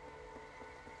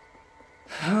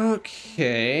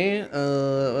 Okay,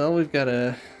 well, we've got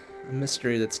a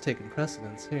mystery that's taken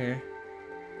precedence here.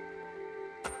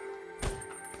 Gotta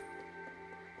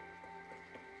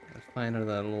find out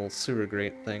the little sewer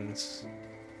grate things.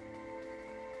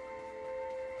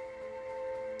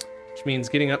 Which means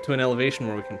getting up to an elevation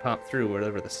where we can pop through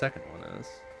whatever the second one is.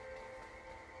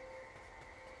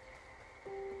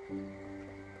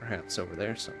 Perhaps over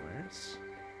there somewheres.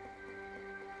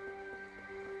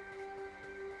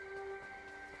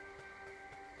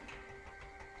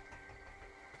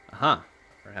 Aha!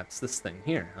 Perhaps this thing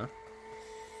here, huh?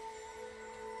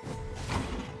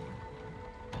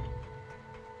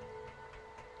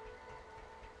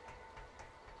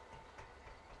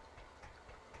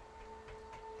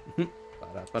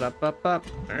 Ba-da-ba-da-ba-ba.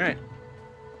 Alright.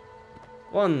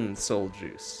 One soul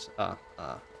juice.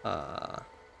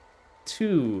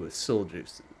 Two soul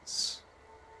juices.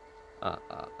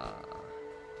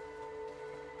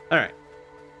 Alright.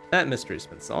 That mystery's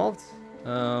been solved.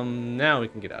 Now we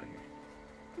can get out of here.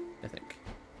 I think.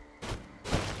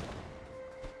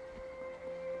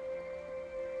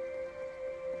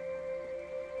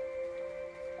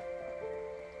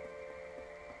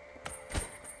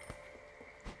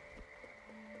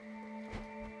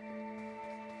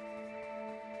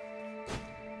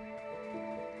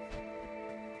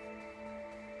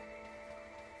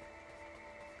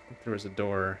 There was a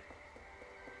door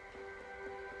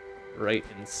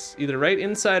either right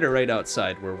inside or right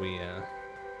outside where we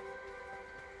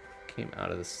came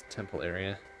out of this temple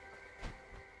area.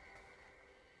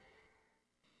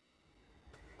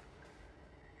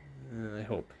 I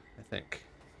hope. I think.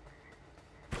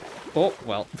 Oh,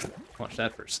 well, watch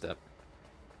that first step.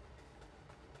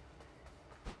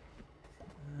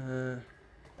 Yeah,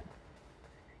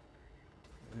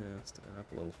 let's do it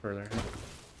up a little further.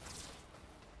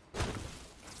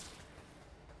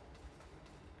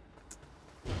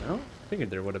 Well, I figured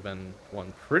there would have been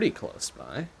one pretty close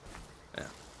by. Yeah,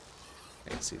 I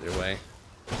guess either way.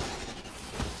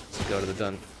 Let's go to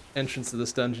the entrance to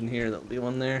this dungeon here. There'll be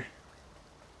one there.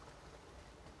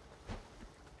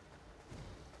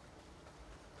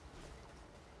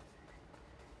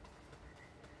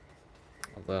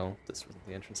 Although, this wasn't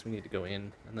the entrance. We need to go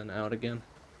in and then out again.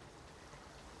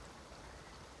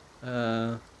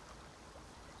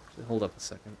 Hold up a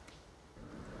second.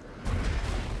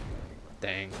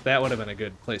 Dang, that would have been a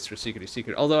good place for Secrety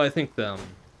Secret. Although I think the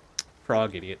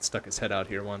frog idiot stuck his head out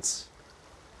here once.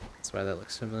 That's why that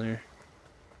looks familiar.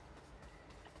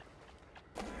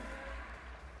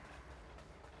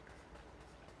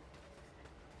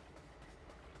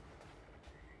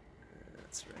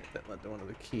 That's right, that led to one of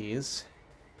the keys.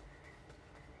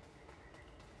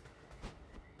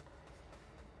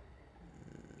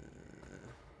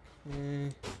 Okay.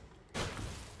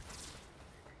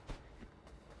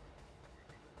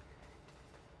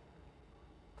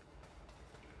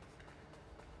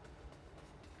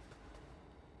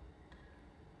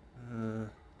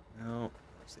 No,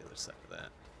 where's the other side of that?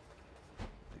 I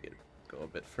get go a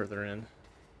bit further in.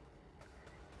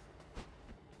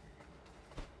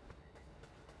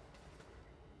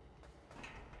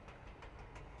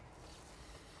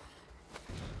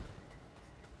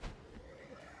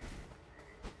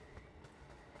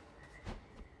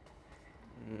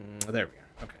 There we are.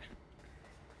 Okay.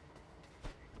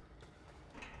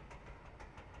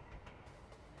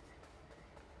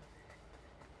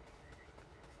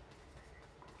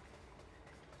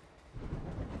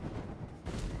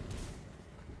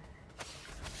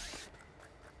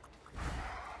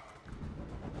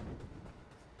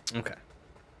 Okay.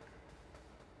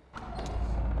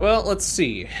 Well, let's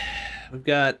see. We've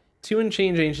got 2 and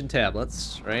change ancient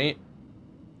tablets, right?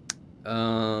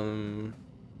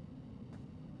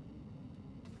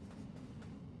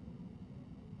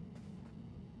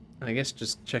 I guess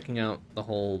just checking out the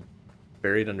whole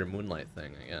buried under moonlight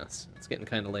thing, I guess. It's getting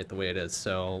kind of late the way it is,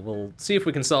 so we'll see if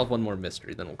we can solve one more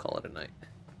mystery, then we'll call it a night.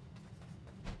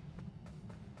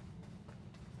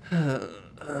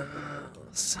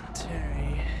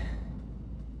 Cemetery.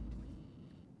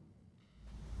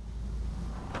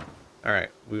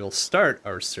 Alright, we will start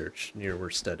our search near where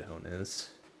Stedhone is.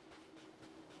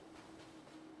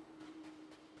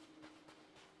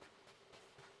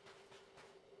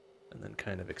 And then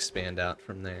kind of expand out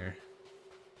from there.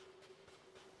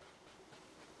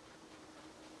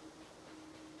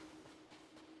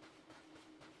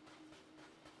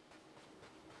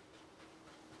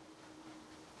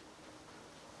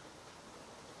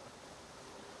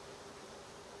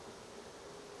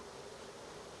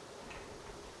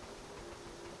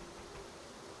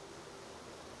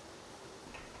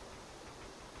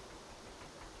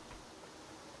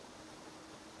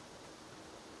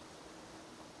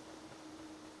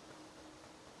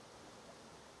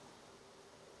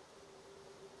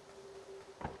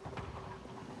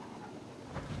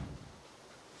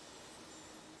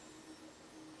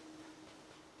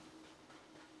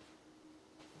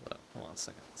 Hold on a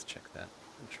second, let's check that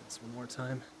entrance one more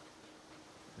time.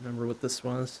 Remember what this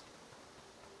was?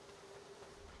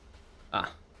 Ah,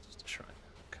 just a shrine.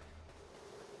 Okay.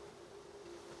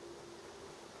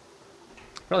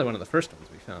 Probably one of the first ones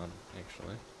we found,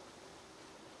 actually.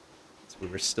 So we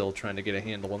were still trying to get a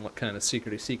handle on what kind of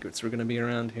secrety secrets were going to be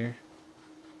around here.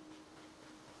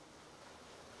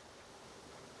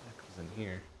 What was in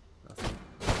here? Nothing.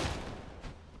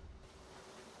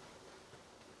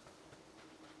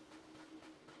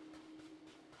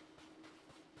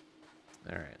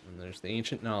 Alright, and there's the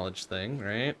ancient knowledge thing,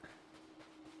 right?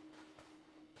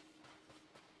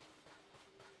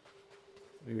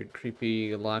 Weird, creepy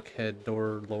lockhead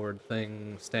door lord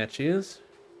thing statues.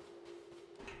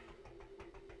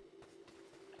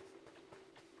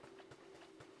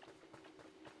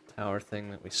 Tower thing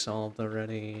that we solved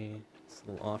already. This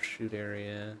little offshoot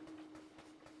area.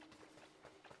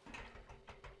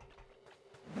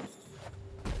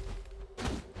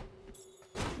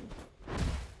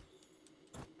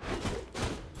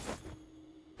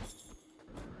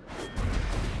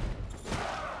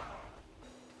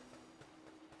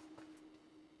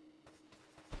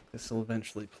 This will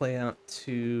eventually play out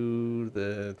to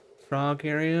the frog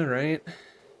area, right?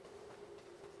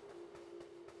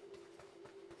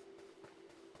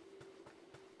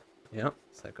 Yep,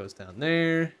 so that goes down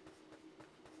there.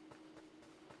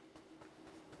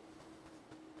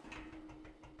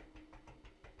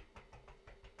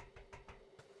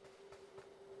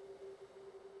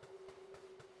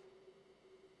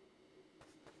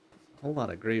 A whole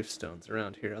lot of gravestones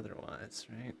around here otherwise,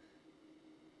 right?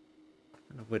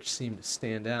 None of which seem to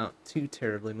stand out too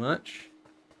terribly much.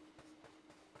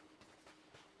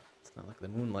 It's not like the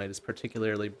moonlight is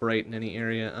particularly bright in any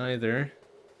area either.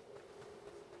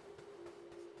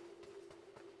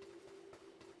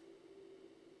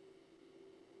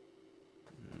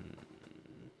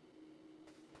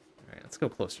 Alright, let's go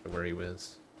closer to where he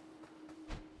was.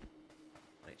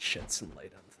 Might shed some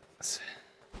light on things.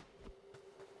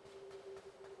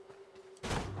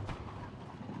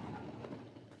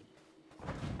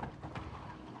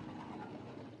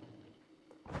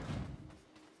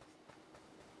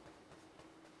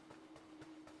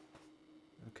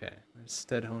 Okay, there's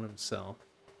Stedhone himself.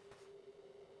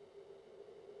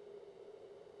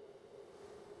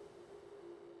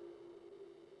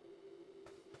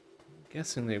 I'm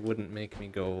guessing they wouldn't make me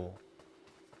go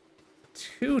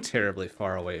too terribly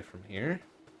far away from here.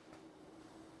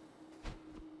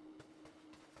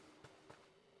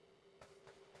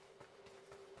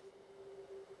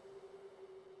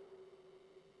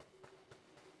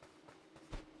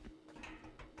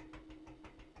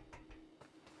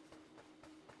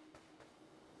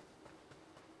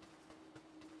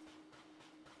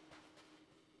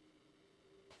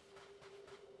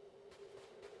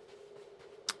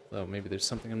 Though maybe there's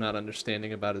something I'm not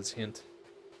understanding about his hint.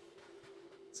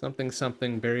 Something,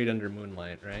 something buried under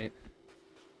moonlight, right?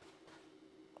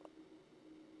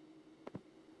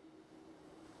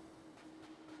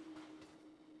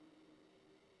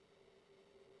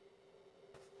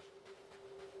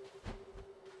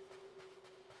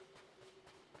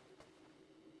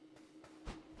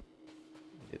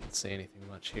 He didn't say anything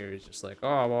much here. He's just like,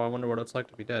 oh, well, I wonder what it's like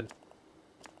to be dead.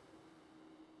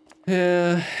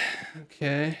 Yeah,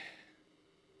 okay.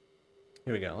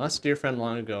 Here we go. Lost a dear friend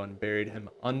long ago and buried him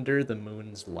under the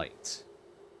moon's light.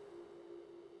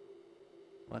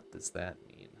 What does that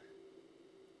mean?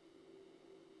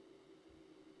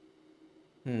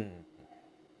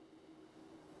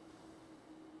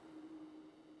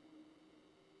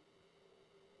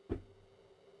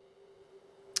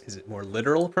 Is it more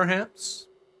literal, perhaps?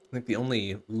 I think the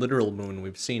only literal moon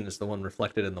we've seen is the one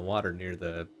reflected in the water near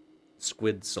the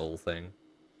squid soul thing.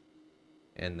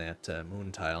 And that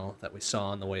moon tile that we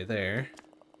saw on the way there.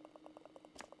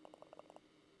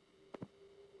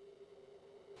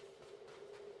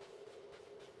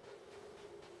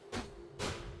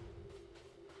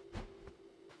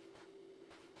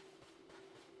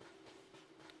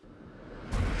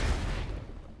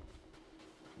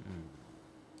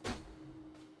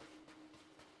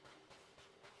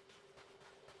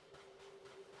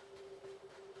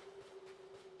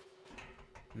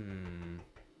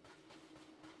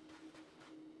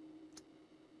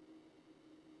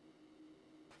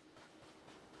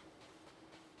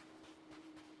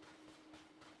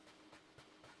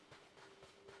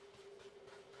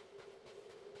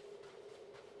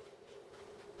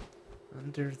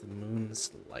 Under the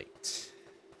moon's light.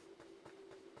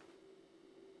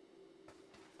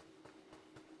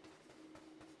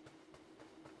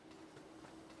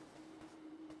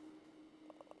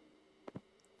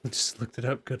 Just looked it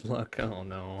up. Good luck. Oh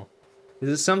no. Is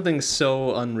it something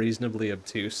so unreasonably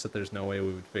obtuse that there's no way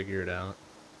we would figure it out?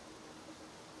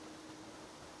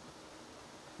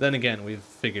 Then again, we've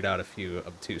figured out a few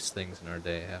obtuse things in our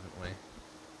day, haven't we?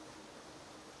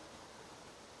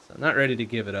 So I'm not ready to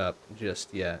give it up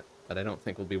just yet, but I don't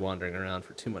think we'll be wandering around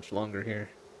for too much longer here.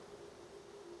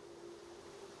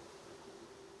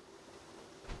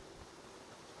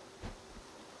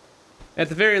 At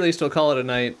the very least, we'll call it a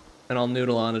night, and I'll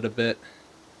noodle on it a bit.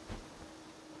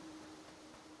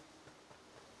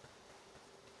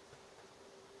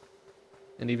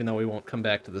 And even though we won't come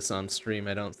back to this on stream,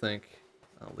 I don't think,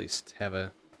 I'll at least have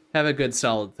a good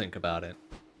solid think about it.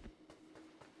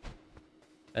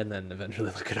 And then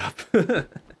eventually look it up.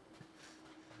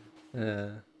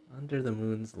 Under the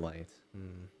moon's light.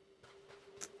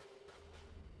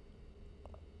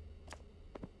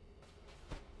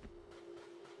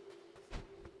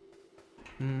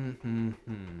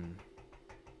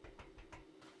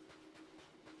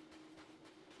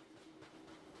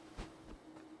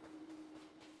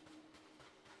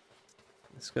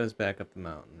 This goes back up the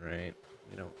mountain, right?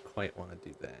 We don't quite want to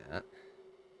do that.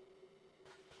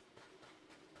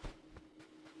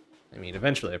 I mean,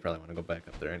 eventually I probably want to go back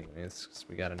up there anyways, because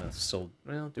we got enough soul...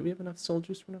 Well, do we have enough soul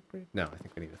juice for an upgrade? No, I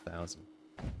think we need 1,000.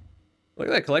 Look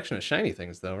at that collection of shiny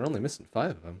things, though. We're only missing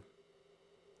 5 of them.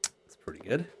 That's pretty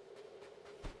good.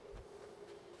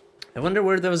 I wonder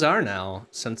where those are now,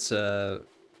 since the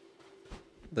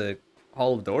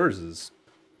Hall of Doors is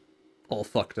all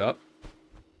fucked up.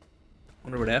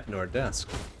 Wonder what happened to our desk.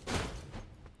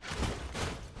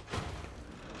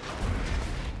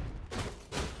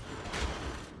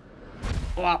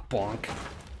 Wop bonk.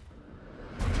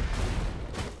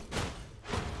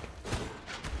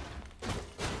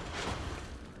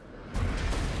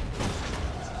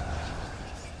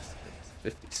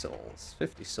 $50 souls.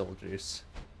 50 soul juice.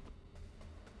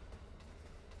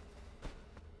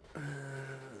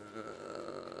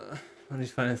 When he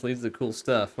finally leads the cool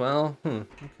stuff. Well,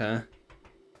 okay.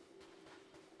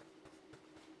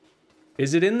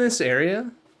 Is it in this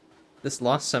area? This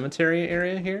Lost Cemetery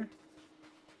area here?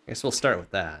 I guess we'll start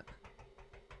with that.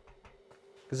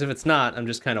 Because if it's not, I'm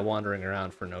just kind of wandering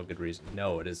around for no good reason.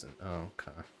 No, it isn't. Oh,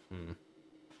 okay. I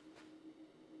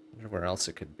wonder where else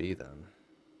it could be, then.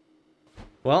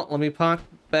 Well, let me pop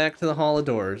back to the Hall of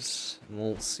Doors, and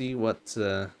we'll see what,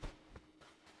 where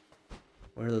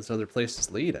those other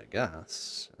places lead, I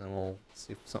guess. And we'll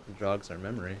see if something jogs our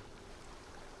memory.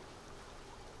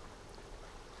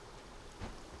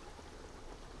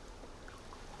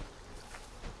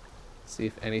 See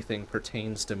if anything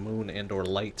pertains to moon and or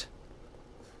light.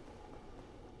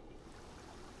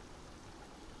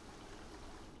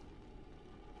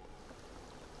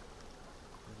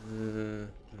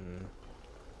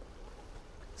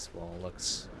 This wall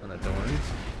looks unadorned.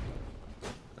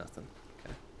 Nothing.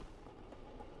 Okay.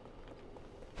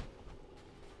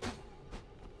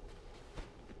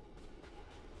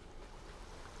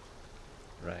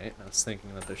 Right, I was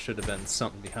thinking that there should have been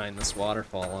something behind this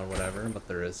waterfall or whatever, but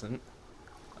there isn't.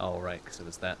 Oh, right, because it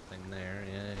was that thing there.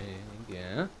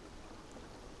 Yeah.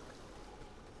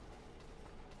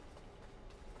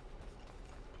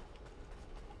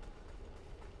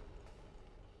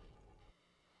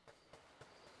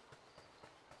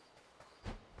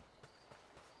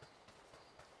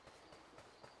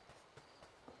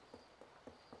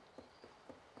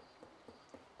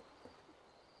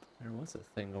 There was a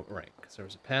thing over... Right, because there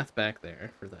was a path back there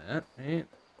for that, right?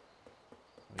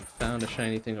 We found a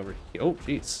shiny thing over here. Oh,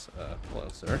 jeez. Hello,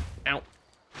 sir. Ow.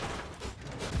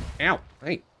 Ow.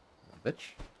 Hey,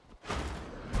 bitch.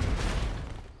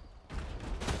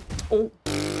 Oh.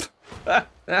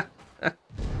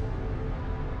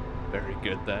 Very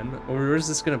good then. Or is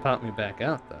this gonna pop me back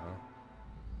out though?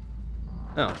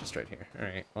 Oh, just right here.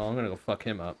 Alright, well I'm gonna go fuck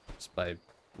him up just by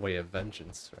way of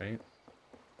vengeance, right?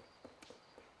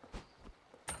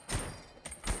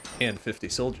 And 50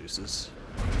 soul juices.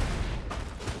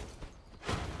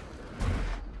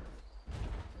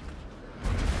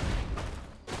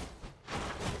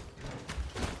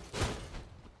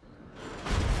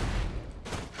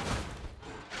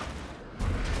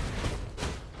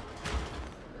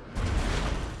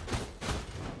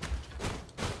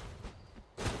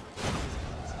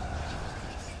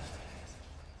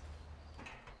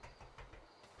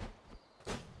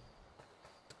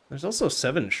 There's also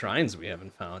 7 shrines we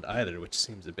haven't found either, which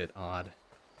seems a bit odd.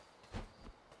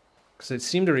 Because it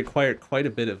seemed to require quite a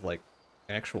bit of, like,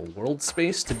 actual world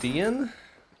space to be in.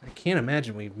 I can't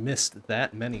imagine we missed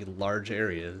that many large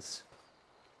areas.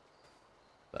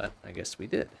 But I guess we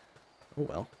did. Oh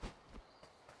well.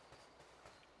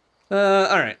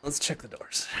 Alright, let's check the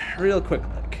doors. Real quick,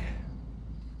 like.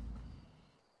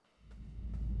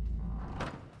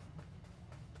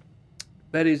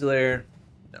 Betty's Lair.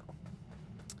 No.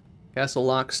 Castle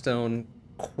Lockstone,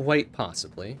 quite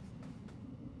possibly.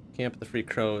 Camp of the Free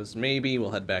Crows, maybe.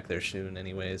 We'll head back there soon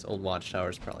anyways. Old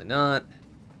Watchtowers, probably not.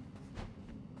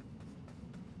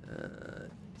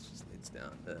 It just leads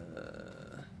down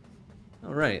to...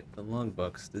 Oh, right, the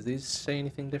logbooks. Does these say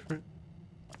anything different?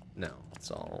 No, it's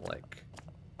all, like,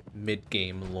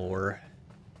 mid-game lore.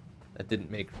 That didn't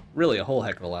make really a whole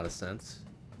heck of a lot of sense.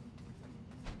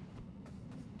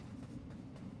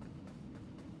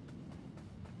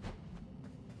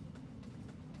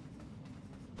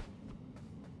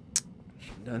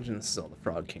 Dungeon, this is all the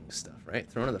Frog King stuff, right?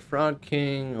 Throne of the Frog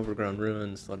King, Overgrown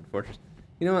Ruins, Flooded Fortress.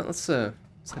 You know what, let's head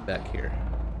back here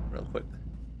real quick.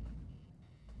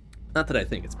 Not that I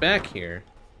think it's back here,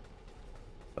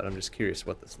 but I'm just curious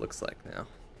what this looks like now.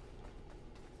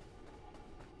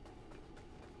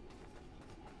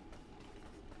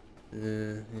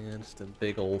 Yeah, just a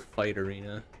big old fight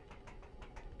arena.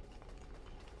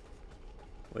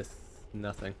 With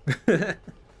nothing. I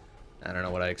don't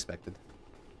know what I expected.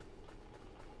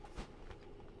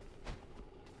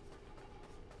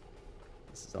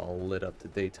 This is all lit up to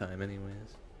daytime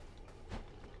anyways.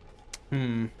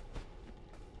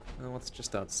 Well, it's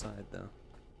just outside though.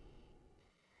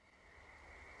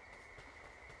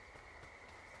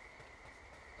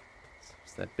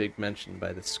 It's that big mention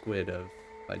by the squid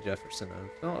by Jefferson of,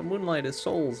 oh, moonlight is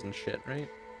souls and shit, right?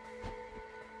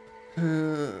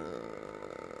 Oh,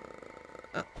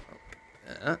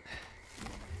 okay.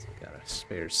 Got a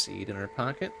spare seed in our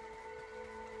pocket.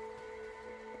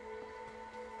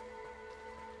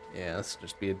 Yeah, this will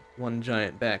just be one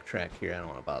giant backtrack here. I don't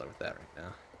want to bother with that right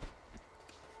now.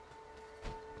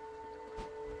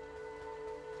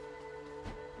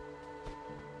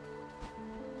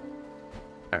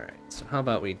 Alright, so how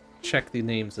about we check the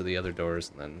names of the other doors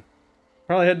and then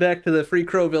probably head back to the Free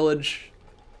Crow Village.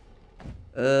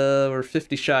 We're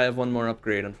 50 shy of one more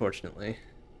upgrade, unfortunately.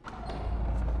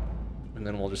 And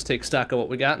then we'll just take stock of what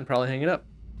we got and probably hang it up.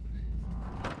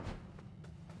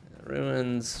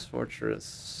 Ruins,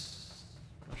 Fortress,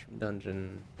 Mushroom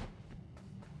Dungeon.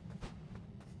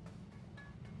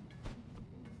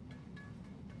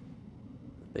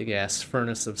 Big ass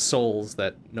furnace of souls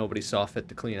that nobody saw fit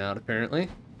to clean out, apparently.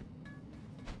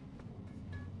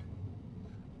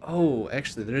 Oh,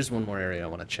 actually, there is one more area I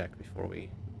want to check before we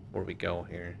go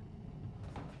here.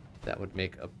 That would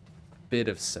make a bit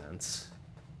of sense.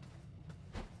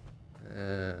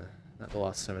 Not the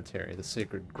Lost Cemetery, the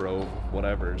Sacred Grove,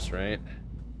 whatever's, right?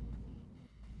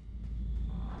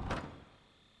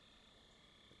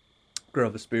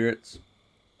 Grove of Spirits.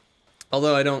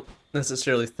 Although I don't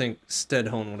necessarily think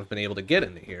Stedhone would have been able to get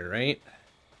into here, right?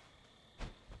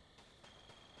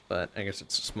 But I guess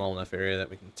it's a small enough area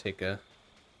that we can take a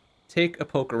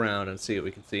poke around and see what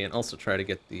we can see, and also try to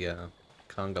get the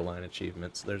conga line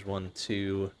achievement. So there's 1,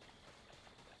 2...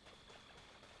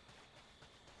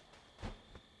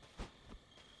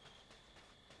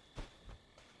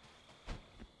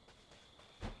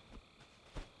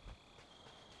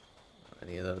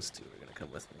 Any of those two are going to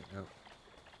come with me now.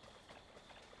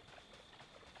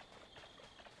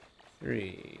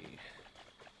 3,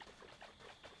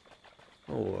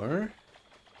 4...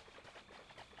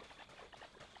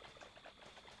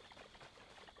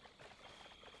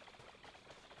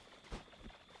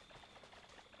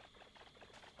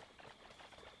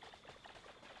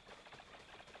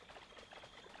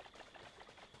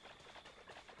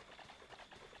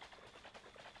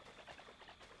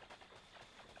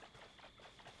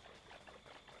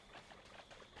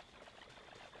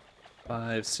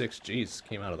 5, 6. Jeez,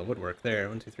 came out of the woodwork there.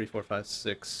 1, 2, 3, 4, 5,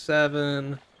 6,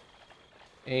 7,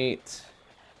 8.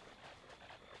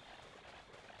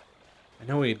 I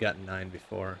know we had gotten 9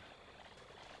 before.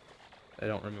 I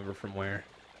don't remember from where.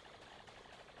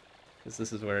 Because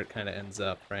this is where it kind of ends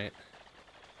up, right?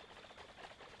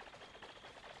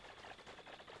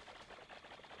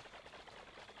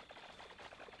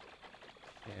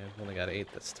 Yeah, we've only got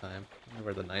 8 this time. I wonder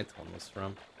where the 9th one was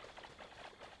from.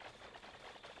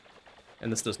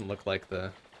 And this doesn't look like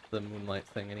the moonlight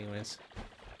thing anyways.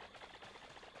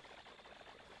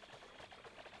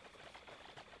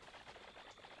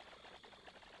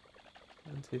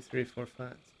 One, 2, 3, 4,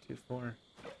 5, 2, 4.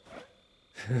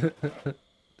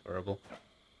 Adorable.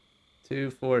 2,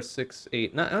 4, 6,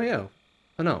 8. Not, oh yeah.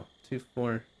 Oh no. 2,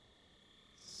 4.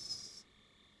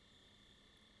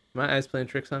 My eyes playing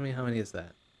tricks on me? How many is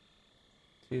that?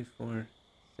 2, 4,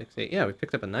 6, 8. Yeah, we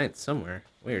picked up a 9th somewhere.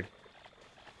 Weird.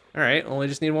 Alright, well, we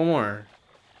just need one more.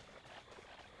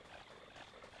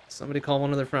 Somebody call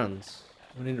one of their friends.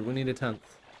 We need a 10th.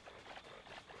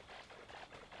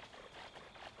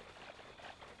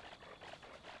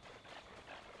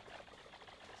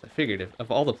 I figured if, of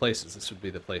all the places, this would be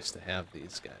the place to have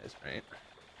these guys, right?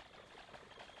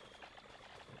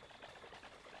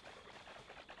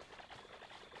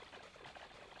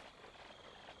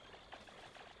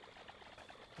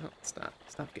 No, stop.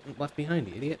 Stop getting left behind,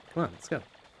 you idiot. Come on, let's go.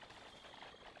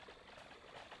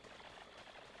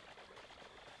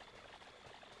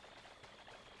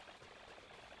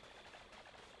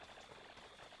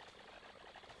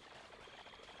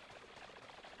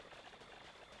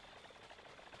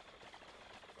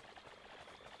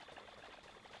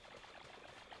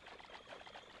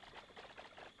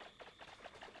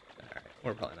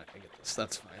 We're probably not gonna get this.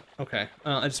 That's fine. Okay.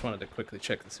 I just wanted to quickly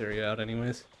check this area out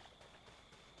anyways.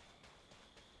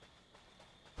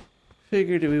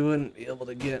 Figured we wouldn't be able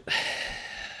to get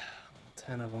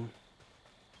 10 of them.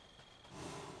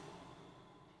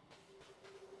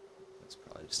 This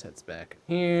probably just heads back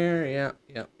in here.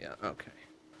 Yeah. Okay.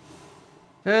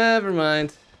 Never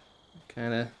mind.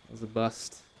 Kinda was a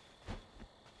bust.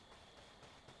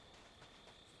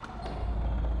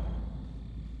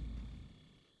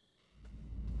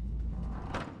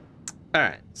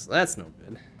 Alright, so that's no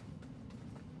good.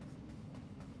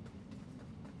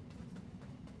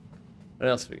 What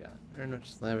else we got?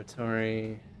 Ernest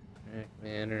Laboratory, Rack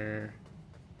Manor,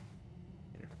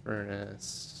 Inner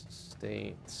Furnace,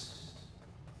 State.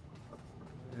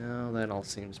 Well, that all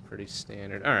seems pretty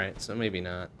standard. Alright, so maybe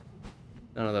not.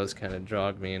 None of those kind of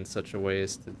jog me in such a way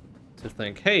as to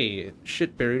think, hey,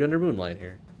 shit buried under moonlight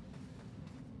here.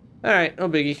 Alright, no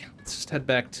biggie. Let's just head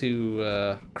back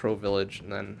to Crow Village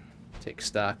and then take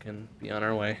stock and be on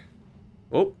our way.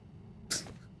 Oh!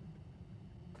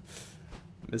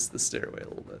 Missed the stairway a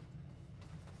little bit.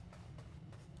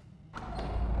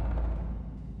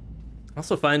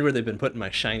 Also find where they've been putting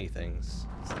my shiny things.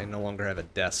 So I no longer have a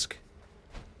desk.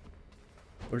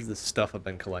 Where's the stuff I've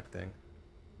been collecting?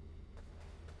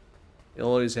 You'll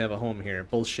always have a home here.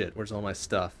 Bullshit. Where's all my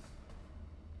stuff?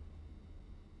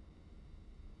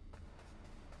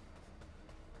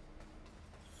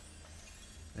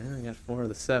 I got 4 of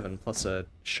the 7, plus a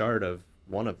shard of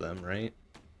one of them, right?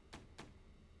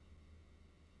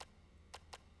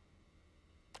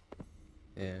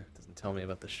 Yeah, it doesn't tell me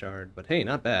about the shard, but hey,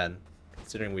 not bad,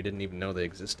 considering we didn't even know they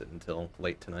existed until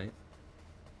late tonight.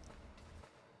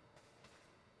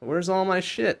 But where's all my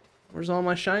shit? Where's all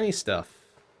my shiny stuff?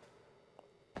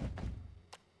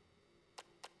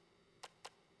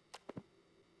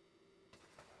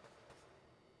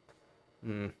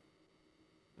 Well,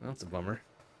 that's a bummer.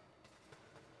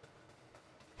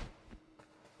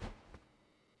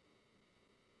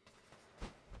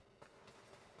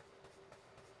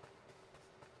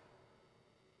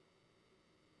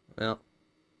 Well,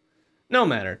 no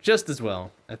matter. Just as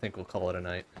well. I think we'll call it a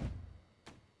night.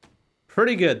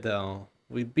 Pretty good, though.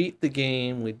 We beat the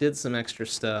game. We did some extra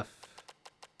stuff.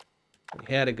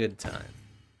 We had a good time.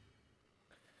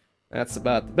 That's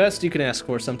about the best you can ask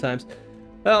for sometimes.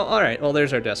 Well, alright. Well,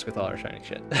 there's our desk with all our shiny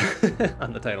shit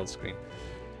on the title screen.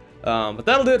 But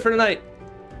that'll do it for tonight.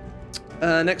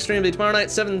 Next stream will be tomorrow night,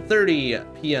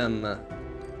 7:30 p.m.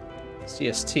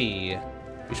 CST.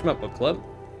 Shmup Book Club.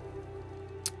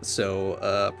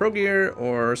 So, Pro Gear,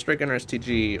 or Strike Gunner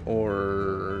STG,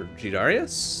 or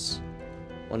G-Darius.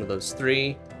 One of those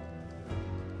 3.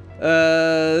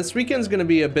 This weekend's gonna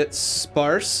be a bit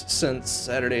sparse, since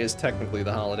Saturday is technically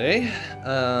the holiday.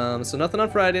 So nothing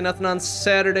on Friday, nothing on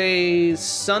Saturday.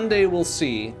 Sunday, we'll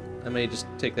see. I may just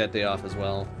take that day off as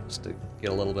well, just to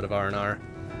get a little bit of R&R.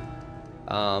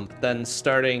 Then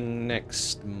starting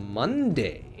next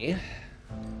Monday,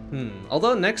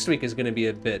 Although next week is going to be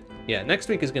a bit... Yeah, next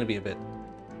week is going to be a bit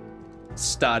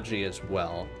stodgy as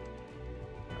well.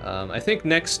 I think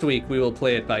next week we will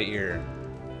play it by ear.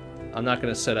 I'm not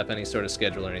going to set up any sort of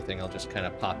schedule or anything. I'll just kind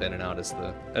of pop in and out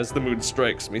as the mood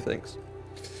strikes, methinks.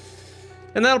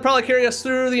 And that'll probably carry us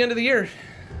through the end of the year.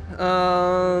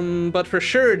 But for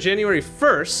sure, January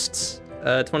 1st,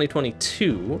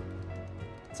 2022,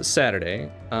 it's a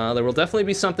Saturday, there will definitely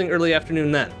be something early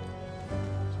afternoon then.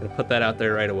 Just gonna put that out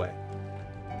there right away.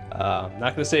 Not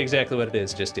gonna say exactly what it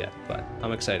is just yet, but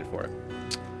I'm excited for it.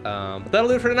 But that'll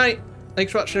do it for tonight.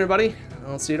 Thanks for watching, everybody.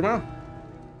 I'll see you tomorrow.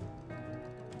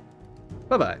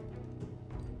 Bye-bye.